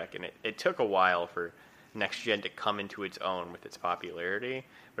Star Trek, and it took a while for Next Gen to come into its own with its popularity.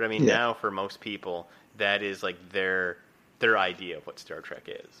 But I mean, now for most people, that is like their idea of what Star Trek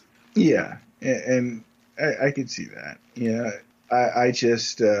is. Yeah, and I could see that. Yeah, I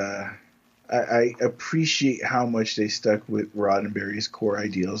just I appreciate how much they stuck with Roddenberry's core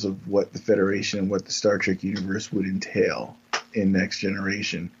ideals of what the Federation and what the Star Trek universe would entail in Next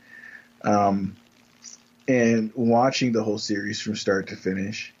Generation. And watching the whole series from start to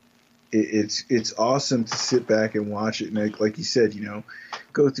finish, it's awesome to sit back and watch it, and like you said,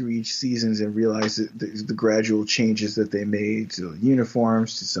 go through each seasons and realize that the gradual changes that they made to the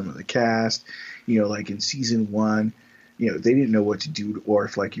uniforms, to some of the cast. Like in season 1, they didn't know what to do to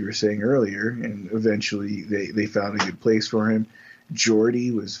Worf, like you were saying earlier, and eventually they found a good place for him.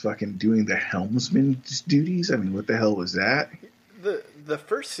 Geordi was fucking doing the helmsman's duties. I mean, what the hell was that? The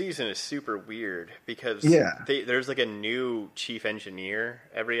first season is super weird because there's like a new chief engineer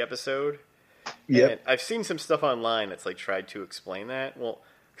every episode. Yeah, I've seen some stuff online that's like tried to explain that. Well,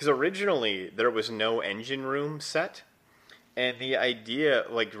 because originally there was no engine room set, and the idea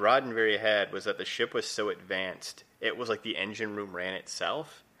like Roddenberry had was that the ship was so advanced, it was like the engine room ran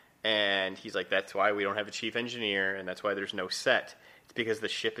itself. And he's like, that's why we don't have a chief engineer, and that's why there's no set. It's because the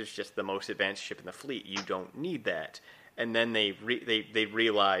ship is just the most advanced ship in the fleet. You don't need that. And then they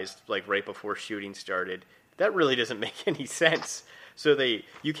realized, like right before shooting started, that really doesn't make any sense. So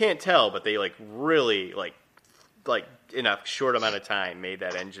you can't tell, but they like really like in a short amount of time made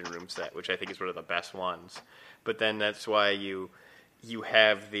that engine room set, which I think is one of the best ones. But then that's why you didn't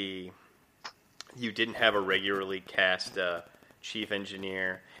have a regularly cast chief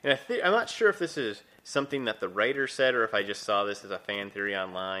engineer. And I'm not sure if this is something that the writer said or if I just saw this as a fan theory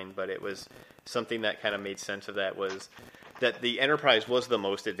online, but it was something that kind of made sense of that was that the Enterprise was the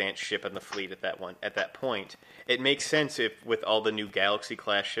most advanced ship in the fleet at that point. It makes sense if with all the new Galaxy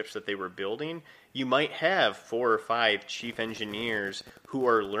class ships that they were building, you might have 4 or 5 chief engineers who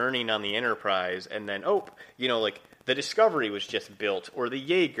are learning on the Enterprise, and then like the Discovery was just built or the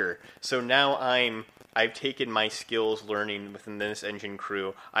Jaeger. So now I've taken my skills learning within this engine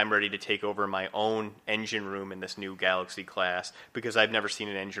crew. I'm ready to take over my own engine room in this new Galaxy class because I've never seen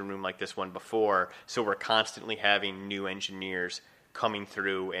an engine room like this one before. So we're constantly having new engineers coming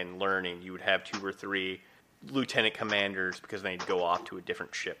through and learning. You would have 2 or 3 lieutenant commanders because they'd go off to a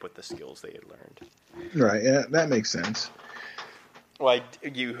different ship with the skills they had learned. Right, yeah, that makes sense. Well,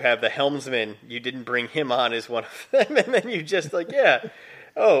 you have the helmsman. You didn't bring him on as one of them, and then you just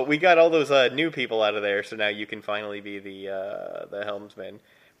oh, we got all those new people out of there, so now you can finally be the helmsman.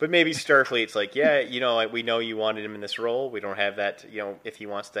 But maybe Starfleet's like, yeah, we know you wanted him in this role. We don't have that, if he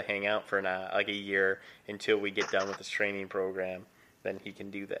wants to hang out for a year until we get done with this training program, then he can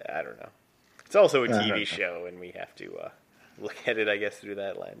do that. I don't know. It's also a TV show, and we have to look at it, I guess, through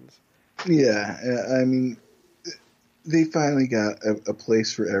that lens. Yeah, I mean, they finally got a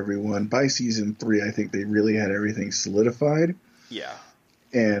place for everyone. By season 3, I think they really had everything solidified. Yeah.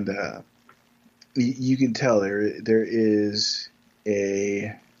 And you can tell there is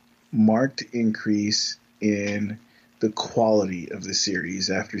a marked increase in the quality of the series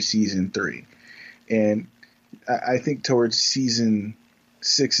after season 3. And I think towards season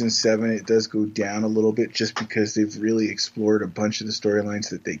 6 and 7, it does go down a little bit just because they've really explored a bunch of the storylines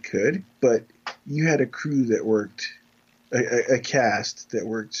that they could. But you had a crew that worked, a cast that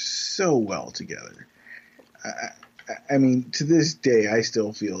worked so well together. I mean, to this day, I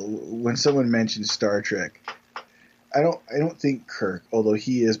still feel when someone mentions Star Trek, I don't think Kirk, although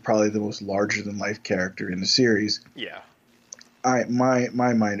he is probably the most larger than life character in the series. Yeah. My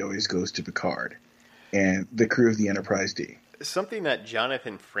mind always goes to Picard and the crew of the Enterprise D. Something that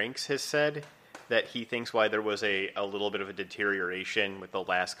Jonathan Frakes has said that he thinks why there was a little bit of a deterioration with the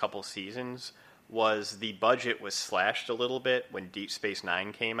last couple seasons was the budget was slashed a little bit when Deep Space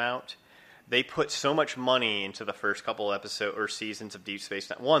Nine came out. They put so much money into the first couple episodes or seasons of Deep Space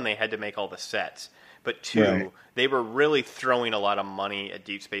Nine. One, they had to make all the sets. But two, They were really throwing a lot of money at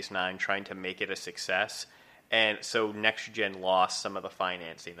Deep Space Nine trying to make it a success. And so Next Gen lost some of the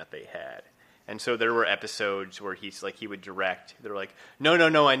financing that they had. And so there were episodes where he would direct. They're like, no,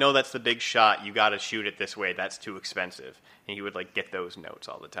 I know that's the big shot. You got to shoot it this way. That's too expensive. And he would get those notes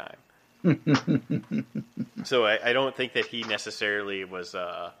all the time. So I don't think that he necessarily was...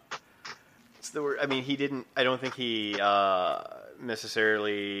 what's the word? I mean, he didn't... I don't think he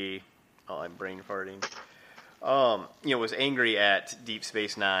necessarily... Oh, I'm brain farting. Was angry at Deep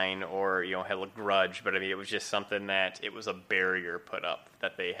Space Nine or, had a grudge, but I mean, it was just something that it was a barrier put up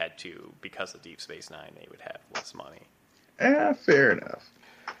that they had to, because of Deep Space Nine, they would have less money. Fair enough.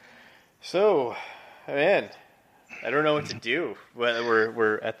 So, man, I don't know what to do.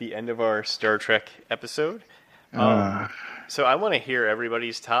 We're at the end of our Star Trek episode. So I want to hear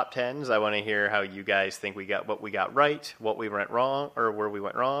everybody's top 10s. I want to hear how you guys think what we got right, what we went wrong, or where we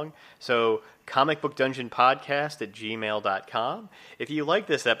went wrong. So comicbookdungeonpodcast@gmail.com. If you like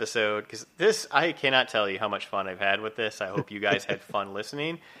this episode, because I cannot tell you how much fun I've had with this. I hope you guys had fun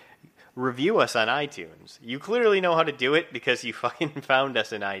listening. Review us on iTunes. You clearly know how to do it because you fucking found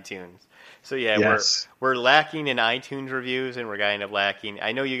us in iTunes. So yeah, yes. We're lacking in iTunes reviews, and we're kind of lacking.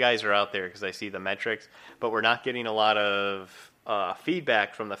 I know you guys are out there because I see the metrics, but we're not getting a lot of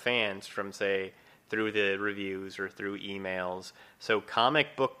feedback from the fans from, say, through the reviews or through emails. So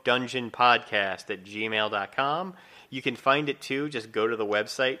comicbookdungeonpodcast@gmail.com. You can find it too. Just go to the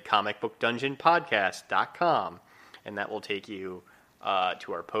website comicbookdungeonpodcast.com, and that will take you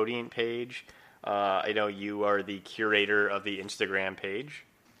to our Podium page. I know you are the curator of the Instagram page.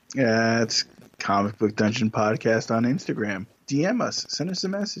 Yeah, it's Comic Book Dungeon Podcast on Instagram. DM us, send us a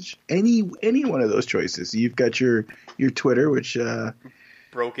message. Any one of those choices. You've got your Twitter, which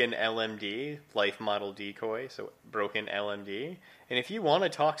Broken LMD, Life Model Decoy. So Broken LMD. And if you want to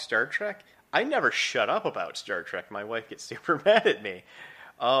talk Star Trek, I never shut up about Star Trek. My wife gets super mad at me.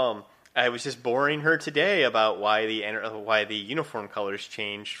 I was just boring her today about why the uniform colors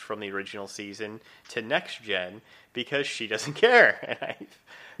changed from the original season to Next Gen, because she doesn't care. And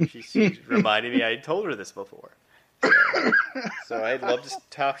she reminded me I had told her this before. So I'd love to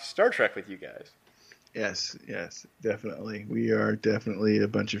talk Star Trek with you guys. Yes, definitely. We are definitely a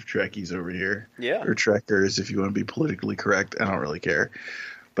bunch of Trekkies over here. Yeah. Or Trekkers, if you want to be politically correct. I don't really care.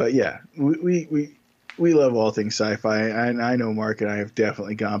 But yeah, we love all things sci-fi, and I know Mark and I have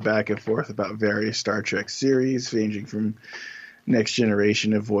definitely gone back and forth about various Star Trek series, ranging from Next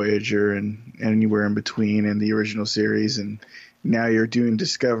Generation to Voyager and anywhere in between, and the original series, and now you're doing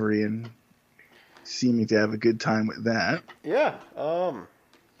Discovery and seeming to have a good time with that. Yeah,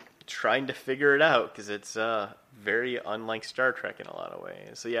 trying to figure it out, because it's very unlike Star Trek in a lot of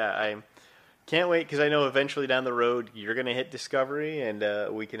ways. So yeah, I can't wait, because I know eventually down the road you're going to hit Discovery, and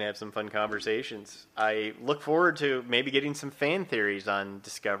we can have some fun conversations. I look forward to maybe getting some fan theories on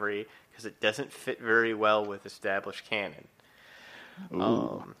Discovery, because it doesn't fit very well with established canon.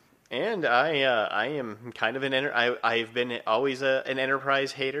 And I am kind of I've been always an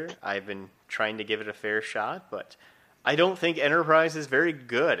Enterprise hater. I've been trying to give it a fair shot, but I don't think Enterprise is very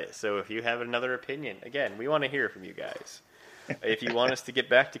good. So if you have another opinion, again, we want to hear from you guys. If you want us to get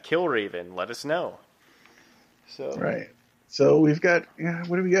back to Killraven, let us know. So right. So we've got,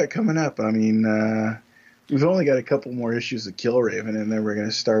 what do we got coming up? I mean, We've only got a couple more issues of Killraven, and then we're going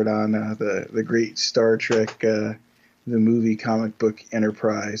to start on the great Star Trek, the movie comic book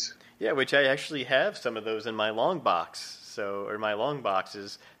Enterprise. Yeah, which I actually have some of those in my long box, or my long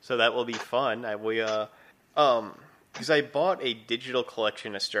boxes, so that will be fun. Because I bought a digital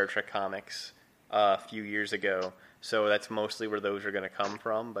collection of Star Trek comics a few years ago, so that's mostly where those are going to come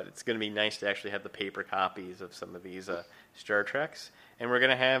from, but it's going to be nice to actually have the paper copies of some of these Star Treks. And we're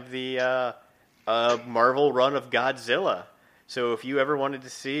going to have the Marvel run of Godzilla. So if you ever wanted to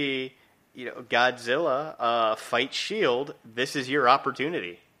see Godzilla fight S.H.I.E.L.D., this is your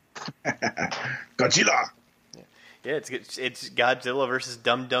opportunity. Godzilla! Yeah, it's Godzilla versus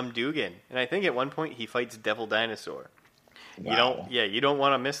Dum Dum Dugan. And I think at one point he fights Devil Dinosaur. Wow. You don't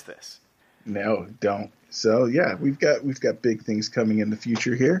want to miss this. No, don't. So yeah, we've got big things coming in the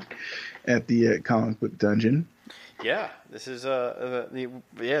future here at the Comic Book Dungeon. Yeah, this is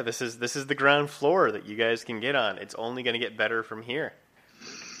this is the ground floor that you guys can get on. It's only going to get better from here.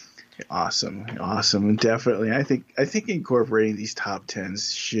 Awesome, and definitely, I think incorporating these top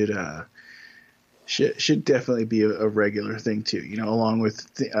 10s should definitely be a regular thing too. Along with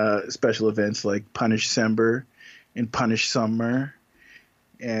special events like Punish Sember and Punish Summer,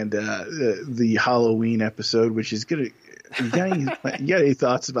 and the Halloween episode, which is gonna. You got any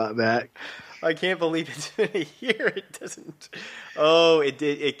thoughts about that? I can't believe it's been a year. It doesn't. Oh, it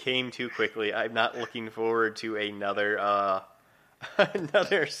did. It came too quickly. I'm not looking forward to another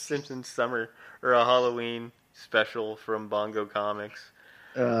Simpsons summer or a Halloween special from Bongo Comics.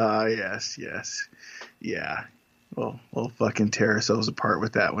 Yes, yeah. We'll fucking tear ourselves apart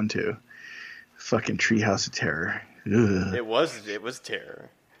with that one too. Fucking Treehouse of Terror. Ugh. It was terror.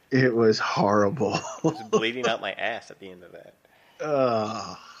 It was horrible. I was bleeding out my ass at the end of that.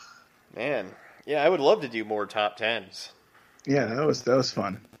 Man, yeah, I would love to do more top 10s. Yeah, that was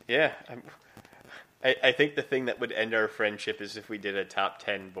fun. Yeah, I think the thing that would end our friendship is if we did a top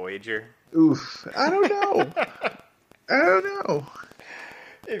 10 Voyager. Oof, I don't know.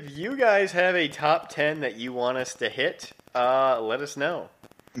 If you guys have a top 10 that you want us to hit, let us know.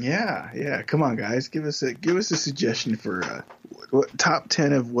 Yeah. Come on, guys, give us a suggestion for what top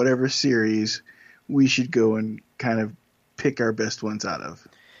 10 of whatever series we should go and kind of pick our best ones out of.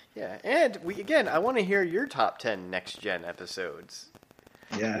 Yeah, and I want to hear your top 10 next gen episodes.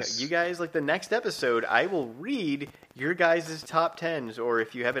 Yes. You guys, like the next episode, I will read your guys' top 10s, or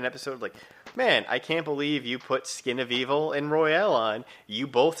if you have an episode like, man, I can't believe you put Skin of Evil and Royale on. You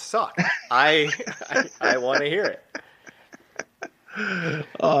both suck. I want to hear it.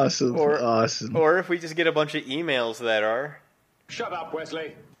 Awesome. Or if we just get a bunch of emails that are... Shut up,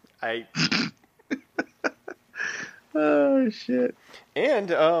 Wesley. Oh, shit.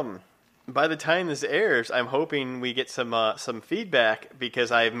 And by the time this airs, I'm hoping we get some feedback,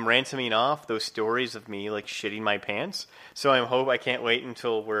 because I'm ransoming off those stories of me like shitting my pants. So I can't wait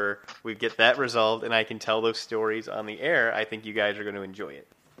until we get that resolved and I can tell those stories on the air. I think you guys are going to enjoy it.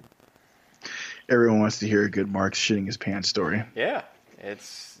 Everyone wants to hear a good Mark shitting his pants story. Yeah,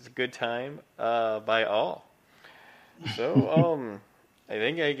 it's a good time by all. So I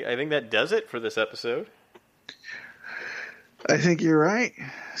think that does it for this episode. I think you're right.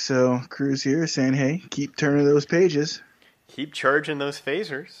 So, Cruz here saying, hey, keep turning those pages. Keep charging those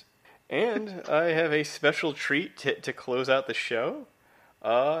phasers. And I have a special treat to close out the show.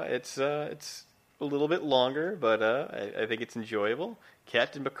 It's a little bit longer, but I think it's enjoyable.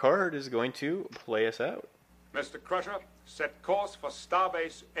 Captain Picard is going to play us out. Mr. Crusher, set course for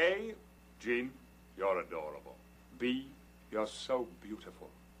Starbase A. Gene, you're adorable. B, you're so beautiful.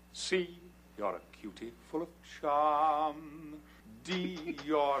 C, you're a cutie full of charm. D,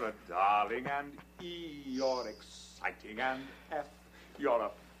 you're a darling. And E, you're exciting. And F, you're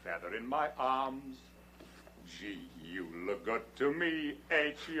a feather in my arms. G, you look good to me.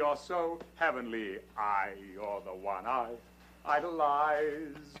 H, you're so heavenly. I, you're the one I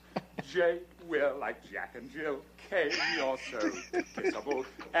idolize. J, we're like Jack and Jill. K, you're so kissable.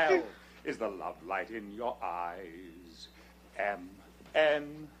 L is the love light in your eyes. M,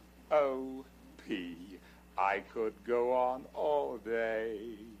 N, O, P. I could go on all day.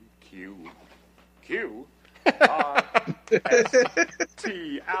 Q, R, S,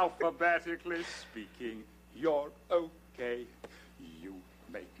 T. Alphabetically speaking, you're okay. U,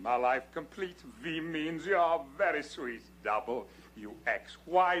 make my life complete. V means you're very sweet. W, X,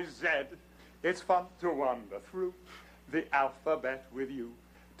 Y, Z. It's fun to wander through the alphabet with you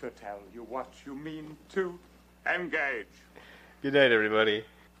to tell you what you mean to engage. Good night, everybody.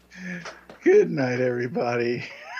 Good night, everybody.